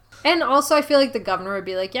 And also, I feel like the governor would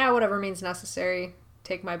be like, yeah, whatever means necessary.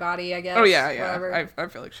 Take my body, I guess. Oh, yeah. Whatever. I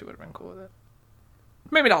feel like she would have been cool with it.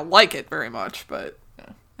 Maybe not like it very much, but... Yeah.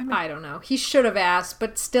 I don't know. He should have asked,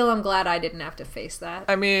 but still I'm glad I didn't have to face that.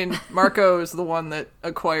 I mean, Marco is the one that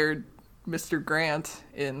acquired Mr. Grant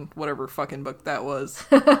in whatever fucking book that was.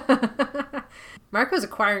 Marco's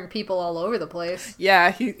acquiring people all over the place.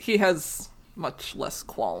 Yeah, he has much less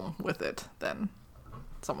qualm with it than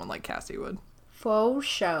someone like Cassie would. Faux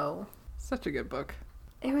show. Such a good book.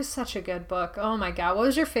 It was such a good book. Oh my god, what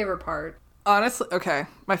was your favorite part? Honestly, okay,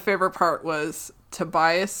 my favorite part was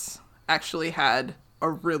Tobias actually had a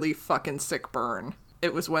really fucking sick burn.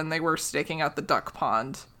 It was when they were staking out the duck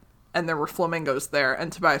pond, and there were flamingos there,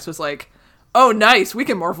 and Tobias was like, oh nice, we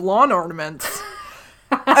can morph lawn ornaments.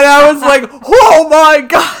 And I was like, oh my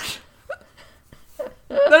gosh!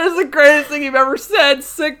 That is the greatest thing you've ever said.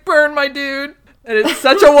 Sick burn, my dude. And it's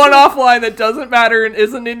such a one-off line that doesn't matter and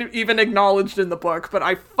isn't even acknowledged in the book, but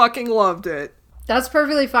I fucking loved it. That's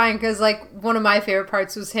perfectly fine, because, like, one of my favorite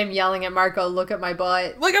parts was him yelling at Marco, look at my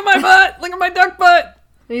butt. Look at my butt! Look at my duck butt!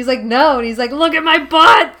 And he's like, no. And he's like, look at my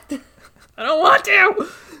butt! I don't want to!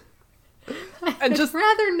 I'd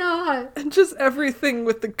rather not. And just everything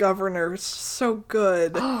with the governor is so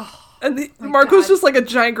good. And my Marco's God. just like a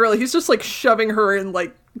giant gorilla. He's just like shoving her in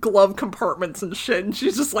like glove compartments and shit. And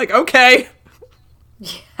she's just like, okay.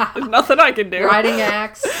 Yeah. There's nothing I can do. Riding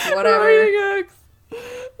axe, whatever. Riding axe.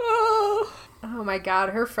 Oh. Oh my god,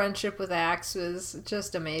 her friendship with Axe was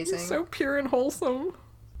just amazing. So pure and wholesome.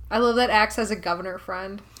 I love that Axe has a governor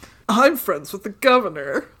friend. I'm friends with the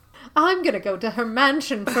governor. I'm gonna go to her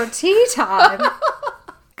mansion for tea time.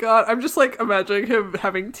 God, I'm just like imagining him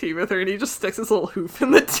having tea with her and he just sticks his little hoof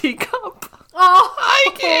in the teacup. Oh,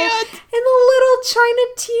 I can't. In the little china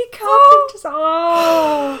teacup. Oh. And just,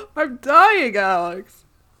 oh. I'm dying, Alex.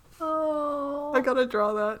 Oh. I gotta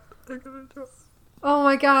draw that. Oh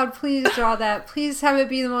my god, please draw that. Please have it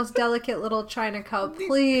be the most delicate little china cup,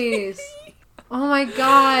 please. Oh my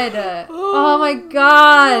god. Oh my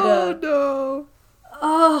god. Oh no.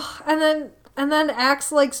 Oh, and then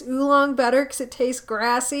Axe likes oolong better because it tastes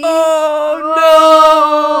grassy. Oh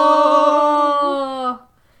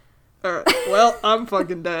no. Alright, well, I'm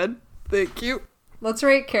fucking dead. Thank you. Let's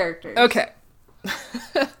rate characters. Okay.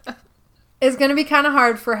 It's gonna be kind of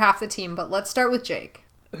hard for half the team, but let's start with Jake.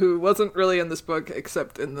 Who wasn't really in this book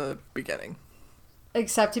except in the beginning.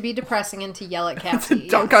 Except to be depressing and to yell at Cassie.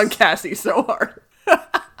 Dunk on Cassie so hard.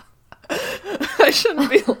 I shouldn't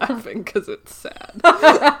be laughing because it's sad.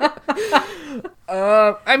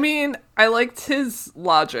 I mean, I liked his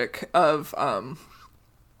logic of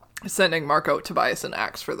sending Marco, Tobias, and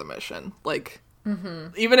Axe for the mission. Like,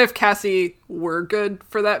 even if Cassie were good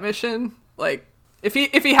for that mission, like, if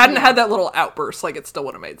he hadn't had that little outburst, like, it still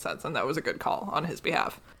would have made sense, and that was a good call on his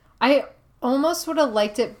behalf. I almost would have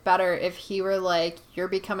liked it better if he were like, you're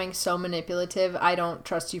becoming so manipulative, I don't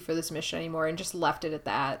trust you for this mission anymore, and just left it at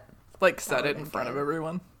that. Like, said it in front of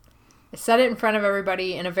everyone. I said it in front of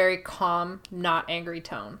everybody in a very calm, not angry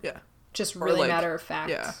tone. Yeah. Just really like, matter of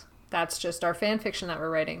fact. yeah. That's just our fan fiction that we're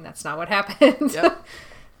writing. That's not what happened. Yep.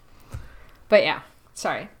 But yeah,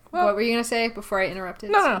 sorry. Well, what were you going to say before I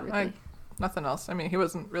interrupted? No, nothing else. I mean, he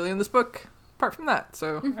wasn't really in this book apart from that,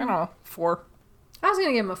 so, I don't know, 4. I was going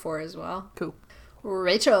to give him a 4 as well. Cool.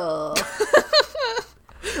 Rachel.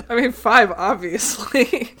 I mean, 5, obviously.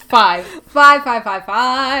 5. 5, 5, 5,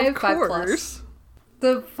 5. Of 5 course. plus.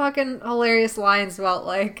 The fucking hilarious lines about,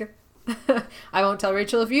 like, I won't tell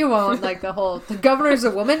Rachel if you won't. Like, the governor's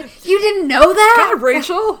a woman. You didn't know that? God,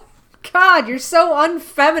 Rachel. God, you're so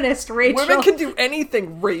unfeminist, Rachel. Women can do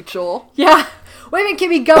anything, Rachel. Yeah. Women can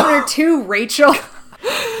be governor too, Rachel.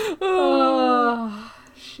 Oh,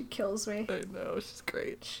 she kills me. I know, she's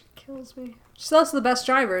great. She kills me. She's also the best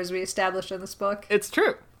driver, as we established in this book. It's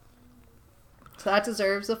true. So that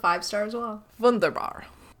deserves a 5-star as well. Wunderbar.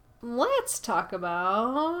 Let's talk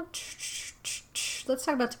about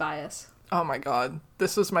Tobias. Oh my god.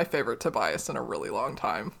 This was my favorite Tobias in a really long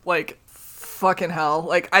time. Like, fucking hell.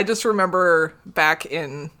 Like, I just remember back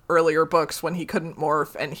in earlier books when he couldn't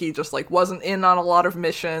morph and he just, like, wasn't in on a lot of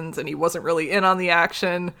missions and he wasn't really in on the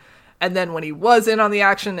action. And then when he was in on the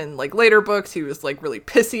action in, like, later books, he was, like, really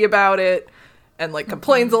pissy about it and, like,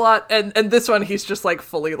 complains a lot. And this one, he's just, like,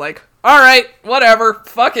 fully like, all right, whatever,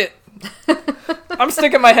 fuck it. I'm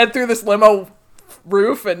sticking my head through this limo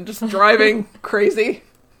roof and just driving crazy.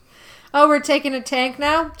 Oh, we're taking a tank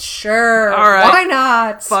now? Sure. All right. Why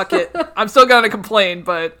not? Fuck it. I'm still gonna complain,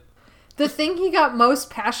 but... The thing he got most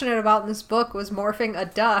passionate about in this book was morphing a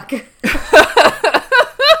duck. I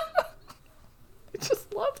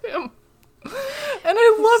just love him. And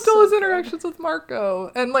I loved all his interactions with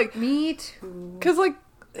Marco. And, like... Me too. Because, like,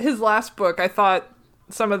 his last book, I thought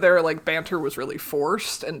some of their, like, banter was really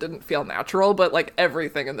forced and didn't feel natural, but, like,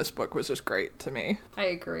 everything in this book was just great to me. I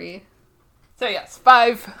agree. So, yes,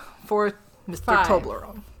 5 for Mr. 5.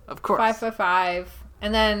 Toblerone, of course. 5 for 5.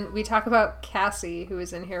 And then we talk about Cassie, who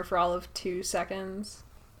was in here for all of 2 seconds.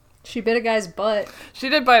 She bit a guy's butt. She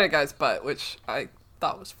did bite a guy's butt, which I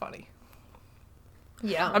thought was funny.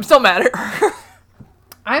 Yeah. I'm still mad at her.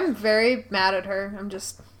 I'm very mad at her. I'm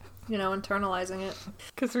just, internalizing it.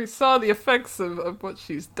 Because we saw the effects of what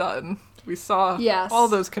she's done. We saw all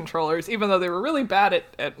those controllers, even though they were really bad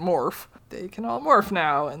at morph. They can all morph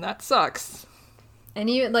now, and that sucks. And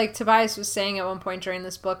even, like, Tobias was saying at one point during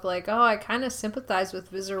this book, like, oh, I kind of sympathize with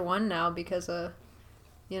Visor 1 now because of,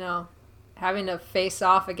 having to face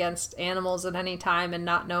off against animals at any time and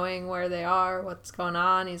not knowing where they are, what's going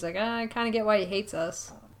on. He's like, I kind of get why he hates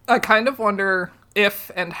us. I kind of wonder if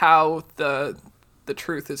and how the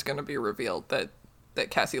truth is going to be revealed that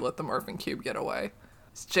Cassie let the morphing cube get away.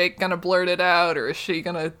 Is Jake going to blurt it out, or is she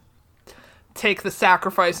going to take the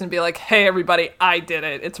sacrifice and be like, hey, everybody, I did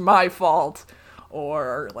it. It's my fault.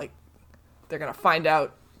 Or, like, they're going to find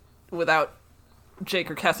out without Jake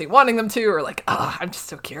or Cassie wanting them to, or like, I'm just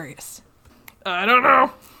so curious. I don't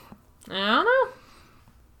know.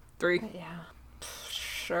 3. Yeah.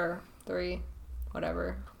 Sure. 3.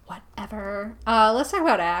 Whatever. Let's talk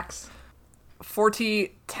about Axe.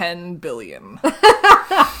 10 billion.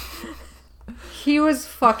 He was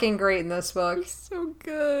fucking great in this book. So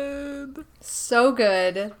good. So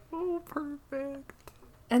good. Oh, perfect.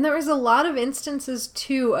 And there was a lot of instances,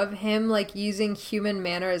 too, of him, like, using human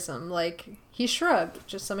mannerism. Like, he shrugged,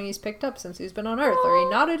 just something he's picked up since he's been on Earth. Or he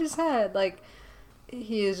nodded his head. Like,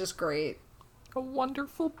 he is just great. A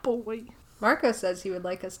wonderful boy. Marco says he would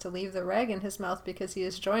like us to leave the rag in his mouth because he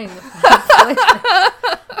is enjoying the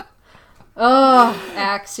flavor. Oh,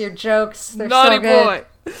 Axe, your jokes. They're Naughty so good.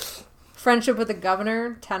 boy. Friendship with the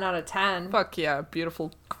Governor, 10 out of 10. Fuck yeah.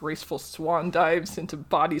 Beautiful, graceful swan dives into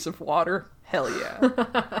bodies of water. Hell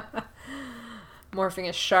yeah. Morphing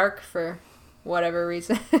a shark for whatever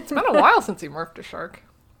reason. It's been a while since he morphed a shark.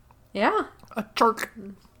 Yeah. A shark.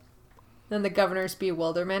 Then the Governor's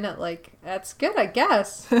bewilderment at like, that's good, I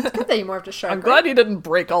guess. It's good that you morphed a shark. I'm glad he didn't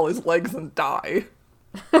break all his legs and die.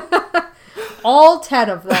 All 10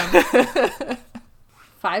 of them.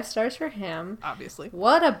 5 stars for him. Obviously.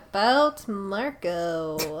 What about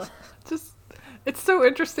Marco? Just, it's so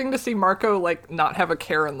interesting to see Marco, like, not have a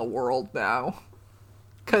care in the world now.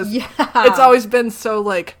 Because it's always been so,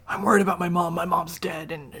 like, I'm worried about my mom, my mom's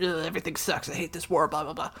dead, and everything sucks, I hate this war, blah,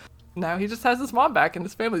 blah, blah. Now he just has his mom back and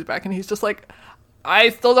his family's back, and he's just like, I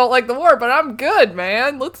still don't like the war, but I'm good,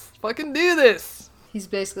 man. Let's fucking do this. He's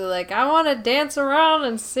basically like, I want to dance around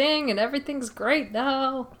and sing, and everything's great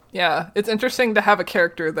now. Yeah, it's interesting to have a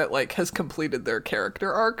character that, like, has completed their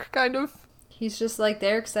character arc, kind of. He's just like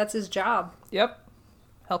there because that's his job. Yep.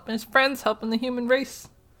 Helping his friends, helping the human race.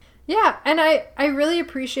 Yeah, and I really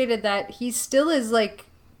appreciated that he still is, like,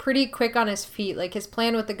 pretty quick on his feet. Like, his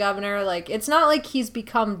plan with the Governor, like, it's not like he's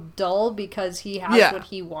become dull because he has what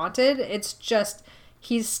he wanted. It's just,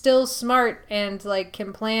 he's still smart and, like,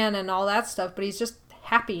 can plan and all that stuff, but he's just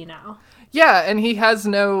happy now. Yeah, and he has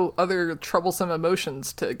no other troublesome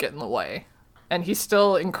emotions to get in the way. And he's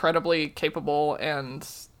still incredibly capable and,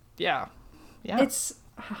 yeah. It's,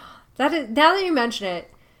 now that you mention it,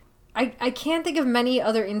 I can't think of many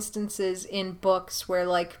other instances in books where,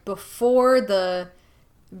 like, before the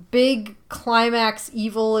big climax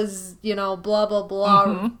evil is, you know, blah, blah,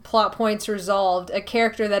 blah, plot points resolved, a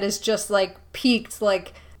character that is just, like, peaked,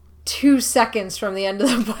 like, 2 seconds from the end of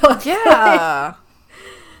the book. Yeah.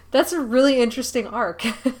 That's a really interesting arc.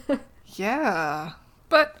 Yeah.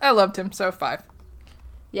 But I loved him, so 5.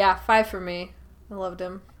 Yeah, 5 for me. I loved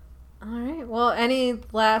him. All right. Well, any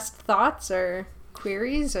last thoughts or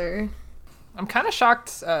queries or... I'm kind of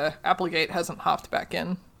shocked Applegate hasn't hopped back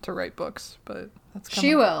in to write books, but that's coming.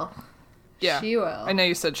 She will. Yeah. She will. I know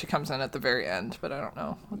you said she comes in at the very end, but I don't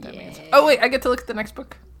know what that means. Yeah. Oh, wait, I get to look at the next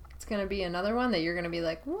book. It's going to be another one that you're going to be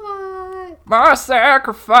like, what? My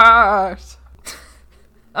sacrifice.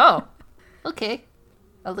 Oh. Okay.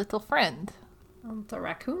 A little friend. The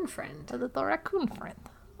raccoon friend. A little raccoon friend.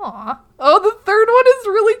 Aw. Oh, the third one is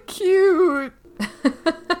really cute.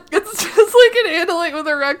 It's just like an Andalite with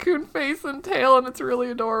a raccoon face and tail, and it's really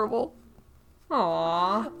adorable.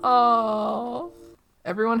 Aww. Oh.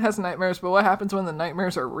 Everyone has nightmares, but what happens when the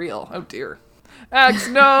nightmares are real? Oh dear. Axe,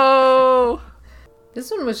 no! This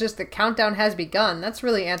one was just the countdown has begun. That's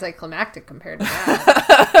really anticlimactic compared to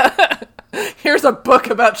that. Here's a book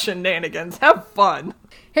about shenanigans. Have fun.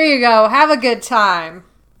 Here you go. Have a good time.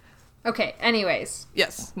 Okay, anyways.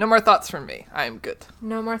 Yes, no more thoughts from me. I am good.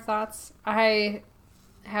 No more thoughts. I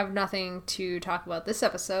have nothing to talk about this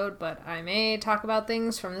episode, but I may talk about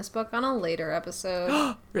things from this book on a later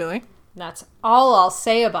episode. Really? That's all I'll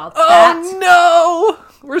say about that. Oh no!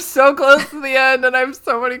 We're so close to the end and I have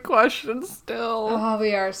so many questions still. Oh,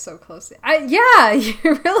 we are so close. Yeah, you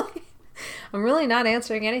really... I'm really not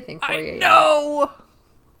answering anything for you. No!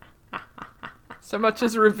 So much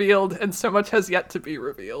is revealed and so much has yet to be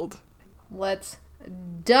revealed. Let's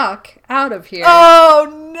duck out of here.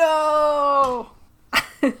 Oh no!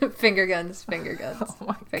 Finger guns, finger guns. Oh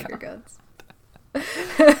my finger God. guns.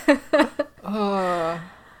 I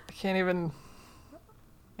can't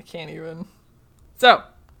even. So,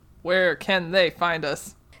 where can they find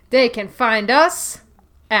us? They can find us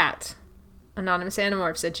at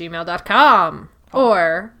anonymousanimorphs@gmail.com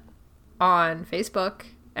or on Facebook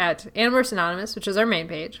at Animorphs Anonymous, which is our main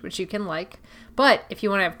page, which you can like. But if you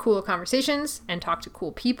want to have cool conversations and talk to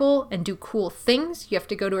cool people and do cool things, you have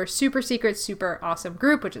to go to our super secret, super awesome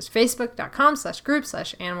group, which is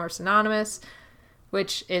facebook.com/group/Animorphs Anonymous,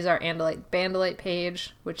 which is our Andalite Bandalite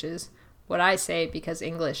page, which is what I say because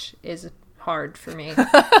English is hard for me.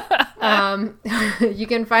 You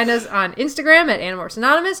can find us on Instagram at Animorphs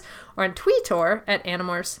Anonymous or on Tweetor at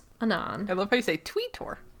Animorphs Anon. I love how you say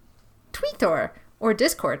Tweetor. Tweetor or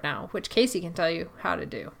Discord now, which Casey can tell you how to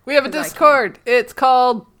do. We have a Discord. It's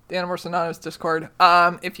called the Animorphs Anonymous Discord.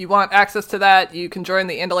 If you want access to that, you can join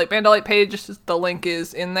the Andalite Bandalite page. The link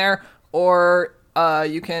is in there. Or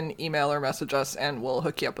you can email or message us and we'll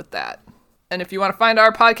hook you up with that. And if you want to find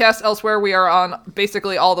our podcast elsewhere, we are on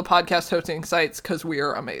basically all the podcast hosting sites because we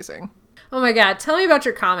are amazing. Oh my god, tell me about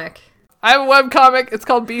your comic. I have a webcomic. It's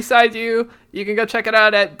called B-Side You. You can go check it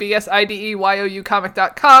out at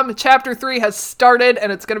bsideyoucomic.com. Chapter 3 has started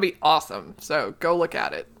and it's going to be awesome. So go look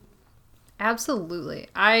at it. Absolutely.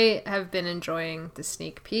 I have been enjoying the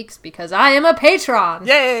sneak peeks because I am a patron.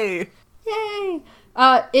 Yay! Yay!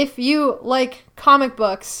 If you like comic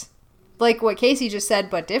books, like what Casey just said,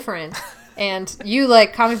 but different, and you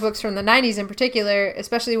like comic books from the 90s in particular,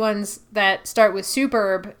 especially ones that start with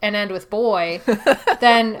superb and end with boy,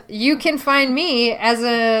 then you can find me as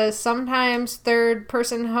a sometimes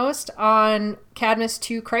third-person host on Cadmus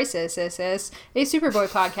 2 Crisis. This is a Superboy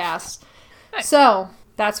podcast. Nice. So,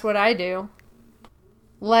 that's what I do.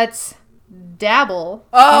 Let's dabble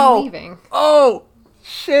in leaving. Oh,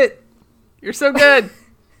 shit. You're so good.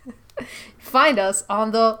 Find us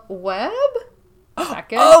on the web.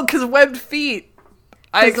 Second. Oh, because webbed feet.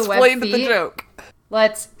 I explained the joke.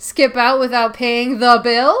 Let's skip out without paying the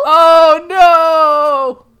bill. Oh,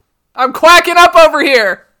 no. I'm quacking up over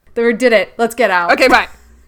here. We did it. Let's get out. Okay, bye.